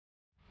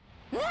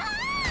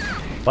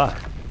 Bye.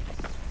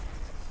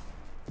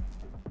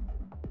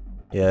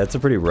 Yeah, it's a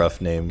pretty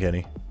rough name,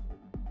 Kenny.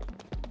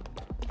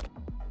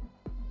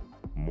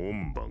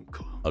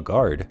 A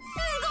guard?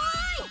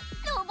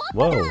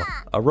 Whoa,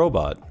 a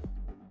robot.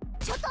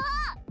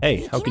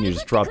 Hey, how can you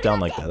just drop down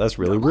like that? That's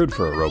really rude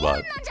for a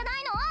robot.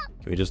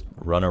 Can we just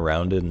run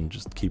around it and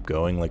just keep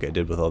going like I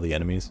did with all the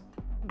enemies?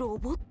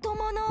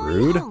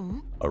 Rude?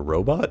 A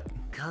robot?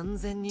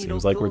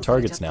 Seems like we're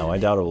targets now. I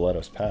doubt it'll let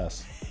us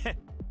pass.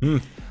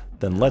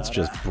 Then let's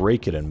just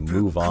break it and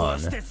move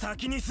on.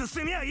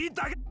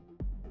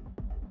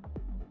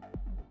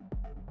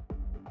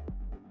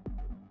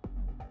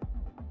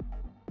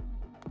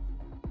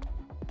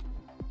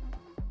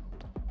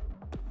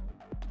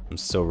 I'm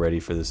so ready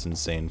for this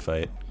insane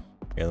fight.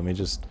 Here, let me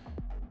just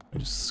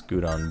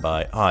scoot on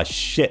by. Ah,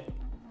 shit!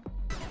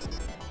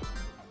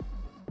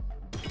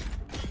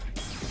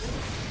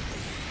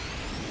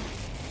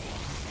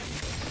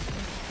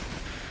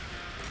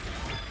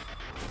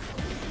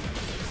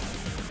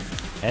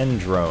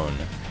 And drone.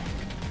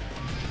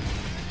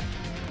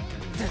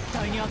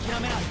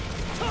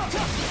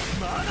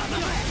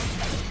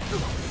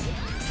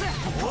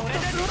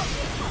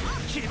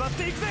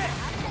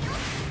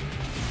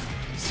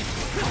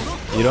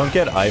 You don't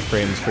get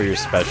iframes for your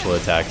special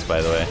attacks,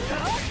 by the way.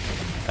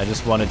 I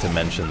just wanted to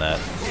mention that.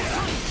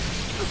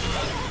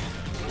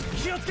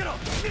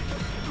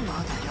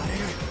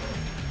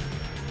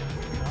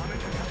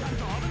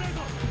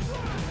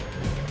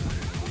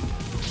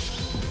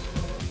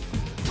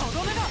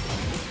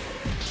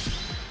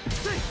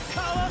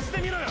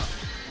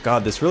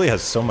 God, this really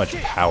has so much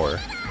power.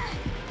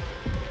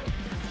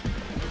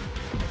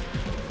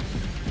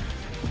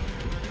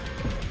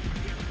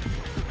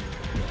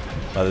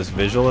 Wow, this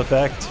visual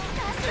effect.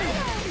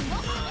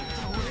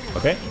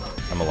 Okay,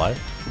 I'm alive.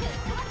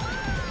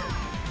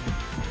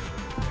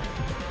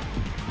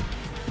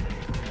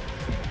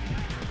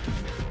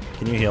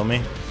 Can you heal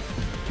me?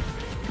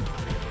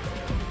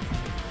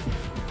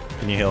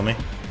 Can you heal me?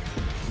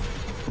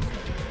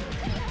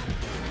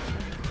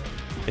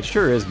 It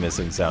sure is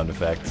missing sound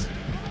effects.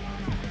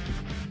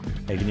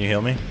 Hey, can you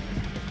heal me?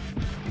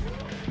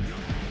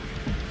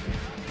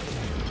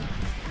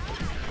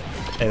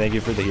 Hey, thank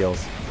you for the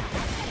heals.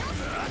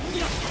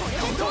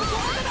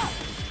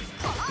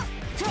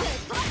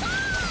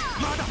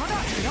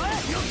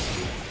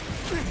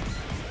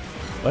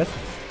 What?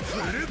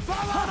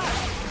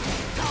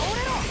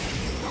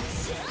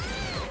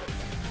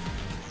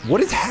 What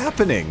is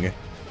happening?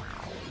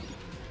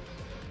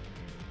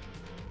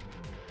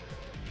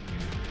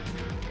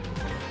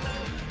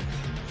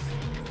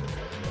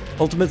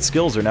 Ultimate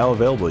skills are now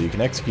available. You can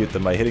execute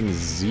them by hitting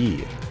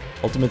Z.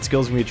 Ultimate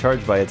skills can be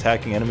charged by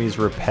attacking enemies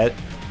repetitively.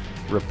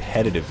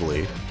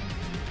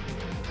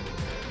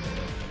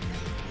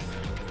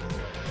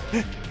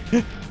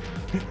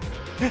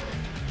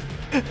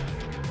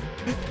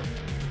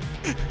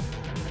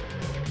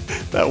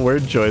 That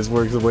word choice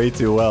works way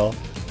too well.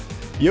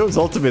 Yo's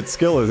ultimate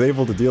skill is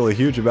able to deal a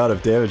huge amount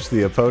of damage to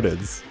the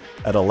opponents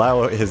and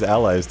allow his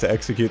allies to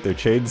execute their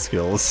chain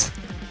skills.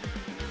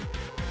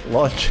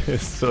 Launch a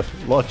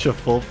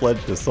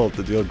full-fledged assault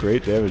to deal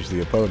great damage to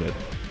the opponent.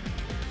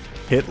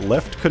 Hit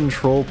left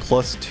control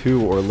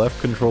 +2 or left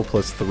control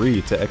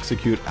 +3 to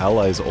execute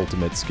allies'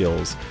 ultimate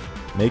skills.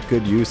 Make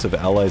good use of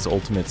allies'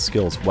 ultimate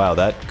skills. Wow,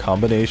 that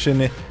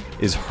combination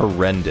is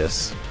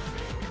horrendous.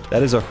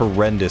 That is a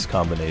horrendous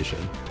combination.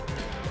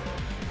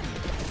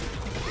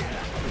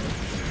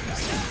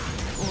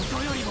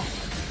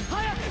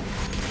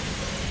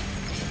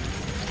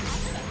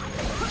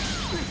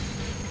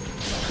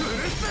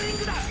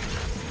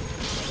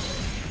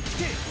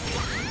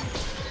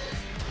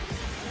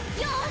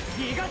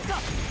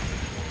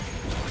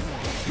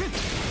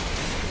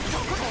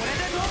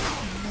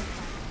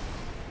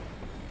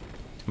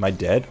 Am I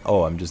dead?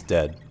 Oh, I'm just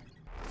dead.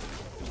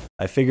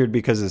 I figured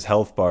because his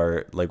health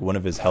bar, like one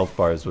of his health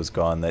bars was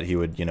gone, that he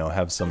would, you know,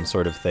 have some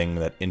sort of thing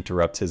that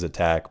interrupts his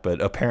attack,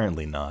 but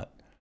apparently not.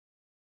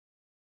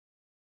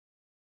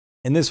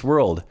 In this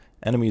world,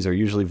 enemies are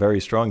usually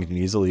very strong and can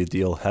easily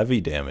deal heavy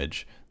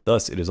damage.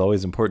 Thus, it is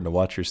always important to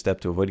watch your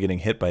step to avoid getting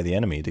hit by the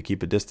enemy. To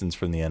keep a distance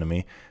from the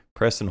enemy,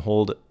 press and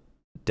hold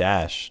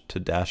dash to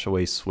dash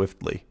away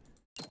swiftly.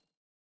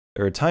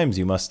 There are times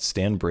you must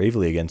stand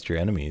bravely against your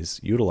enemies.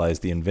 Utilize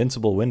the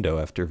invincible window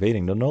after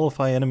evading to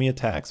nullify enemy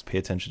attacks. Pay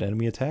attention to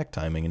enemy attack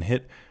timing and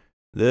hit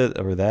this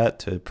or that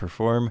to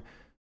perform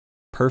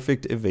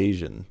perfect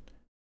evasion.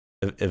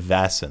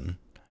 Evasion.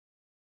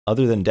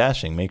 Other than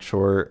dashing,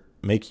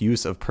 make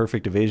use of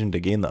perfect evasion to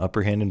gain the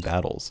upper hand in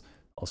battles.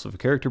 Also, if a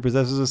character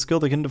possesses a skill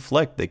that can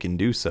deflect, they can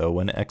do so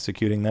when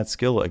executing that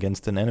skill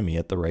against an enemy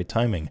at the right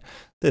timing.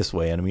 This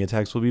way, enemy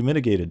attacks will be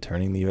mitigated,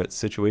 turning the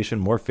situation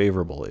more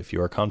favorable. If you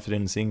are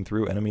confident in seeing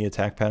through enemy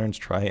attack patterns,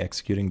 try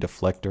executing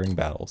deflect during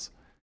battles.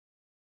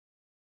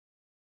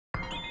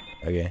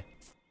 Okay.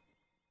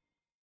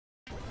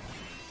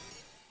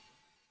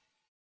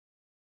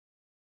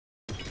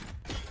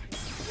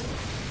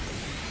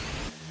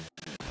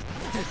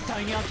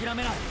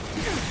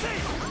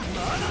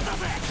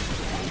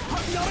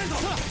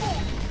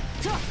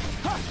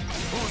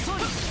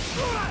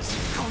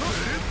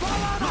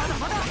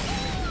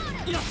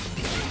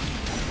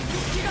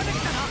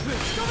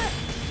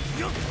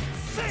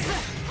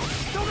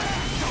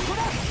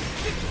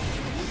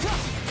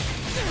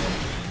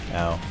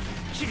 Ow.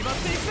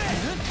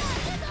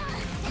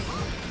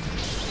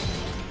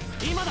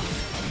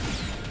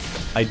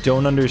 I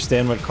don't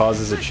understand what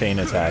causes a chain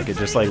attack. It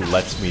just like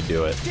lets me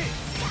do it.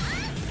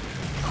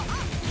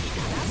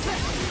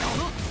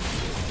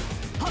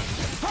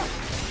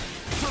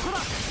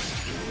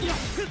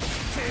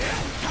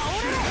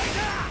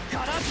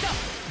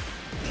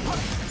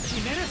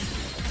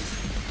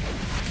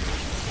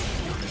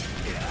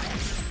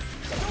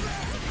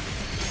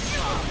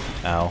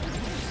 Ow.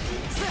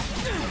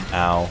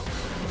 Ow.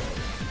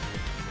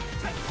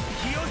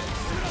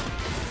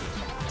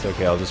 It's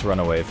okay, I'll just run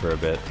away for a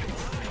bit.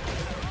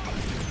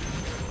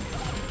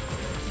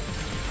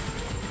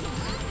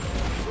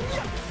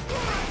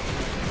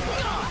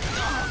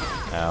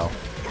 Ow.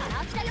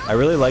 I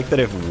really like that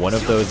if one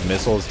of those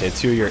missiles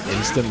hits you, you're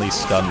instantly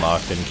stun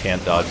locked and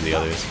can't dodge the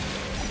others.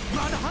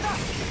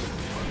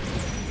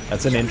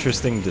 That's an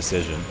interesting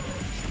decision.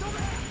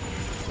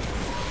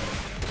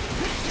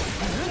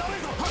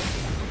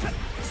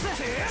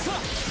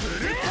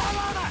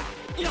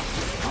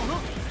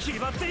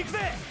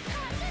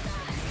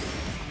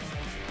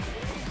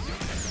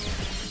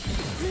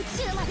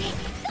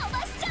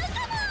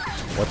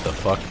 What the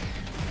fuck?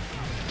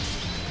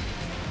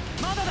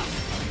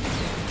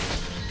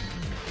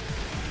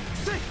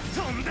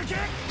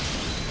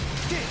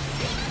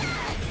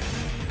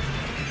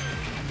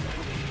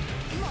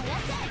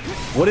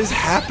 What is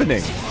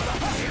happening?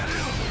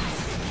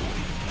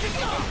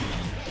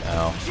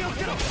 Ow.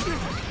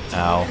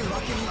 Ow.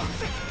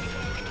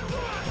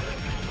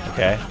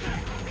 Okay.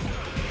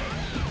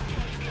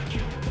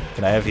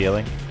 Can I have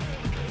healing?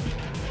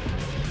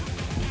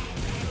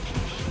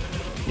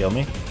 Heal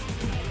me?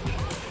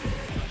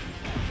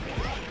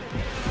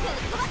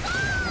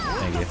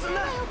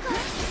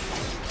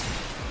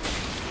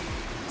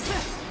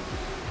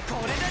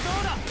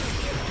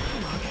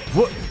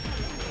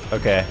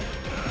 Okay.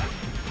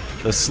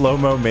 The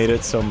slow-mo made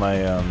it so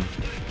my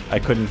I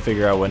couldn't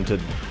figure out when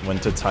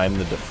to time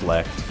the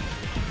deflect.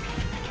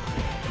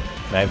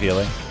 Can I have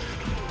healing?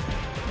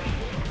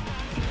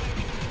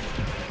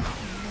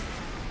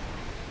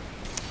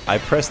 I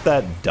pressed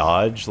that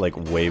dodge like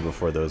way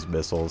before those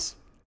missiles.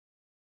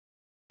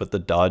 But the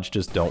dodge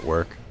just don't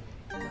work.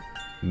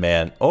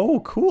 Man. Oh,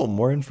 cool.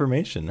 More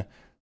information.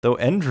 Though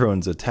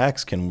Endrone's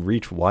attacks can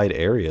reach wide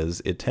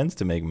areas, it tends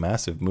to make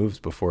massive moves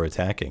before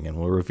attacking and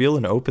will reveal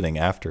an opening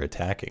after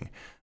attacking.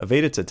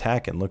 Evade its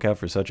attack and look out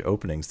for such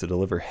openings to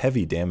deliver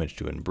heavy damage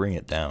to it and bring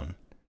it down.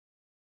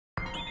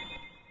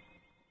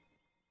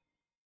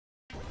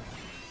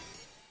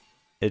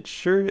 It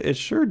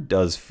sure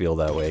does feel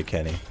that way,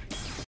 Kenny.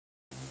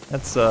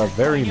 That's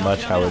very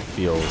much how it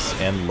feels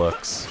and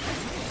looks.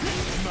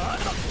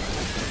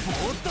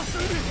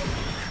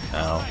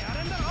 Ow.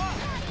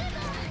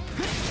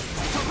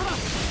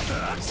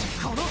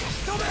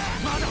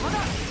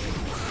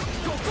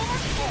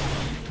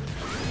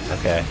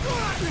 Okay.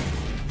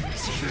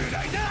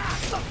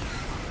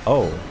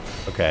 Oh,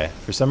 okay.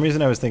 For some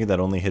reason I was thinking that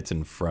only hits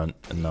in front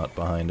and not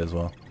behind as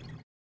well.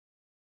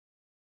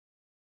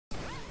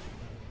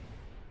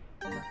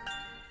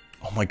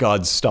 Oh my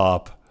god,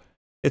 stop.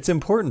 It's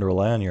important to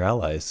rely on your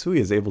allies. Sui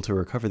is able to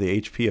recover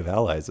the HP of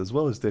allies as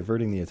well as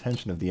diverting the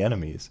attention of the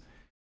enemies.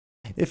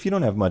 If you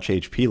don't have much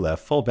HP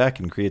left, fall back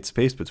and create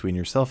space between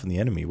yourself and the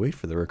enemy. Wait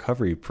for the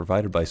recovery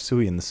provided by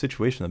Sui and the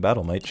situation of the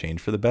battle might change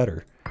for the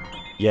better.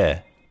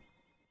 Yeah.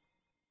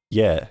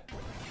 Yeah.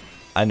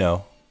 I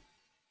know.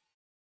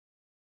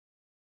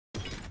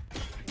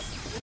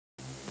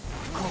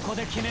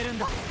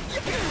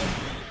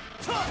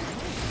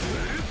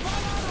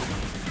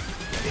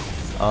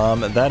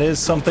 That is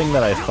something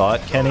that I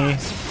thought, Kenny.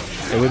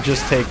 It would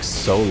just take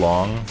so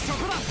long.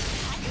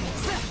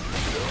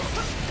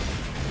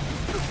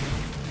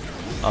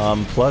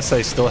 Plus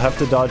I still have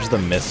to dodge the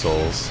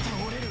missiles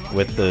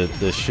with the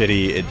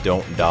shitty it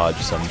don't dodge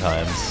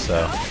sometimes,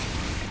 so.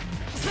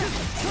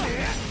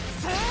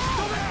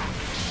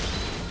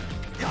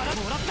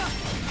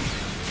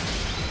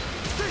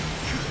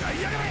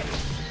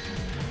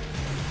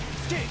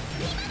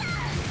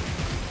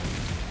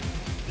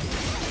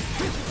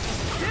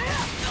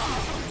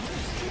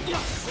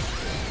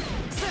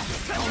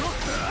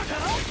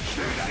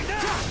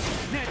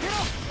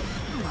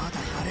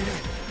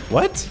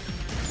 What?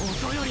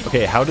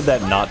 Okay, how did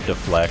that not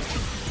deflect?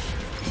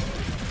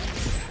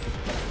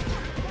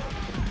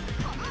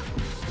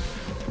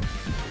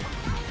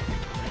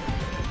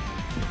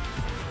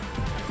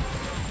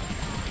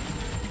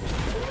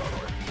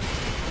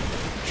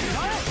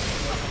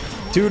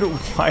 Dude,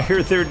 why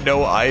are there no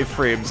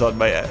iframes on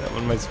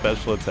my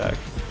special attack?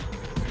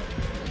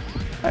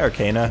 Hi,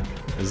 Arcana.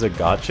 Is it a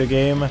gacha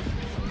game?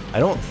 I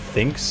don't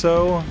think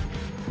so,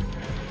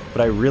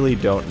 but I really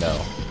don't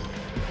know.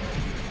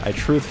 I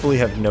truthfully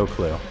have no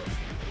clue.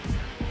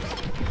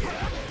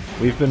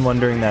 We've been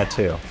wondering that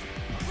too.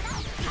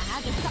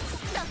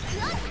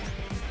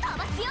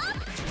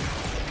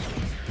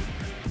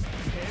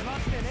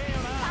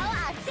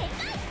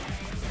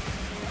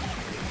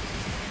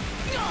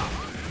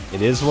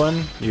 It is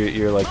one?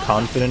 You're like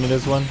confident it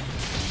is one?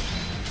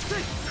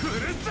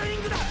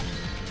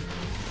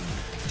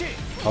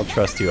 I'll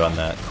trust you on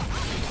that.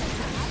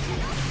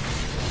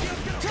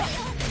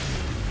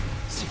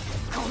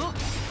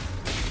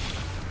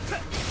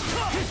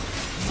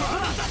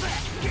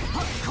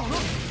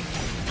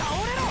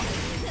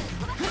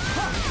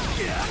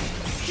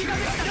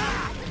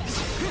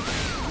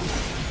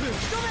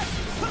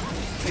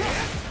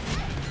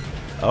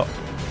 Oh.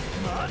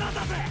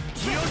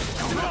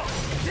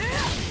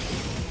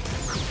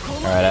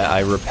 Alright,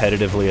 I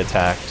repetitively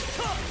attacked.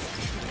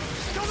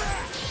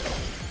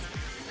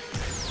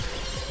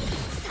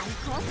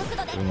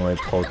 Giving away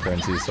pull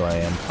currency so I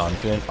am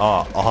confident.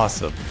 Oh,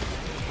 awesome.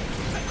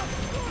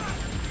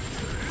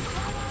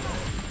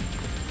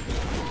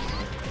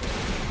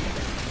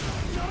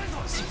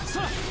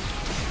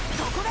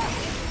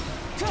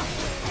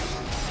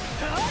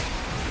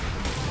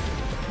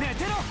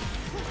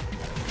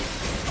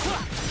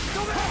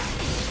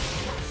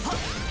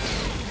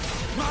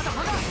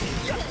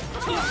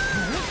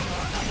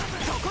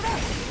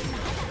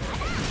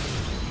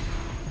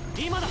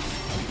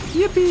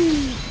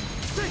 Yippee!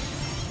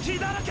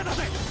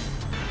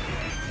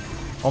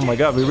 Oh my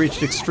god, we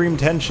reached extreme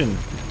tension.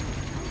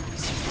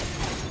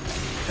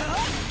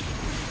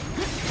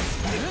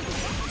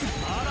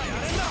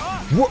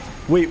 What?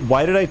 Wait,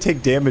 why did I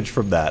take damage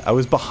from that? I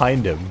was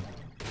behind him.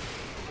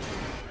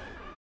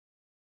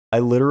 I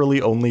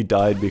literally only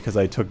died because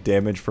I took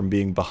damage from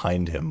being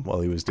behind him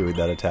while he was doing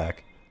that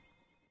attack.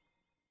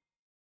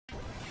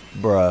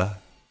 Bruh.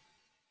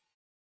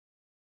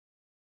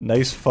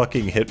 Nice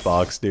fucking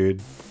hitbox,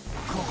 dude.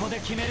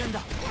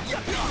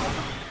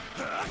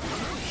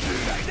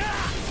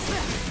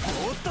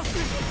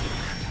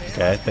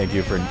 Okay, thank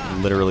you for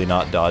literally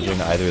not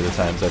dodging either of the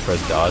times I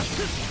pressed dodge.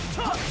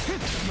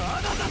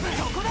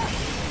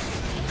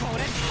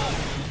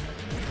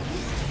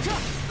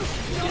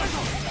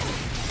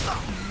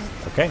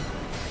 Okay.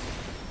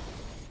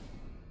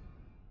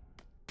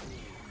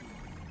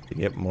 To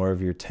get more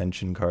of your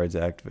tension cards,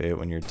 activate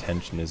when your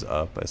tension is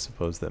up. I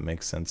suppose that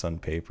makes sense on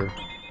paper.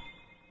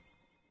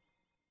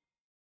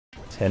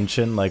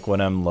 Tension, like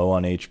when I'm low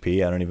on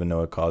HP, I don't even know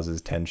what causes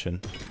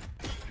tension.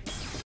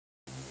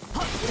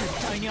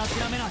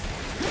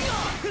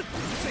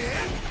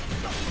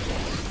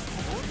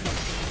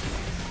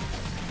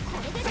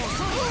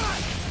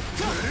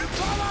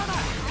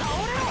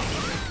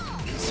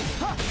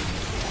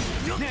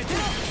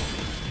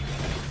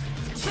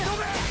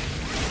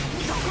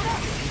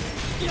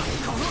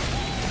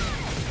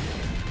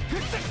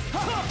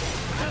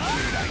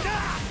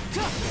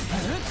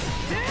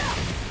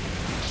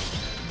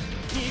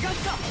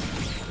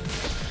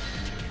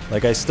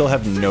 Like, I still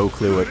have no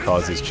clue what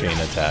causes chain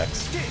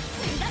attacks.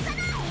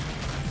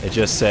 It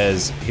just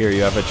says, here,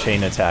 you have a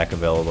chain attack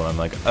available. I'm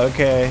like,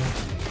 okay.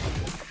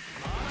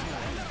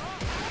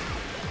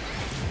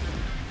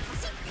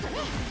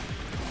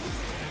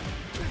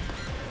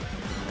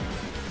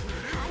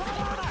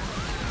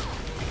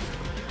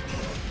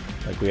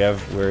 Like,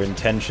 we're in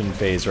tension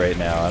phase right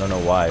now. I don't know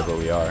why, but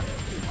we are.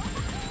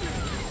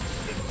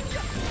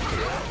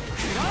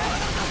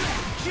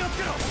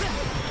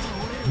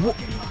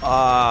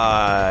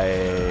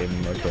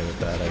 I'm okay with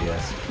that, I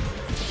guess.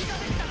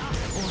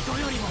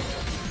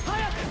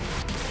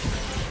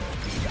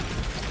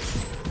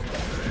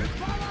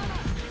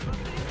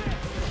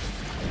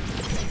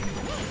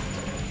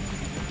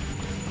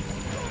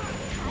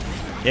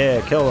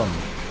 Yeah, kill him.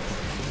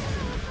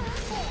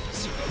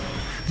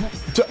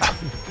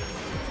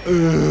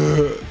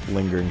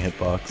 Lingering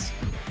hitbox.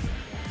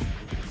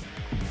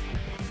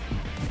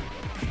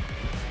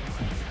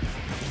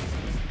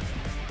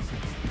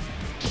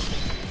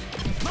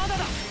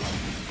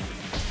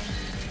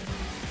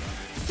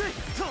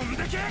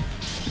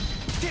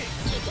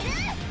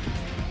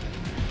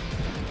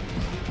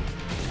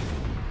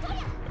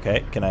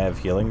 Okay, can I have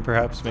healing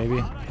perhaps,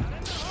 maybe?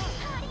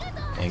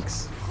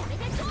 Thanks.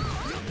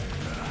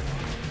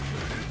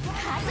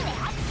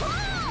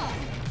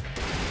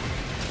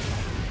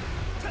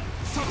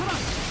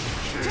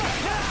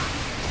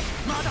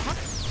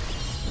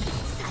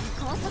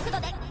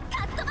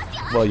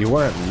 Well, you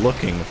weren't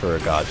looking for a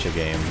gacha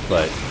game,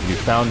 but you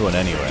found one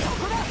anyway.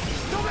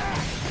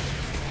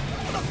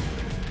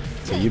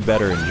 So you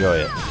better enjoy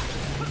it.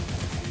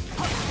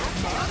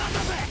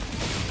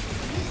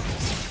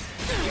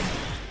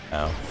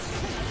 Ow.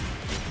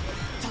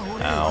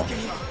 Ow.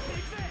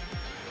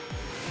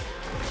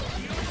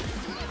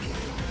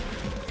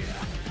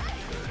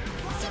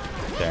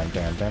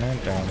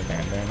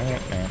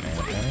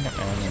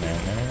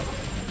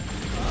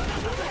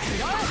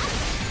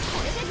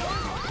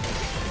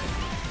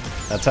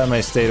 That time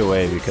I stayed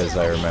away because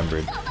I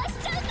remembered.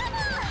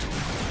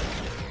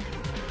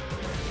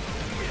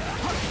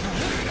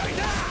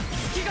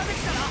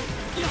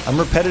 I'm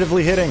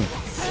repetitively hitting.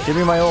 Give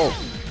me my ult.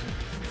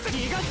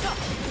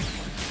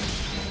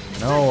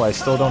 No, I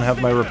still don't have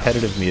my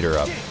repetitive meter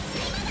up.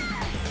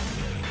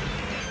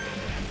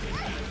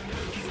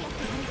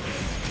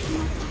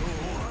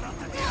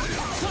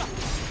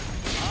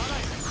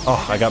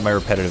 Oh, I got my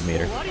repetitive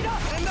meter.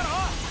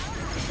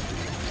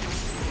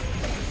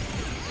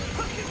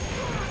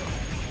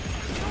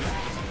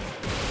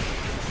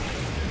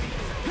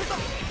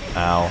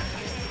 Ow.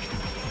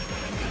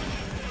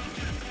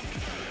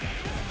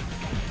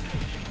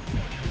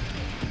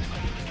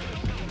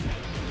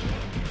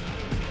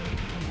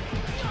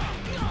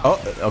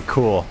 Oh,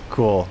 cool,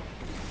 cool.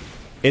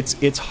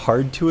 It's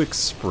hard to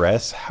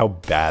express how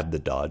bad the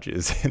dodge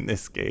is in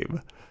this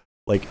game.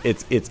 Like,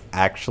 it's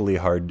actually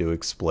hard to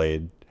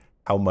explain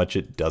how much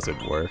it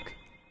doesn't work.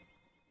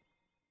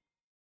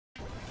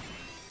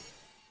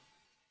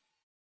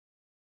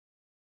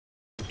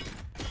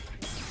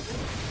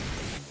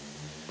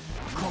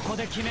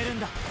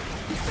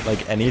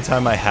 Like,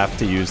 anytime I have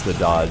to use the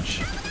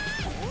dodge,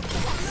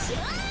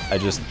 I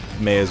just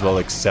may as well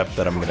accept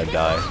that I'm gonna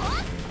die.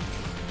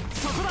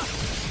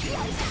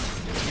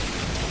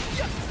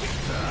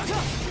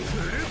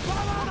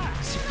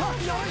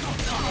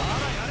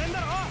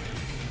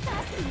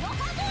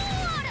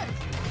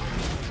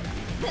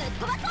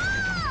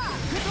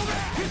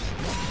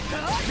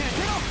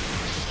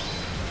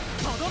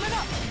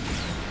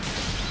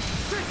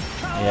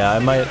 Yeah,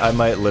 I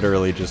might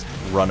literally just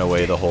run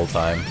away the whole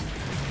time.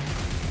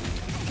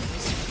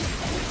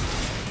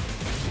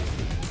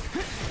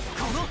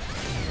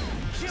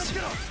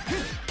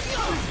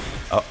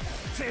 Oh.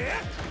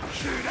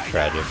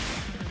 Tragic.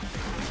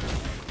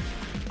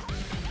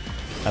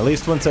 At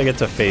least once I get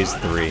to phase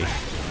 3.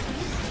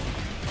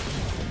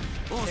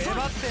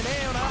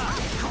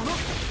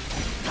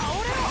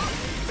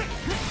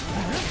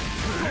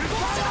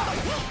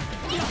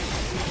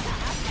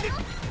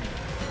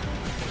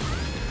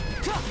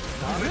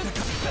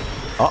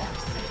 Oh.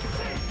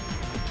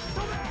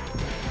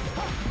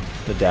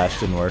 The dash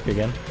didn't work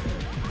again.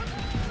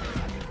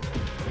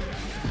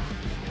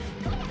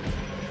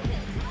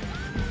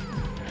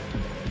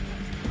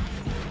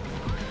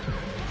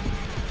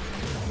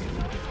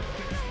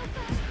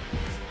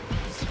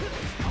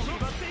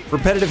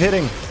 Repetitive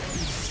hitting.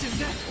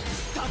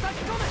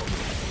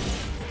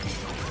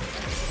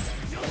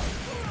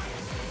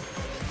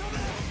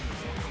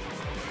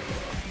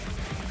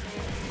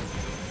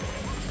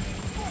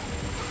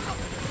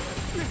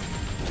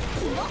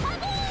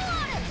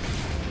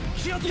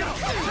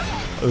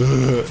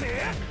 Ugh.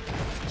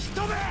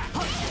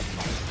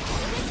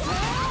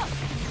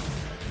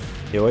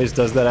 He always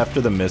does that after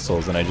the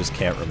missiles, and I just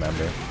can't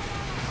remember.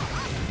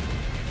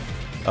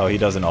 Oh, he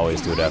doesn't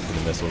always do it after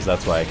the missiles.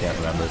 That's why I can't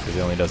remember, because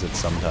he only does it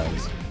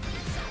sometimes.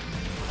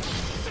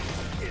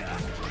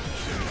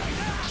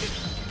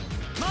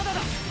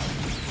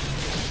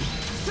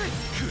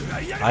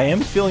 I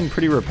am feeling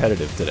pretty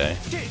repetitive today.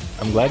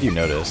 I'm glad you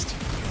noticed.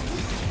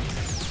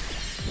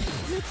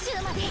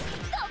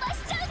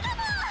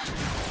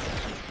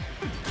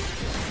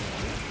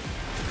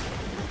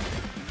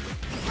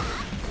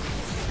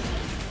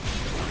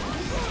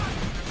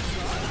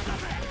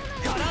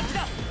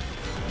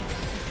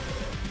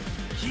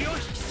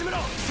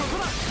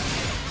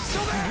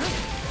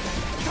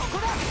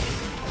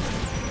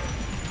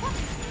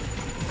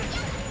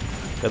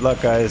 Good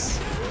luck, guys.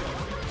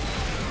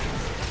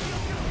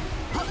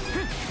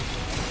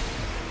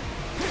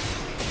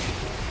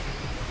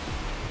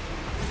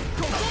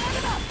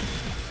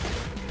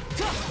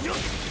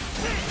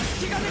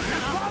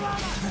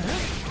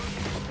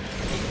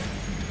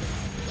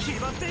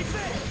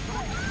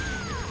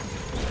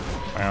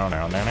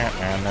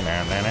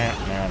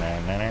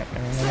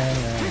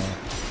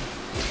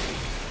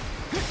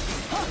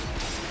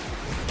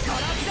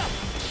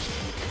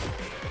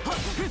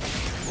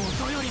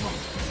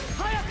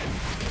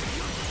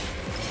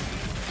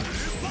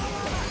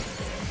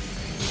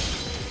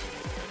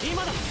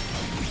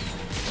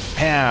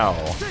 Pow!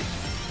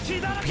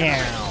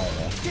 Pow!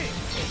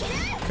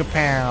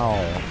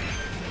 Kapow!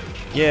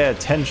 Yeah,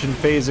 tension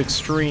phase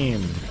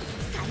extreme!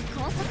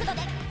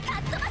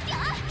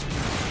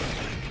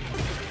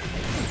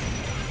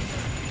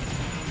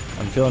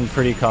 I'm feeling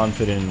pretty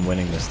confident in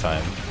winning this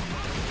time.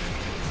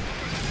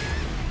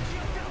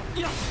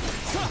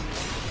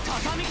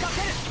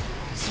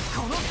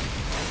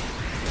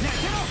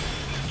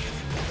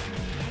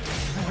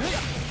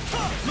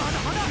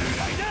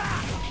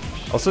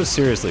 Also,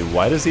 seriously,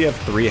 why does he have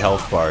 3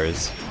 health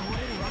bars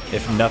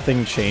if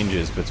nothing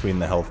changes between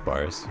the health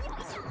bars?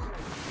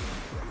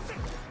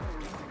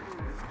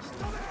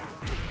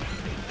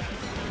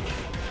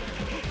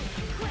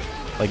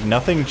 Like,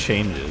 nothing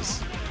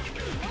changes.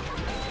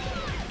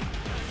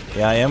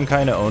 Yeah, I am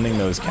kind of owning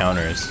those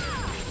counters.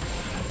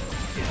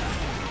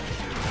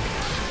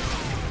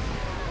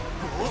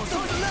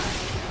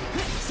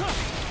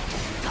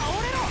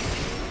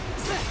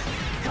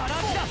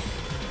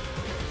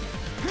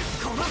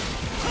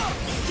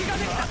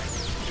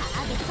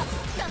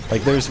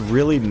 Like, there's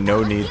really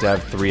no need to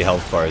have 3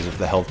 health bars if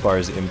the health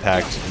bars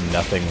impact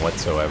nothing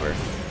whatsoever.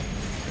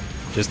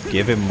 Just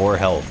give him more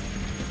health.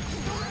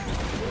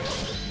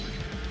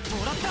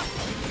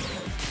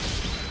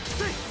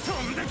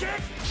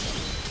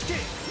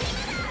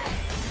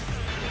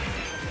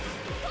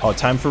 Oh,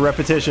 time for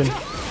repetition.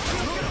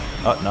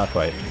 Oh, not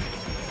quite.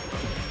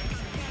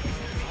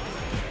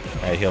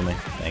 Alright, heal me.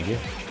 Thank you.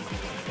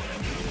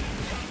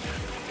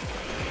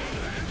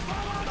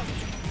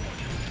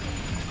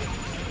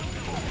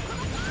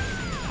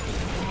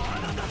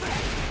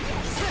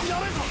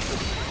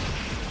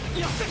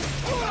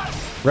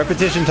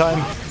 Repetition time!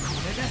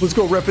 Let's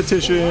go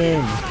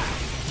repetition!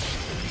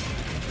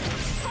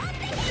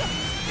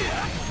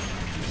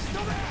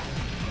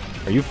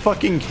 Are you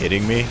fucking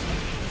kidding me?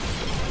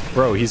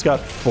 Bro, he's got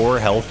 4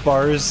 health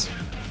bars?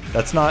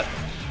 That's not...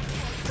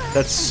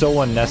 That's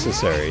so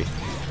unnecessary.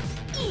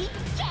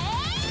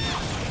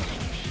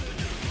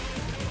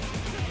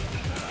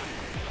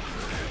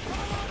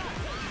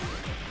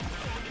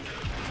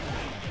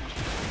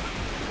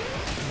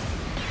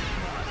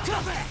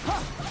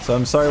 So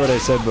I'm sorry what I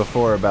said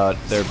before about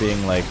there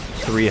being like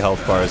 3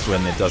 health bars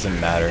when it doesn't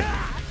matter.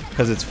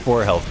 Because it's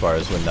 4 health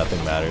bars when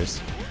nothing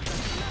matters.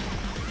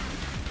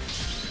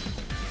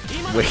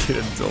 Wait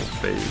until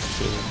phase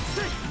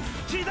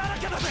 2.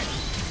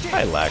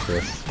 Hi,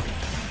 Lacris.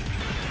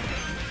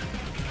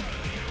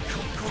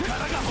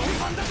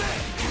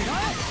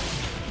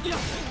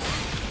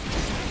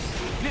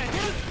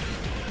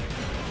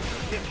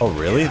 Oh,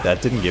 really?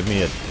 That didn't give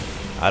me a...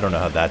 I don't know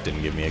how that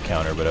didn't give me a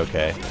counter, but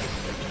okay.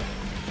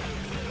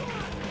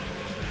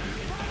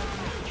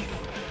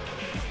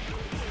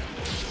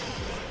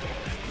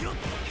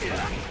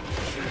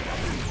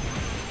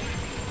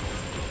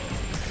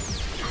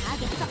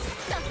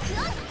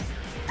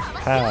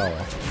 How?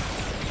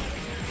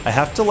 I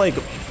have to like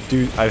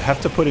I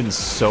have to put in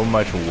so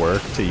much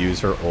work to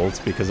use her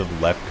ult because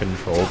of left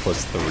control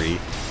plus 3.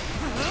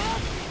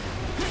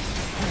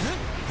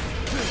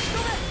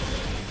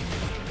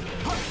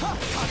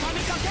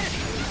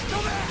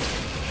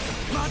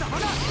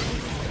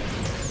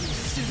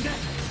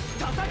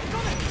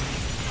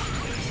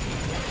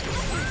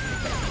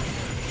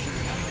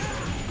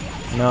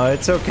 No,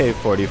 it's okay,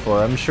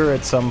 44. I'm sure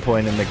at some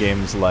point in the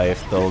game's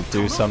life they'll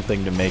do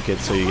something to make it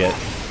so you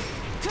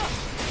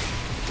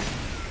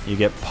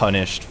get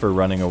punished for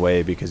running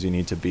away because you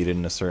need to beat it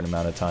in a certain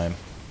amount of time.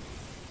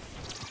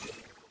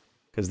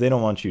 Because they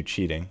don't want you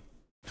cheating.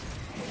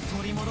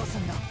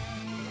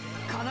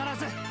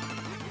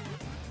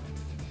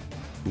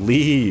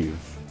 Leave!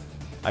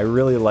 I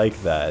really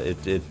like that.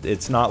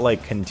 It's not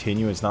like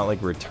continue, it's not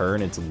like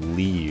return, it's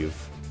leave.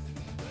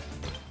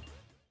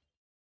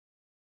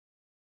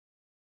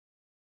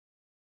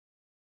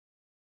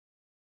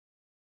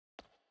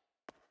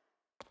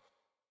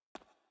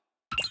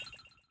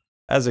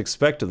 As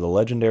expected, the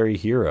legendary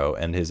hero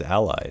and his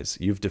allies,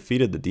 you've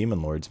defeated the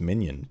Demon Lord's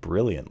minion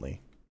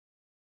brilliantly.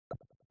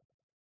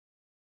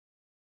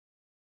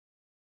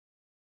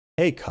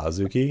 Hey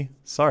Kazuki,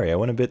 sorry I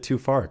went a bit too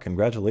far,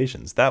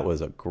 congratulations, that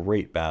was a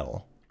great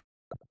battle.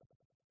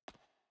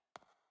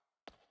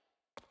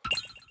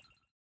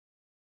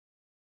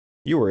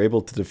 You were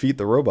able to defeat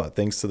the robot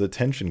thanks to the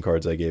tension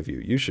cards I gave you.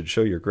 You should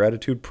show your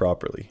gratitude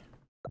properly.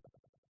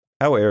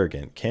 How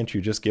arrogant, can't you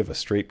just give a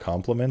straight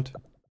compliment?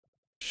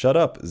 Shut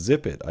up,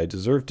 zip it, I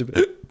deserve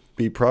to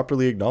be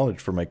properly acknowledged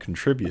for my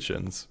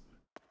contributions.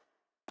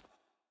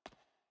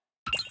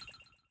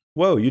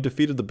 Whoa, you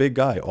defeated the big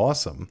guy,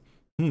 awesome.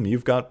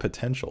 You've got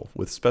potential.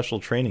 With special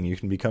training, you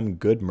can become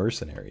good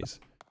mercenaries.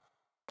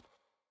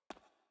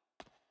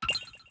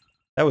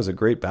 That was a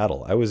great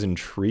battle. I was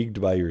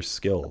intrigued by your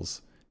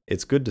skills.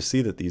 It's good to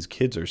see that these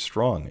kids are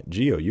strong.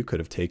 Geo, you could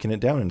have taken it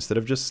down instead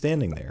of just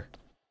standing there.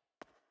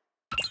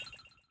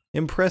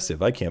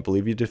 Impressive. I can't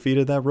believe you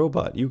defeated that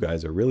robot. You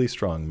guys are really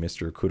strong,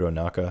 Mr.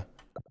 Kuronaka.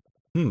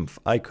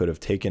 I could have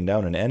taken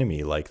down an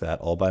enemy like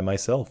that all by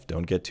myself.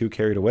 Don't get too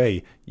carried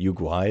away, you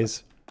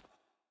guys.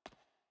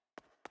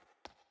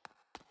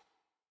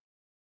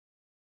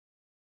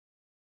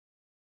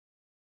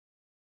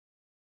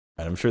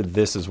 And I'm sure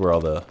this is where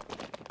all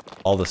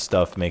the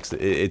stuff makes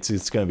it.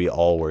 It's gonna be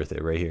all worth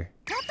it right here.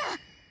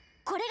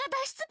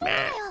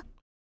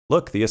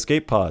 Look, the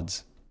escape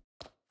pods.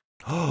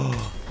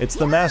 Oh, it's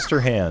the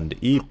Master Hand.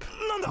 Eep.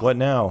 What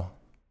now?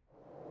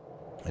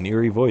 An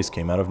eerie voice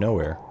came out of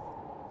nowhere.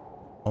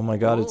 Oh my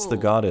god, it's the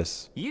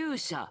goddess. Hero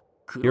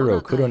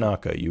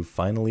Kuronaka, you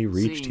finally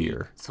reached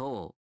here.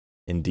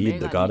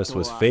 Indeed, the goddess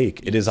was fake.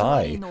 It is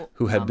I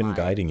who had been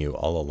guiding you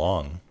all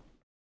along.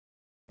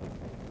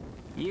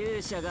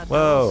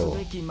 Whoa!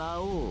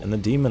 And the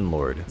Demon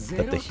Lord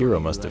that the hero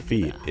must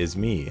defeat is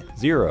me,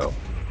 Zero.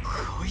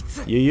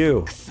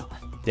 You.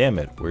 Damn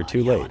it, we're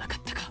too late.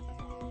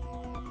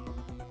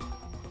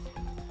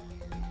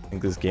 I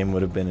think this game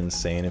would have been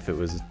insane if it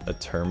was a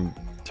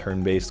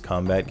turn-based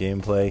combat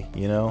gameplay,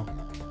 you know?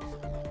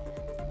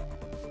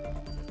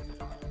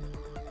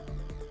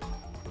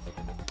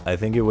 I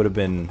think it would have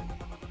been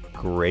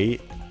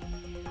great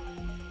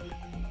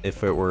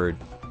if it were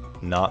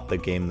not the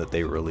game that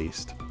they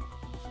released.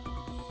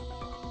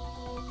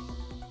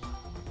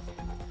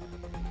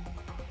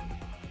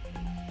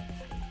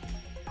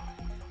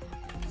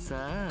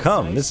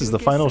 Come, this is the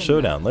final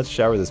showdown. Let's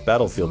shower this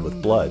battlefield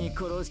with blood.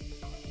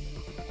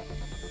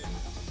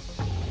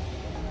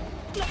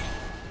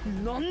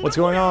 What's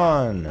going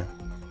on?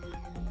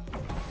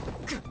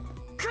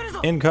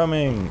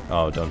 Incoming!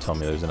 Oh, don't tell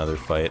me there's another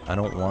fight. I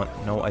don't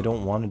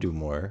want to do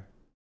more.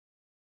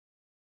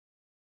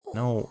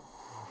 No.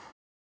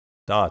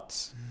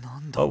 Dots.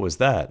 What was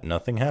that?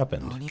 Nothing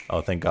happened.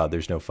 Oh, thank God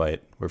there's no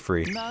fight. We're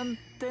free.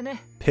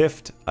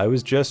 Piffed. I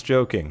was just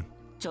joking.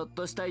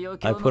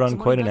 I put on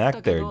quite an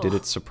act there. Did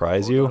it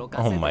surprise you?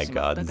 Oh my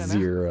god,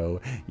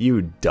 Zero.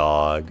 You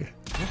dog.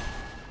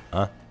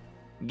 Huh?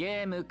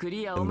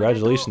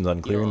 Congratulations on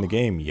clearing the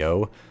game,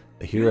 yo.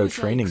 The hero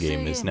training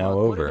game is now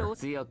over.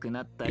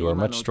 You are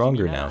much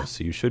stronger now,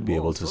 so you should be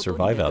able to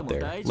survive out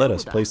there. Let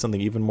us play something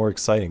even more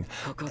exciting.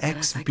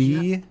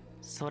 XB?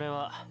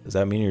 Does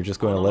that mean you're just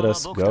going to let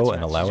us go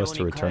and allow us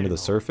to return to the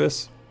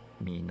surface?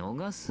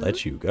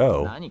 Let you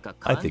go?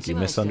 I think you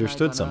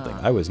misunderstood something.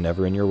 I was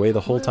never in your way the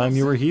whole time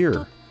you were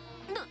here.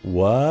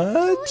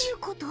 What?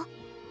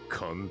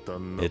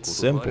 It's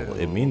simple.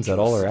 It means that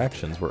all our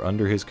actions were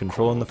under his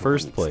control in the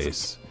first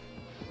place.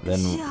 Then,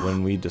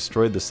 when we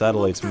destroyed the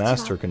satellite's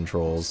master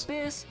controls,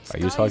 are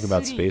you talking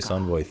about Space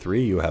Envoy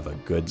 3? You have a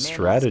good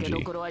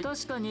strategy.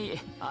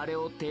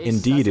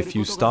 Indeed, if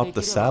you stop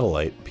the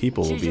satellite,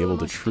 people will be able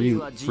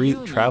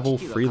to travel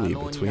freely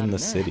between the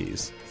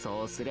cities.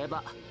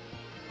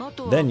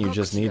 Then you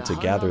just need to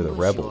gather the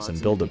rebels and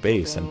build a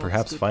base and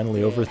perhaps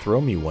finally overthrow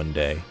me one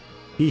day.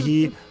 Hee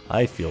hee,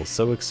 I feel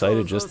so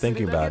excited just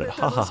thinking about it.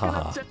 Ha ha ha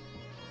ha.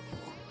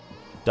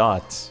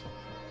 Dots.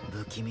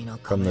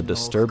 From the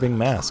disturbing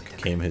mask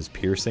came his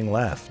piercing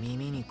laugh.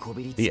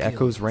 The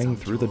echoes rang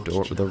through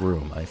the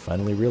room. I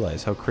finally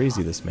realized how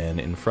crazy this man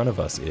in front of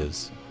us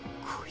is.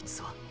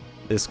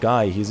 This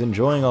guy, he's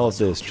enjoying all of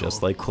this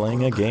just like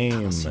playing a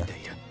game.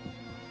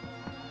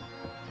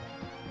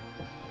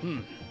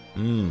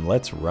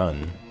 Let's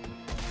run.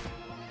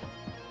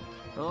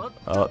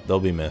 Oh, they'll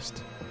be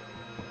missed.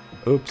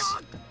 Oops.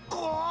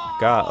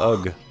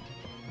 Ugh.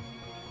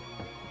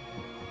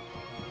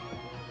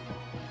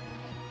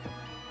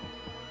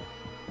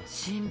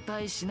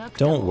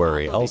 Don't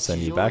worry, I'll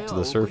send you back to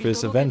the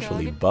surface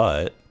eventually,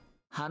 but...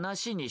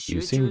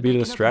 You seem to be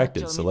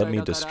distracted, so let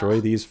me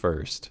destroy these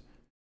first.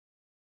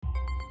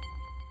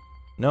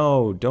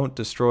 No, don't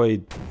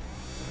destroy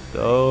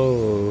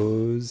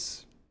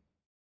those.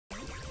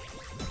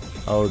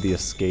 Oh, the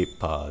escape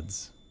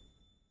pods.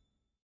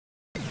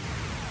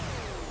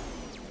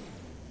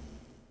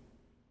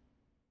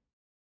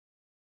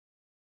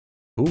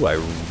 Ooh, I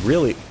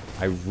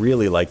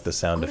really like the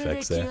sound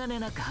effects there.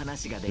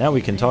 Now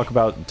we can talk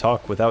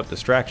without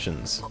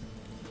distractions.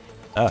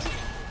 Ah.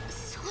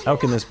 How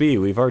can this be?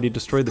 We've already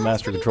destroyed the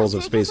master controls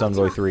of Space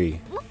Envoy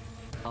 3.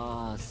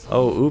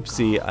 Oh,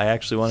 oopsie, I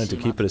actually wanted to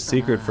keep it a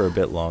secret for a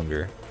bit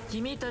longer.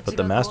 But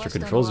the master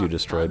controls you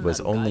destroyed was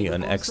only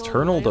an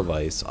external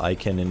device. I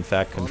can in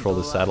fact control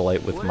the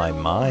satellite with my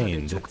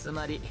mind.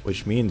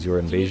 Which means your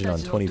invasion on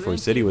 24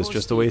 City was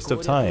just a waste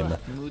of time.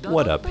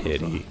 What a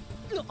pity.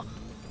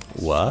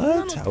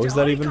 What? How is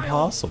that even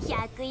possible?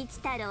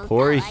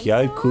 Poor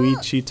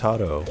Hyakuichi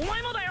Taro.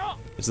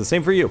 It's the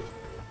same for you.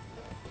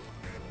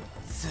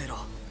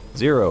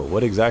 Zero,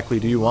 what exactly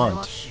do you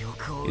want?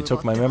 You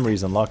took my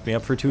memories and locked me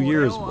up for 2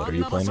 years. What are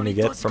you planning to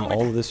get from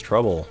all of this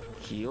trouble?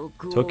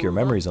 Took your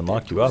memories and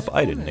locked you up?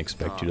 I didn't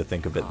expect you to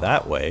think of it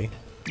that way.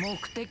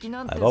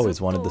 I've always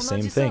wanted the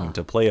same thing,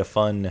 to play a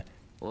fun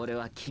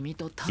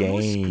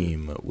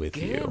game with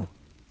you.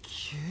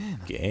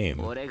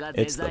 Game?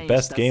 It's the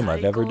best game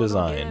I've ever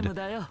designed.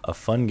 A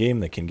fun game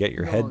that can get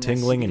your head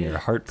tingling and your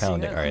heart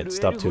pounding. Alright,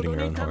 stop tooting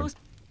your own horn.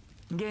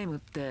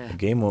 A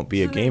game won't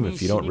be a game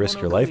if you don't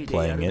risk your life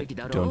playing it,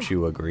 don't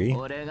you agree?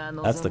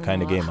 That's the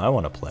kind of game I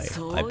want to play.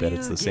 I bet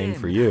it's the same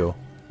for you.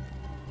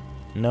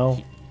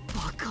 No.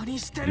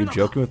 Are you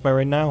joking with me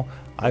right now?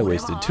 I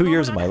wasted 2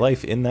 years of my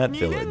life in that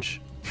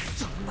village.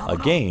 A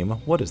game?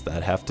 What does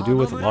that have to do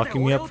with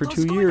locking me up for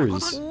 2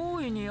 years?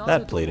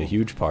 That played a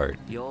huge part.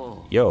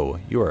 Yo,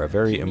 you are a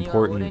very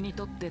important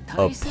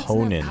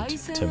opponent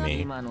to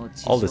me.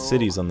 All the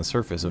cities on the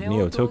surface of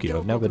Neo Tokyo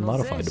have now been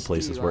modified to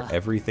places where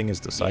everything is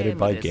decided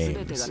by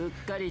games.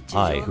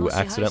 I, who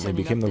accidentally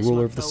became the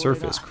ruler of the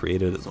surface,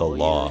 created the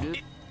law.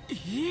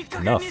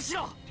 Enough. Do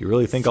you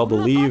really think I'll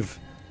believe?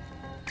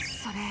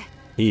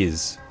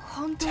 He's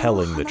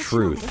telling the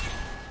truth.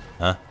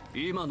 Huh?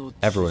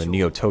 Everyone in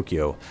Neo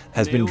Tokyo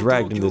has been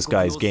dragged into this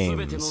guy's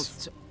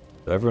games.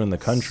 So everyone in the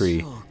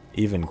country,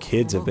 even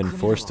kids, have been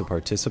forced to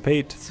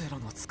participate.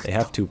 They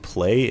have to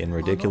play in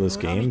ridiculous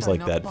games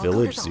like that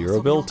village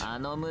Zero built.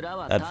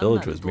 That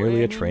village was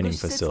merely a training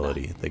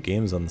facility. The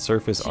games on the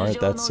surface aren't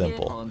that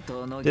simple.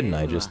 Didn't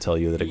I just tell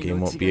you that a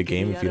game won't be a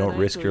game if you don't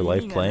risk your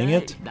life playing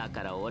it?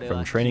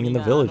 From training in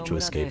the village to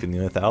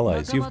escaping with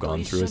allies, you've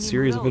gone through a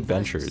series of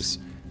adventures.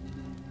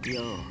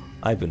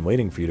 I've been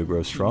waiting for you to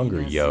grow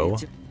stronger, yo.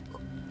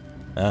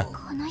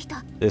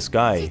 This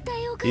guy,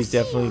 he's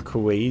definitely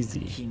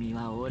crazy.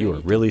 You are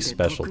really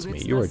special to me.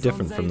 You are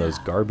different from those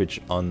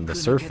garbage on the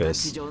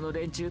surface.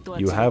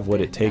 You have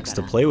what it takes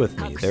to play with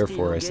me.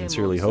 Therefore, I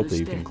sincerely hope that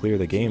you can clear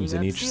the games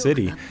in each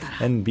city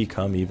and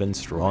become even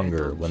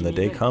stronger. When the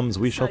day comes,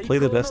 we shall play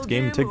the best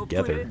game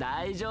together.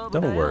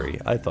 Don't worry,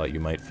 I thought you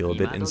might feel a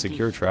bit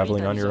insecure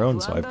traveling on your own,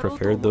 so I've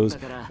prepared those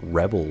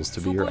rebels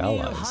to be your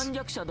allies.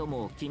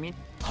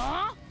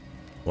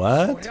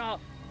 What?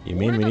 You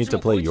mean we need to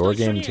play your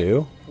game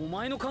too?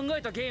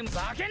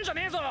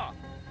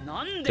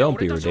 Don't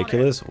be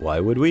ridiculous, why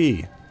would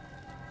we?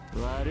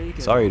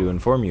 Sorry to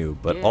inform you,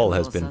 but all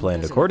has been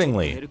planned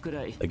accordingly.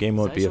 The game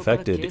won't be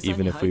affected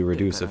even if we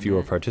reduce a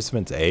few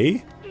participants,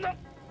 eh?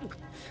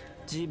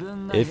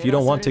 If you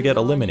don't want to get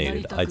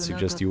eliminated, I'd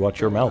suggest you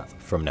watch your mouth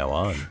from now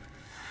on.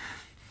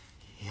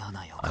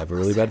 I have a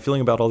really bad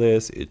feeling about all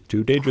this. It's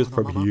too dangerous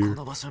from here.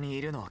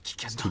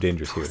 It's too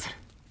dangerous here.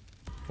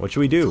 What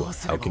should we do?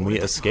 How can we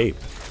escape?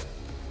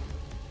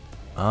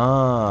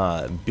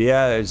 Can't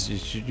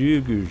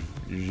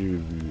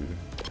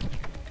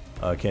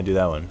do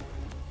that one.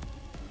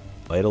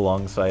 Fight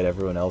alongside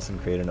everyone else and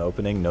create an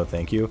opening? No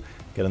thank you.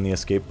 Get on the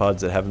escape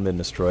pods that haven't been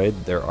destroyed.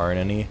 There aren't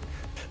any.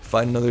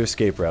 Find another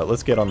escape route.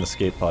 Let's get on the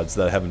escape pods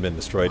that haven't been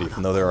destroyed,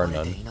 even though there are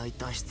none.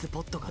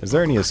 Is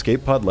there any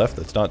escape pod left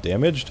that's not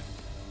damaged?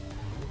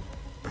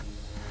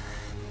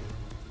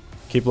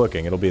 Keep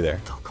looking, it'll be there.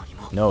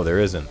 No, there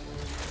isn't.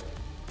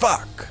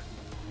 Fuck!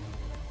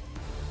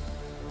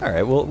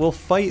 Alright, we'll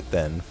fight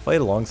then. Fight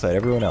alongside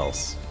everyone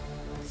else.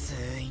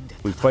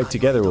 If we fight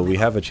together, will we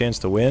have a chance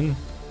to win?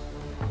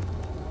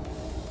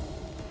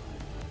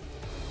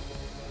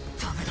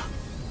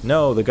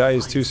 No, the guy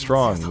is too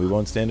strong. We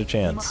won't stand a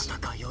chance.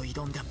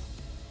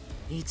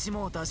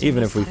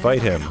 Even if we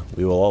fight him,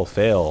 we will all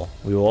fail.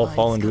 We will all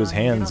fall into his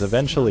hands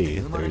eventually.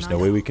 There is no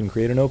way we can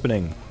create an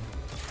opening.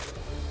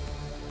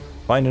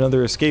 Find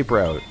another escape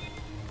route.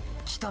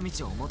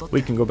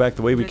 We can go back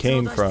the way we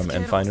came from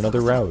and find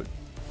another route.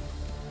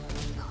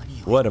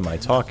 What am I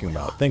talking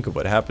about? Think of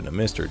what happened to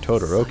Mr.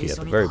 Todoroki at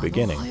the very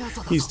beginning.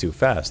 He's too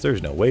fast.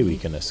 There's no way we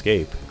can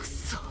escape.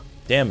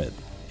 Damn it.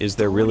 Is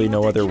there really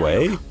no other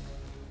way?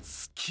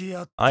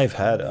 I've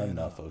had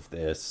enough of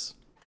this.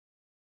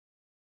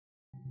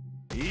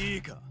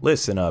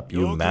 Listen up,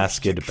 you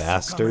masked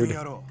bastard.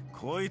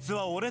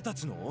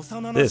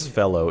 This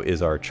fellow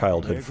is our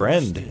childhood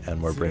friend,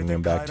 and we're bringing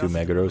him back to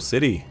Meguro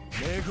City.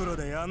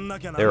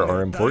 There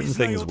are important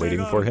things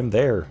waiting for him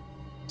there,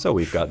 so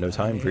we've got no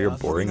time for your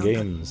boring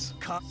games.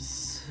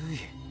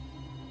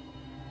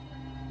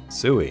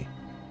 Sui.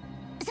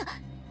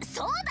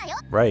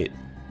 Right.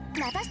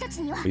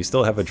 We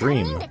still have a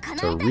dream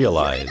to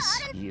realize.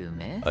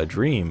 A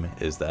dream?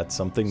 Is that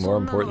something more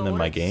important than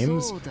my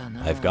games?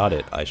 I've got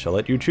it. I shall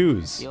let you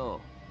choose.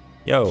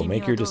 Yo,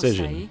 make your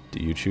decision.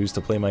 Do you choose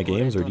to play my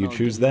games or do you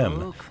choose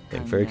them?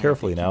 Think very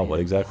carefully now. What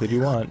exactly do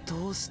you want?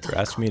 You're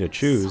asking me to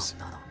choose.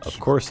 Of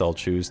course I'll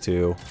choose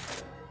to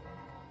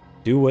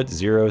do what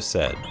Zero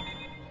said.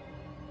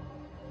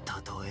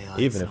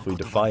 Even if we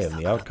defy him,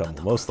 the outcome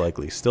will most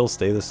likely still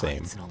stay the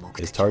same.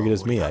 His target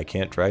is me. I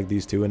can't drag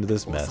these two into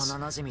this mess. I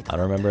don't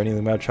remember anything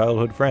about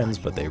childhood friends,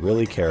 but they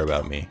really care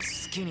about me.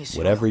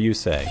 Whatever you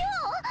say.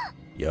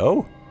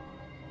 Yo?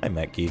 Hi,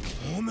 Mech Geek.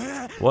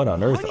 What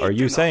on earth are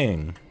you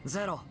saying?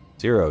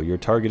 Zero, your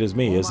target is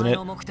me, isn't it?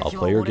 I'll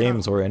play your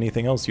games or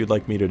anything else you'd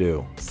like me to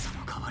do.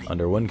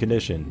 Under one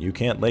condition, you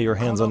can't lay your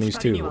hands on these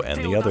two,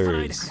 and the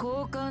others.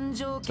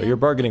 So you're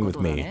bargaining with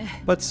me,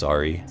 but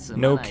sorry,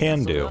 no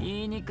can do.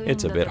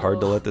 It's a bit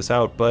hard to let this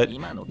out, but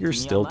you're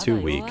still too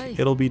weak.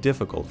 It'll be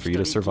difficult for you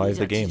to survive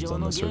the games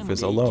on the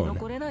surface alone.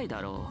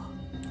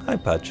 Hi,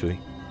 Patchouli.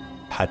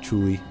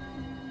 Patchouli.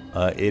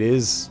 It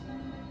is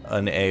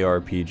an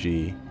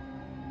ARPG.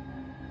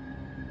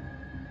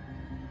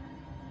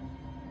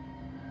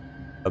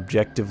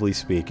 Objectively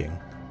speaking.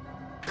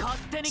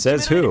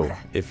 Says who?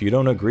 If you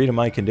don't agree to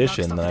my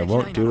condition, then I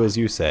won't do as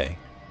you say.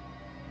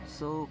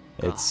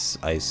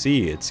 I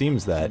see, it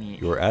seems that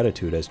your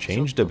attitude has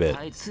changed a bit.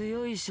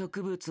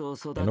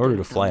 In order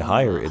to fly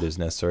higher, it is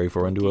necessary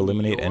for one to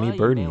eliminate any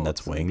burden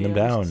that's weighing them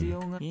down.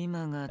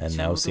 And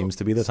now seems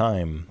to be the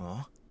time.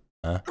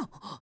 Huh?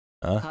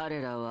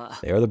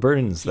 They are the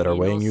burdens that are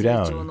weighing you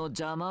down.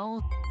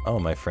 Oh,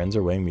 my friends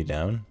are weighing me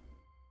down?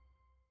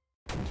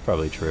 It's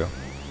probably true.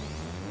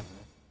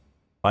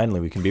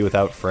 Finally, we can be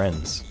without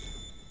friends.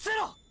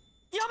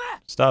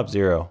 Stop,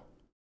 Zero.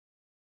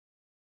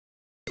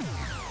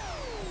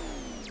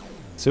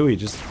 Sui,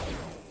 just...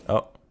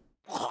 Oh.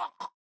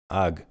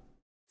 Ugh.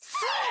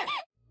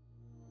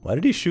 Why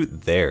did he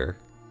shoot there?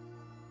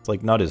 It's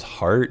like not his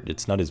heart,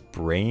 it's not his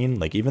brain.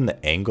 Like even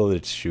the angle that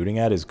it's shooting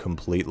at is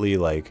completely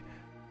like...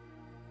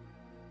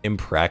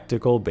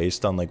 impractical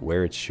based on like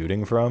where it's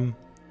shooting from.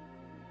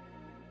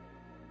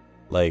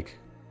 Like,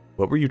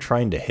 what were you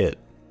trying to hit?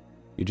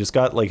 You just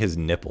got like his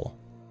nipple.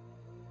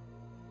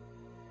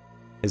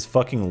 His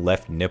fucking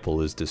left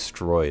nipple is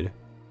destroyed.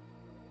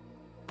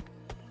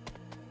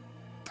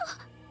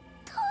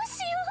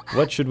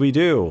 What should we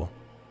do?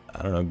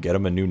 I don't know, get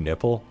him a new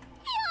nipple?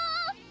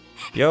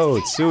 Yo,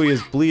 Tsui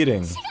is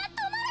bleeding.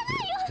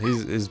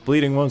 His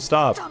bleeding won't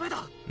stop.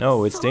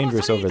 No, it's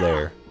dangerous over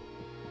there.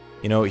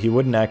 You know, he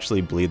wouldn't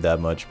actually bleed that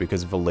much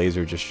because if a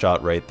laser just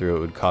shot right through it,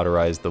 would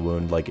cauterize the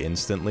wound like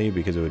instantly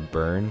because it would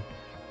burn.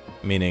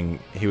 Meaning,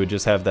 he would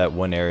just have that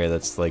one area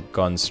that's like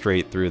gone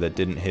straight through that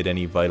didn't hit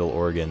any vital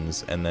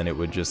organs, and then it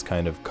would just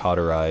kind of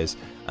cauterize.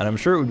 And I'm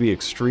sure it would be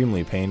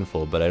extremely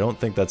painful, but I don't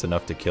think that's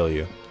enough to kill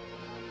you.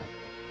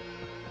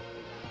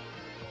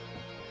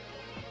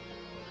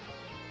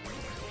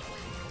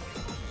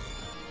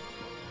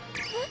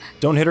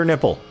 Don't hit her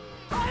nipple!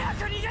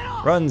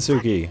 Run,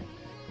 Suki!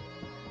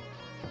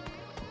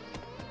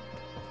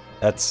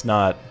 That's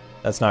not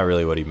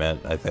really what he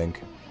meant, I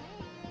think.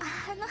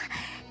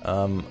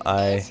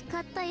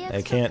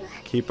 I can't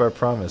keep our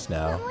promise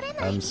now.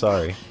 I'm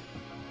sorry.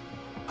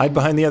 Hide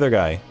behind the other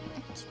guy.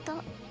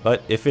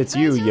 But if it's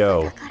you,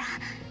 yo,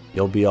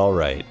 you'll be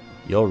alright.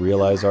 You'll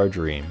realize our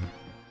dream.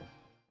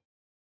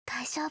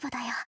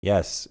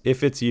 Yes,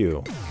 if it's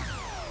you.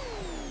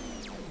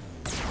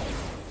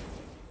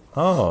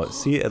 Oh,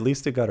 see, at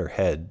least it got her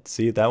head.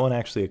 See, that one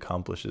actually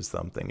accomplishes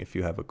something if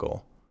you have a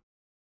goal.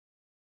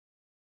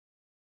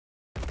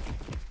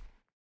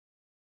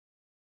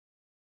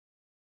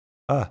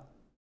 Ah.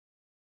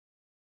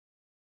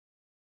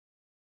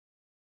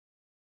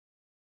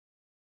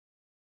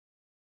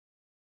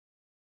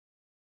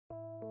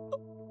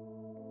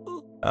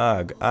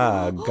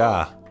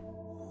 Ga.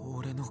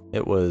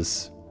 It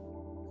was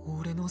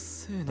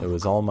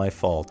all my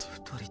fault.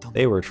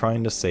 They were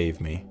trying to save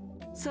me.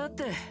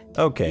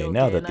 Okay,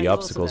 now that the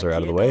obstacles are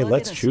out of the way,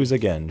 let's choose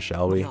again,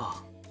 shall we?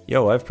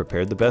 Yo, I've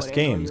prepared the best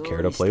games.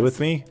 Care to play with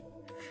me?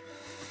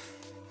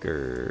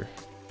 Grr.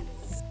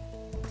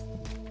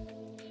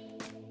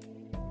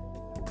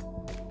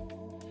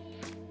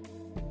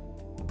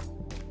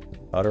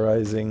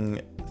 Cauterizing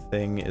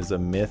thing is a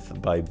myth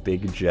by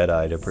big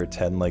Jedi to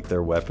pretend like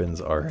their weapons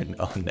are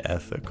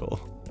unethical.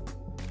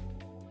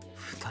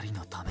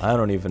 I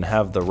don't even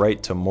have the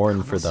right to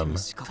mourn for them.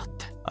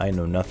 I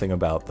know nothing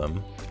about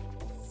them.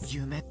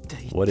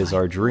 What is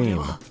our dream?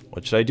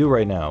 What should I do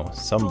right now?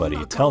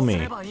 Somebody, tell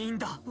me.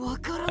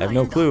 I have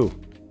no clue.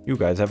 You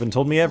guys haven't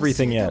told me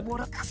everything yet.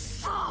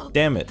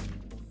 Damn it.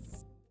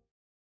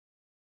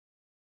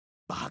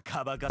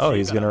 Oh,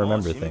 he's gonna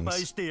remember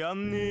things.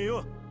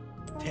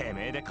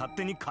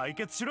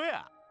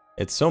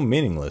 It's so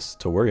meaningless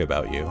to worry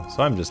about you,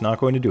 so I'm just not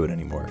going to do it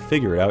anymore.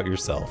 Figure it out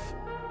yourself.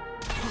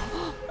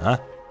 Huh?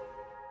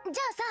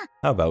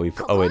 How about we...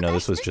 Oh wait, no,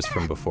 this was just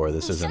from before.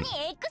 This isn't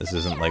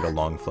like a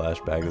long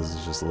flashback. This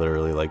is just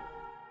literally like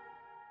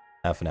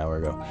half an hour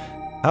ago.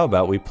 How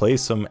about we play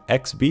some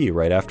XB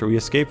right after we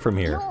escape from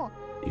here?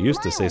 You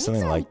used to say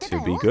something like,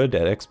 to be good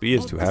at XB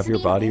is to have your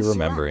body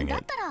remembering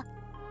it.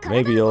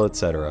 Maybe you'll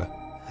etc.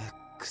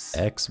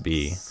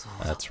 XB.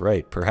 That's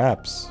right,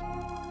 perhaps.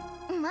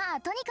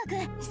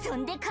 We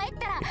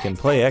can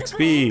play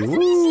XB!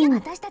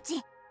 Woo!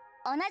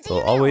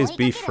 We'll always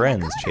be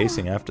friends,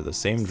 chasing after the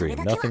same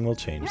dream. Nothing will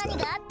change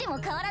that.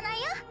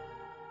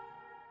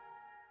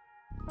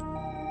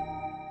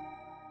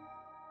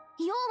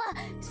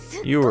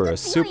 You are a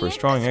super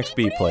strong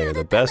XB player,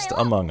 the best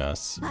among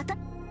us.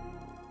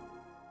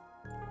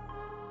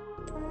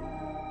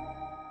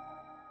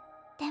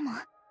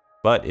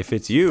 But if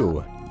it's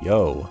you,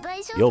 yo,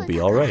 you'll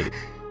be alright.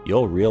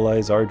 You'll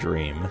realize our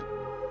dream.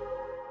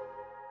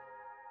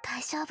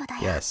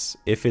 Yes,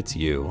 if it's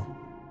you.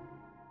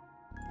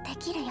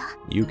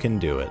 You can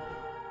do it.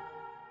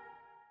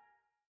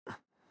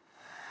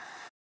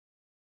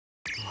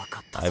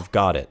 I've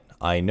got it.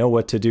 I know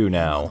what to do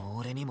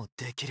now.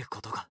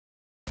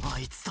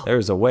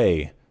 There's a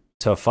way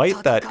to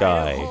fight that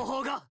guy.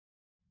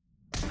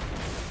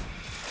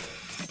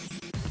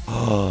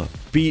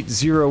 Beat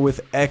Zero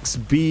with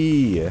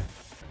XB.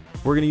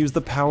 We're gonna use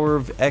the power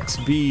of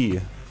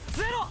XB.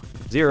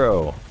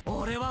 Zero.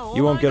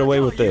 You won't get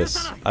away with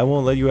this. I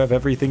won't let you have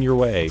everything your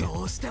way.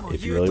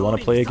 If you really want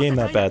to play a game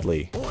that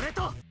badly,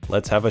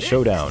 let's have a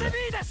showdown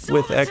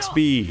with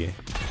XB.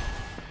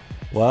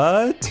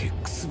 What?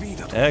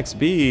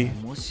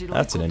 XB?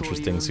 That's an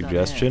interesting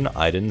suggestion.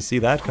 I didn't see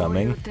that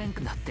coming.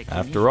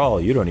 After all,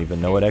 you don't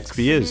even know what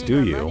XB is,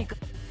 do you?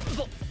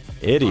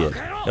 Idiot.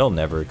 He'll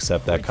never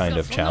accept that kind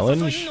of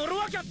challenge.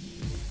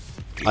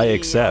 I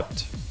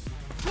accept.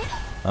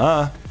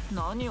 Ah.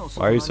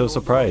 Why are you so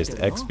surprised?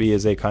 XB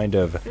is a kind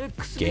of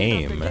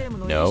game,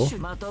 no?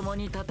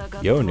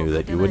 Yo knew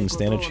that you wouldn't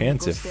stand a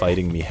chance if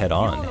fighting me head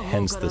on,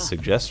 hence the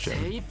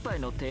suggestion.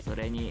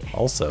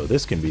 Also,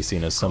 this can be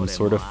seen as some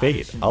sort of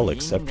fate. I'll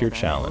accept your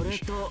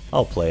challenge.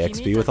 I'll play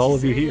XB with all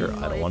of you here.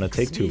 I don't want to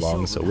take too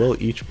long, so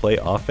we'll each play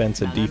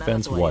offense and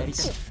defense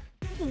once.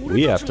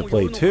 We have to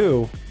play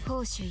two?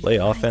 Play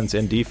offense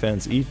and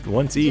defense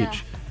once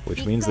each,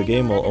 which means the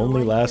game will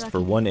only last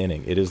for one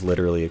inning. It is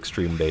literally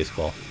extreme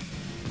baseball.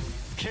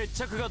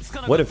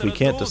 What if we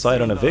can't decide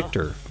on a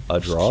victor? A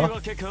draw?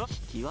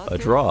 A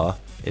draw?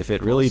 If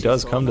it really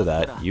does come to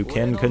that, you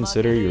can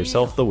consider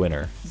yourself the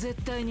winner.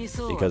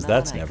 Because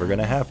that's never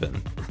gonna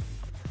happen.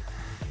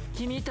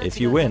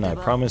 If you win, I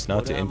promise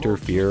not to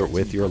interfere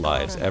with your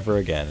lives ever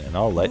again, and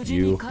I'll let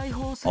you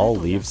all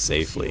leave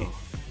safely.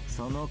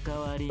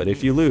 But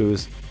if you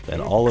lose, then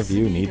all of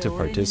you need to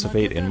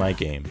participate in my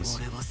games.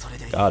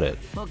 Got it.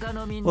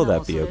 Will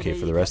that be okay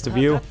for the rest of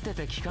you?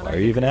 Why are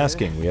you even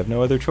asking? We have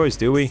no other choice,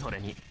 do we?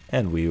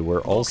 And we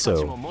were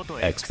also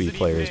XB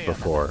players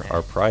before.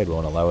 Our pride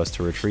won't allow us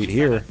to retreat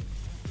here.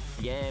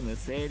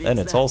 Then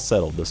it's all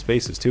settled. The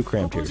space is too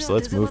cramped here, so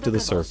let's move to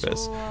the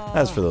surface.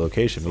 As for the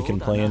location, we can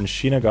play in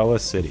Shinagawa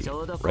City,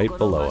 right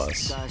below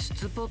us.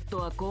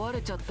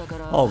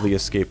 All the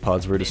escape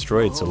pods were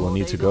destroyed, so we'll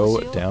need to go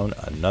down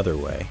another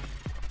way.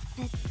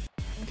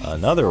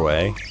 Another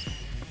way?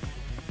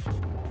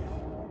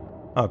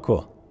 Oh,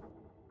 cool.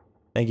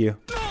 Thank you.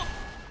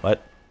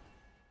 What?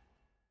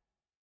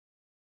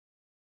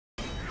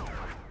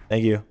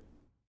 Thank you.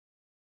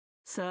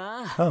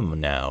 Come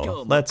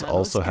now, let's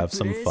also have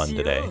some fun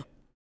today.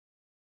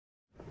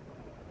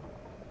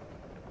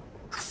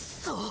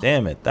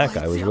 Damn it, that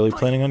guy was really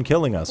planning on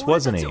killing us,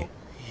 wasn't he?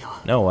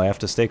 No, I have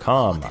to stay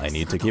calm. I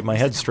need to keep my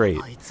head straight.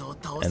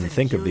 And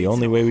think of the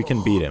only way we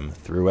can beat him,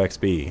 through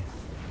XB.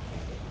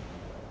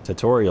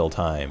 Tutorial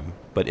time,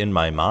 but in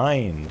my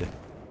mind.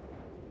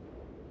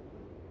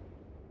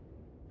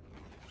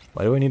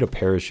 Why do I need a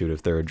parachute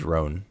if they're a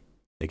drone?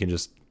 They can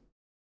just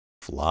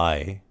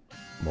fly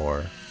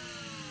more.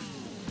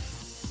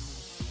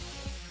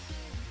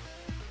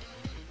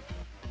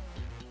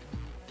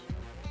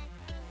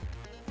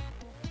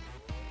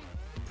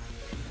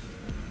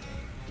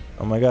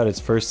 Oh my god, it's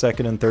first,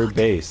 second, and third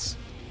base.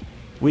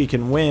 We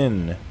can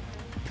win!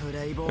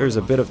 There's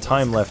a bit of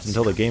time left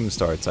until the game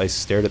starts. I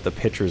stared at the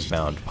pitcher's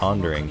mound,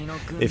 pondering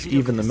if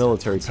even the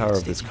military power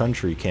of this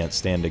country can't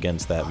stand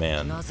against that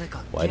man.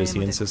 Why does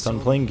he insist on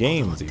playing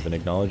games, even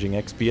acknowledging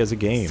XB as a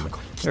game?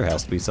 There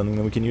has to be something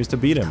that we can use to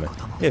beat him.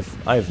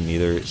 If I've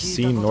neither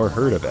seen nor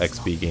heard of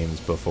XB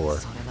games before,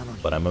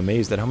 but I'm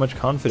amazed at how much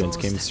confidence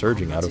came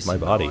surging out of my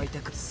body.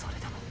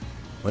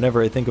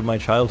 Whenever I think of my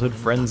childhood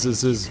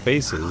friends'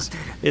 faces,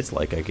 it's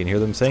like I can hear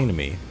them saying to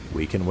me,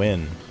 "We can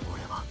win."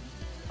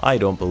 I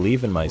don't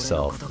believe in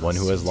myself, one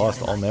who has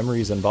lost all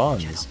memories and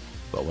bonds.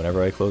 But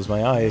whenever I close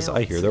my eyes,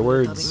 I hear their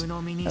words.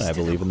 And I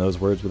believe in those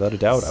words without a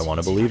doubt. I want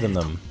to believe in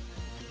them.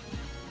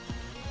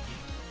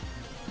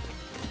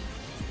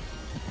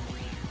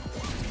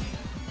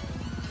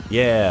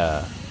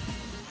 Yeah.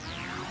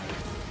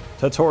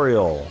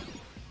 Tutorial.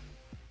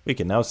 We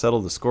can now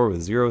settle the score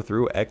with 0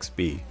 through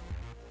XB.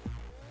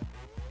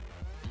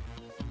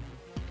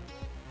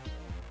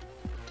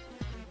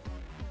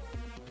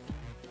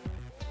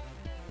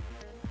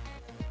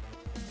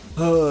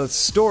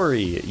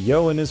 Story.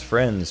 Yo and his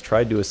friends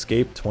tried to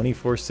escape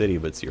 24 City,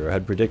 but Zero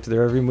had predicted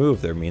their every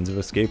move. Their means of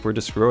escape were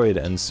destroyed,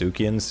 and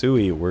Suki and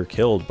Sui were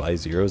killed by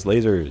Zero's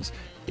lasers.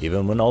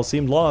 Even when all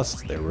seemed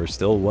lost, there was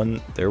still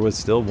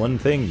one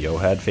thing Yo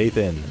had faith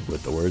in.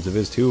 With the words of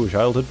his two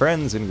childhood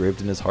friends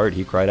engraved in his heart,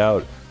 he cried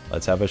out,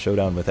 "Let's have a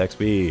showdown with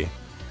XB."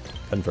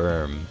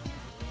 Confirm.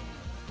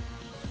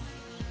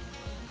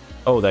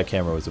 Oh, that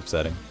camera was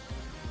upsetting.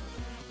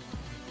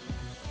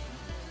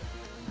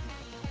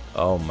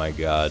 Oh my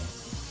god.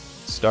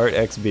 Start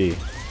XB.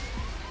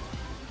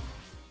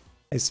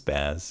 I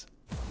spaz.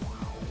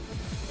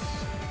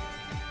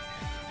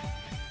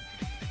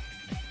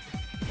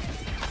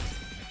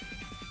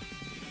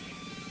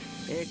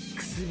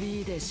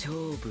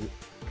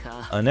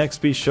 An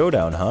XB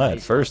showdown, huh?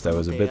 At first I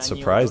was a bit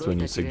surprised when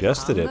you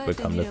suggested it, but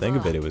come to think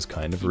of it, it was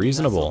kind of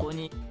reasonable.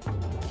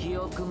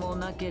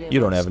 You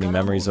don't have any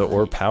memories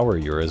or power,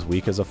 you're as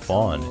weak as a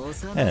fawn.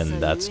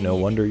 And that's no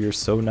wonder you're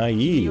so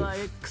naive.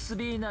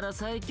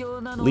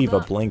 Leave a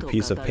blank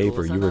piece of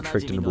paper, you were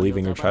tricked into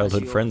believing your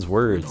childhood friend's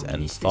words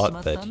and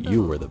thought that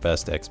you were the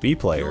best XB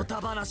player.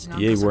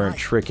 You weren't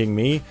tricking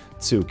me.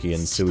 Tsuki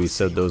and Sui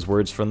said those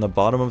words from the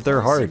bottom of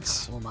their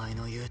hearts.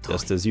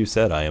 Just as you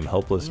said, I am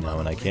helpless now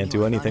and I can't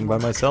do anything by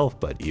myself,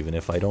 but even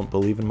if I don't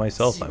believe in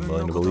myself, I'm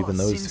willing to believe in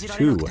those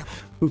two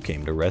who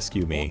came to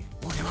rescue me.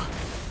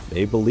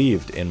 They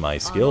believed in my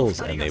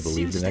skills, and they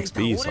believed in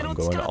XB, so I'm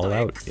going all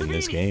out in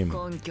this game.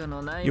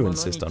 You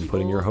insist on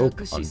putting your hope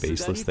on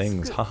baseless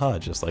things, haha,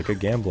 just like a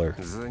gambler.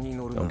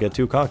 Don't get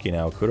too cocky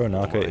now,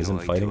 Kuronaka isn't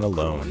fighting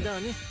alone.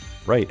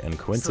 Right, and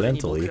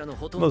coincidentally,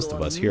 most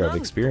of us here have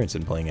experience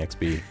in playing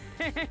XB.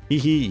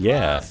 Hehe,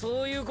 yeah.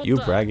 You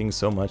bragging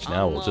so much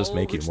now will just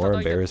make you more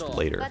embarrassed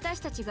later.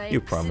 You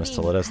promised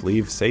to let us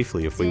leave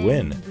safely if we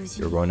win.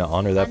 You're going to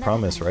honor that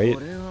promise, right?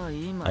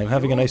 I'm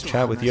having a nice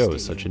chat with Yo.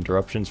 Such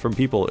interruptions from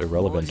people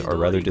irrelevant are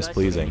rather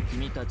displeasing.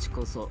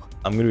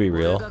 I'm gonna be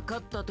real.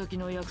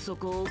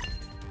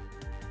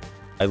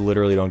 I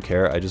literally don't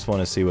care. I just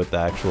want to see what the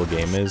actual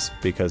game is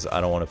because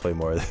I don't want to play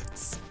more of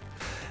this.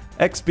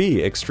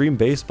 XB, Extreme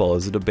Baseball,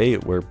 is a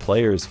debate where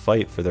players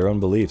fight for their own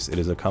beliefs. It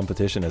is a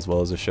competition as well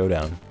as a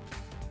showdown.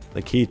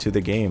 The key to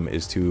the game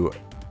is to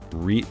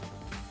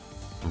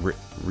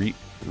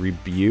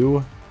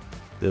review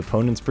the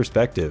opponent's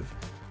perspective.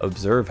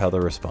 Observe how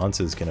the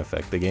responses can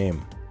affect the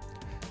game.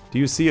 Do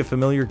you see a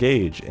familiar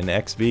gauge? In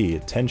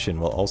XB, tension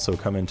will also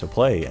come into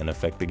play and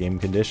affect the game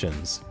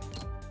conditions.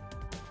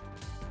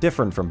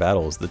 Different from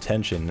battles, the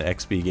tension in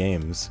XB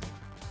games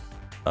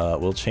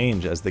will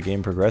change as the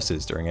game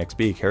progresses. During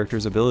XB,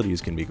 characters'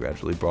 abilities can be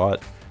gradually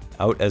brought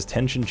out as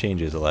tension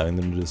changes, allowing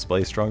them to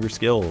display stronger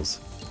skills.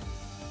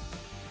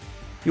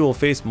 You will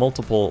face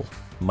multiple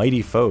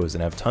mighty foes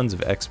and have tons of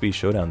XB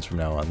showdowns from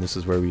now on. This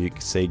is where we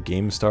say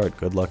game start,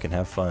 good luck and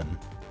have fun.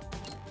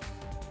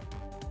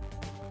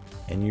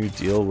 And you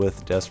deal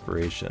with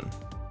desperation.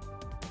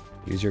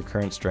 Use your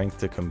current strength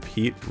to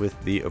compete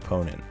with the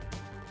opponent.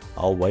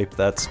 I'll wipe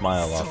that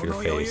smile off your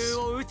face.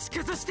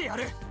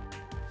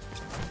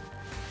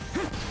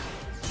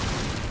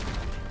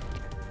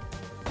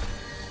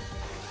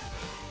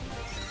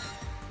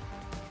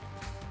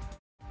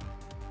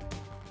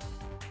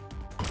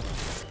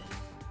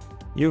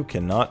 You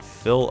cannot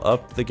fill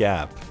up the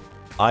gap.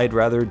 I'd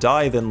rather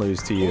die than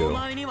lose to you.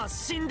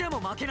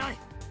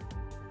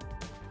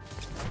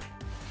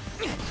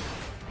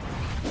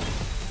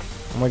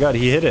 Oh my god,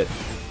 he hit it.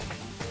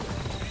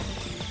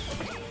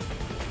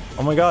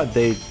 Oh my god,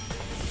 they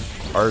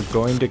are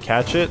going to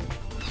catch it?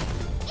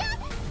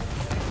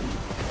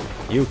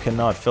 You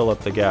cannot fill up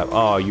the gap.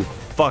 Oh, you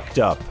fucked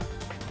up.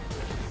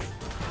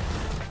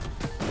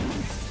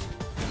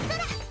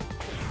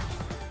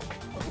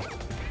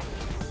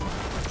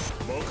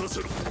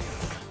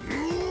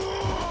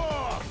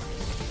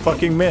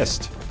 Fucking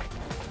missed.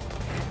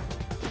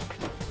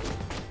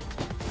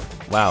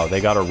 Wow, they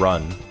gotta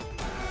run.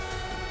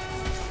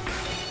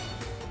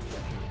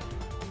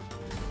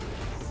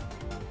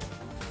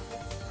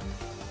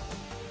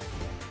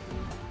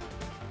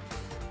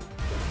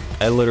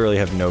 I literally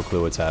have no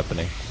clue what's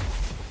happening.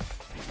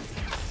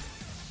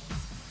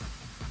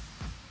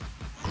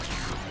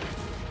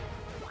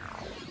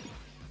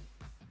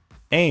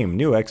 Aim,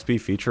 new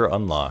XP feature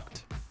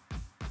unlocked.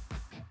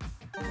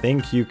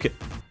 Think you can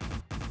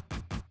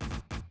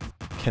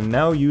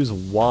now use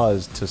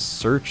WAS to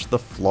search the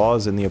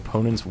flaws in the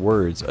opponent's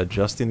words.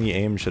 Adjusting the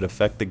aim should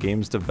affect the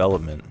game's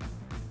development.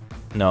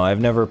 No,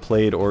 I've never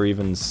played or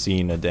even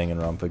seen a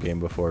Danganronpa game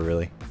before,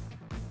 really.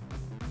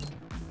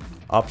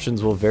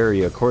 Options will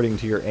vary according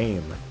to your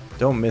aim.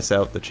 Don't miss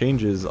out the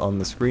changes on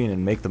the screen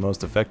and make the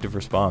most effective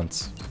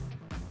response.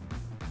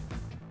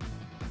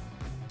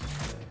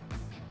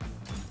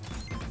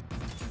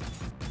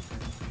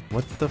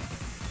 What the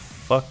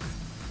fuck?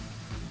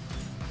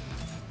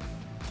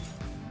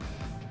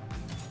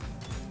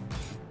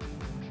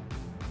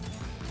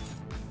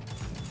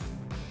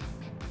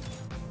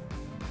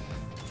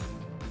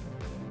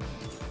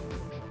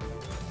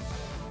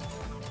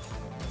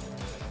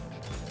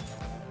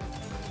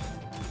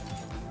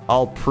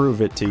 I'll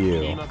prove it to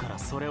you.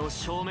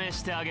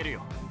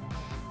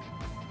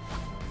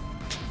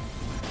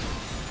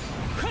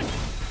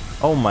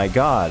 Oh my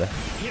god.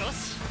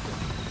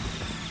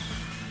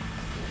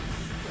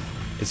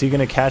 Is he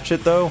gonna catch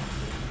it though?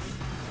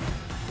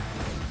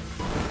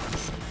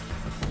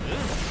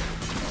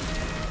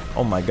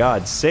 Oh my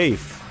god,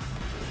 safe.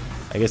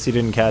 I guess he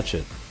didn't catch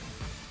it.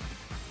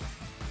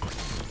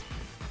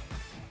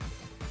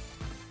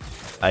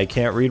 I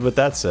can't read what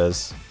that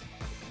says.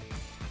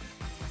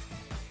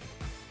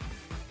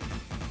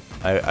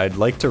 I'd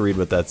like to read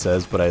what that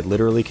says, but I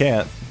literally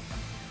can't.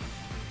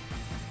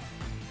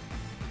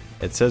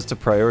 It says to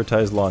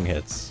prioritize long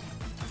hits.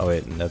 Oh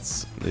wait, and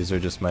these are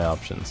just my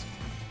options.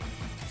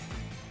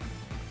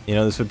 You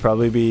know, this would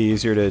probably be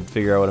easier to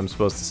figure out what I'm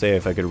supposed to say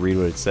if I could read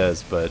what it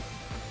says, but...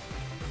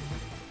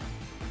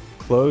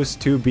 Close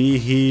to be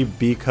he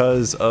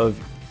because of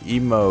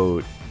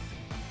emote.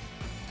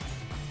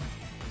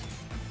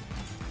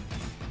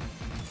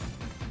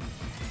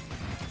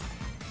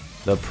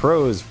 The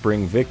pros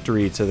bring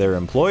victory to their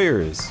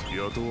employers.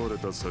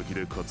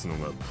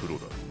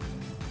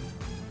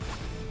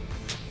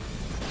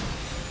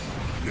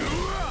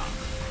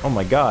 Oh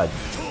my god.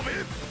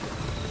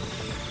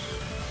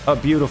 A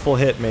beautiful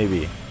hit,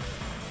 maybe.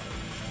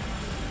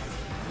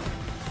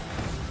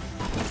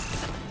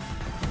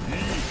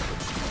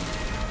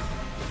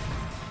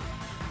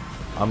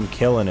 I'm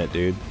killing it,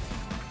 dude.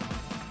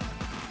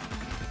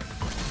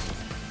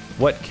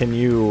 What can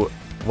your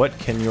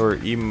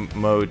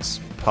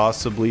emotes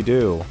possibly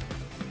do?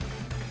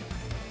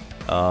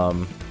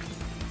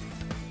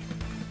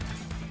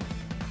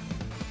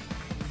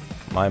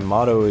 My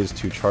motto is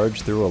to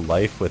charge through a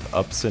life with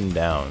ups and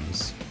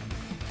downs.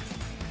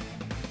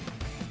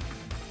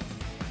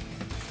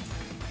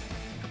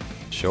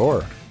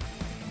 Sure.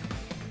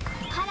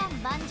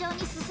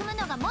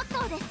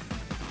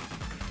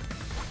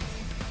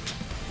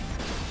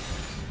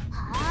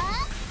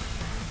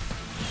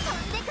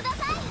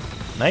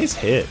 Nice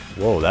hit.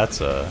 Whoa,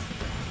 that's out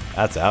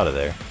of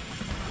there.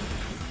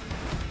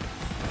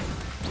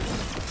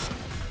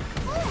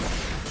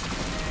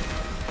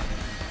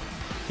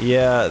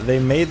 Yeah, they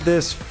made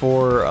this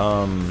for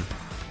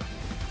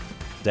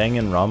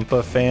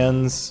Danganronpa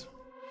fans,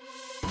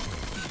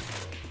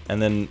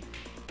 and then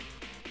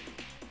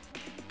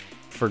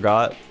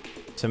forgot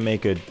to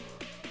make a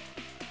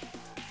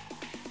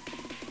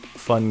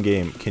fun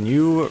game. Can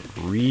you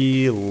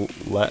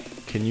relate?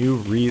 Can you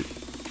relate?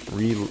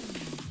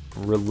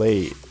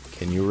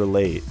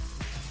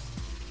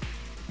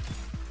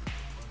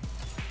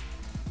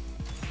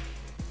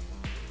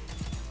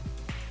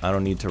 I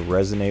don't need to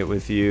resonate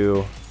with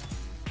you.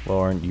 Well,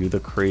 aren't you the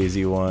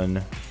crazy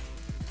one?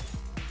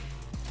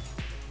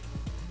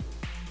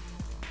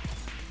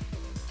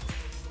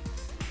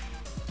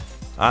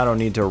 I don't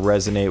need to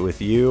resonate with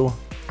you.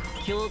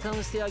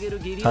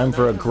 Time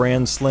for a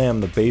grand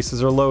slam. The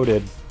bases are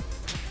loaded.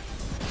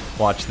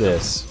 Watch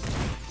this.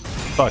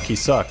 Fuck, he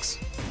sucks.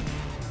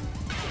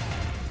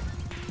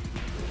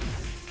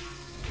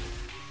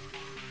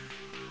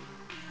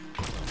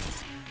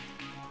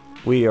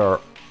 We are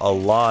a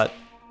lot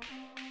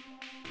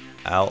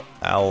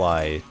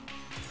ally.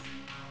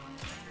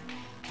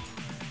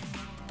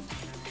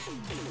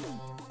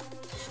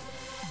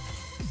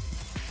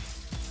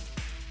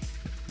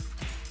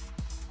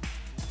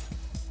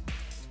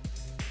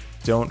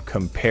 Don't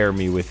compare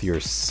me with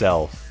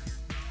yourself.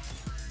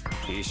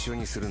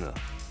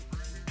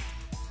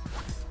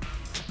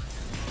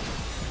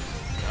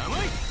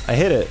 I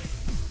hit it.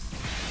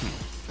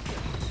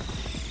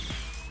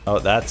 Oh,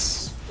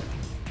 that's...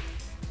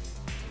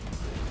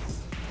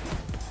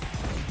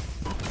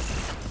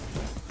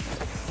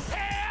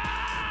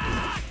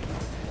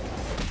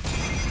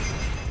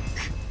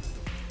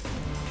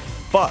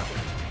 Fuck.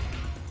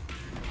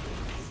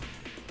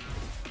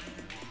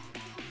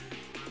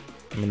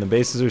 I mean, the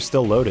bases are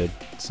still loaded,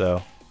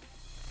 so...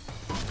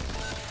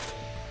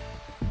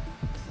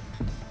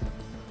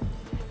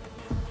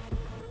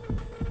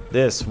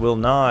 This will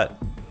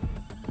not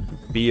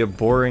be a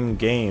boring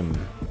game.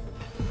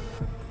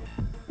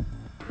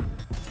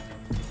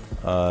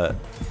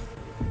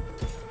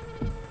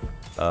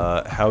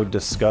 How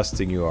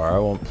disgusting you are. I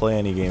won't play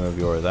any game of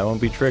yours. I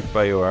won't be tricked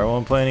by you. I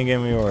won't play any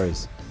game of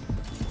yours.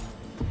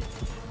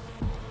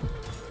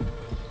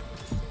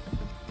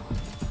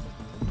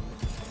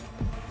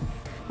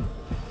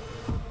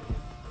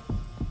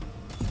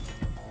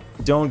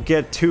 Don't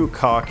get too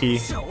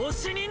cocky.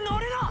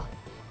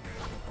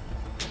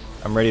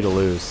 I'm ready to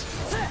lose.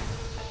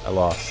 I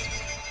lost.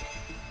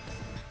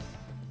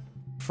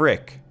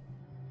 Frick.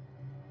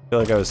 I feel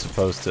like I was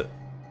supposed to...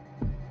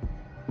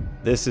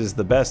 This is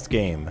the best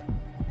game.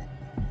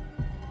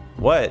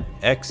 What?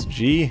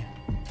 XG?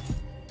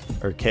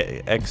 Or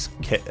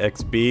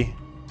XB?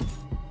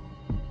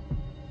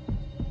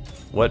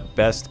 What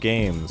best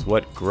games?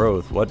 What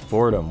growth? What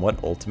boredom?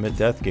 What ultimate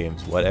death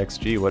games? What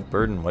XG? What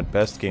burden? What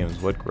best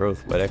games? What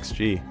growth? What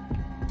XG?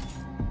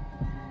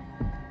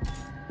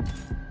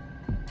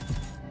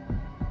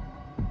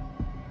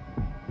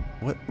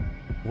 What?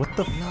 What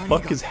the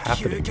fuck is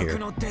happening here?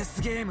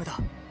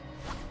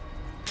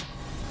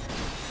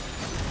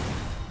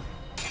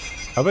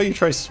 How about you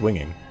try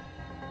swinging?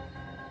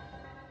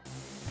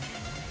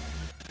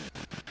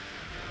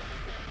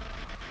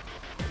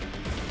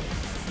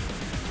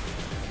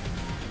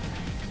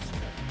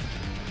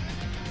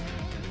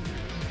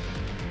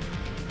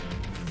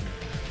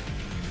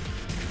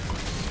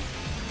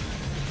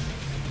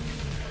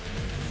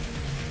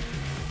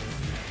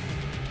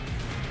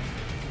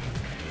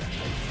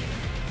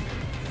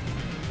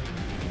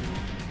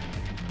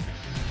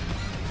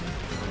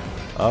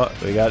 Oh,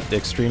 we got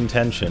extreme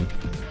tension.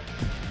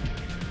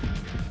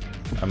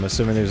 I'm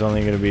assuming there's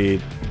only going to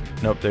be...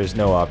 Nope, there's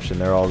no option.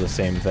 They're all the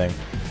same thing.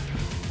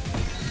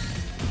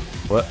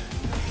 What?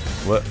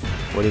 What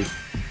is...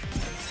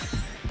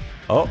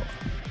 Oh.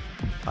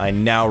 I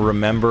now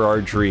remember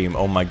our dream.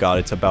 Oh my god,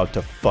 it's about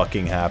to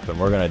fucking happen.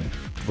 We're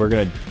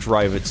gonna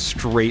drive it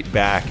straight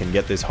back and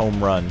get this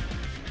home run.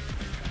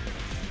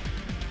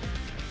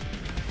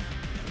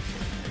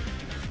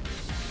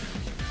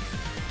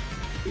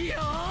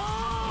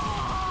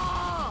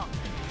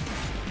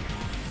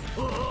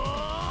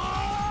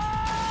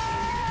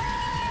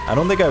 I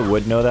don't think I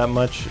would know that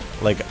much.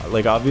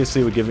 Like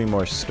obviously it would give me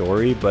more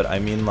story, but I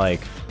mean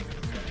like,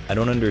 I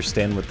don't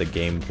understand what the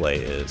gameplay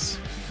is.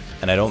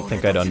 And I don't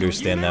think I'd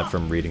understand that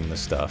from reading the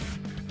stuff.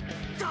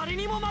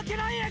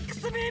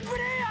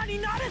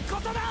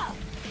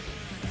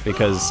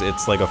 Because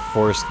it's like a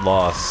forced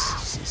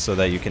loss so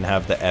that you can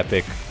have the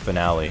epic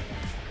finale.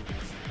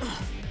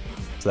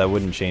 So that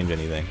wouldn't change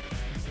anything.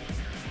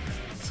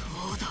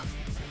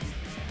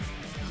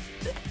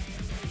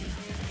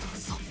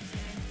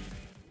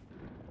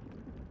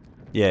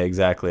 Yeah,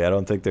 exactly. I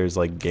don't think there's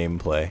like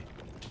gameplay.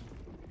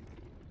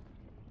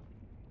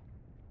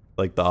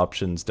 Like the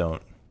options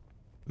don't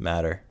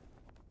matter.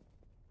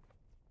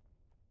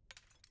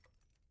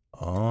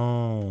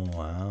 Oh,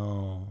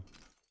 wow.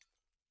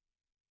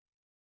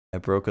 I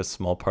broke a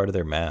small part of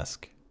their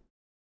mask.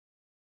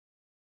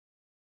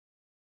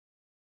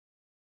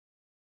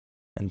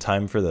 And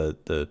time for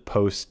the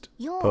post.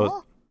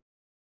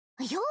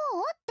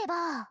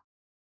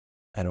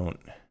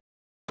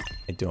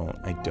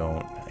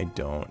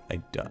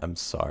 I'm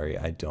sorry,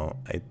 I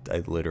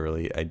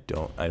literally, I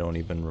don't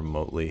even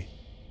remotely.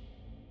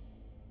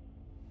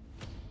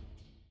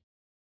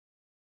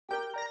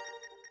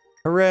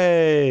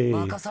 Hooray!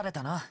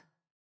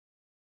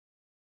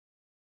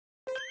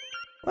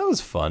 That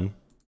was fun.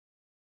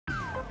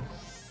 Oh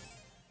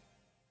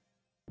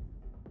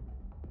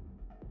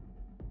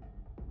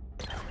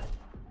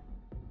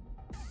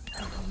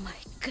my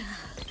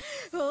god!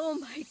 Oh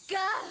my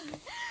god!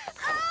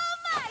 Oh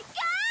my god!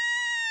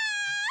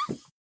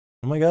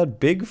 Oh my god,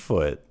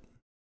 Bigfoot!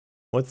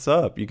 What's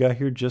up? You got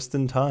here just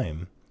in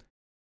time.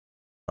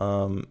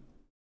 You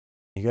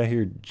got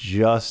here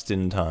just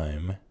in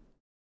time.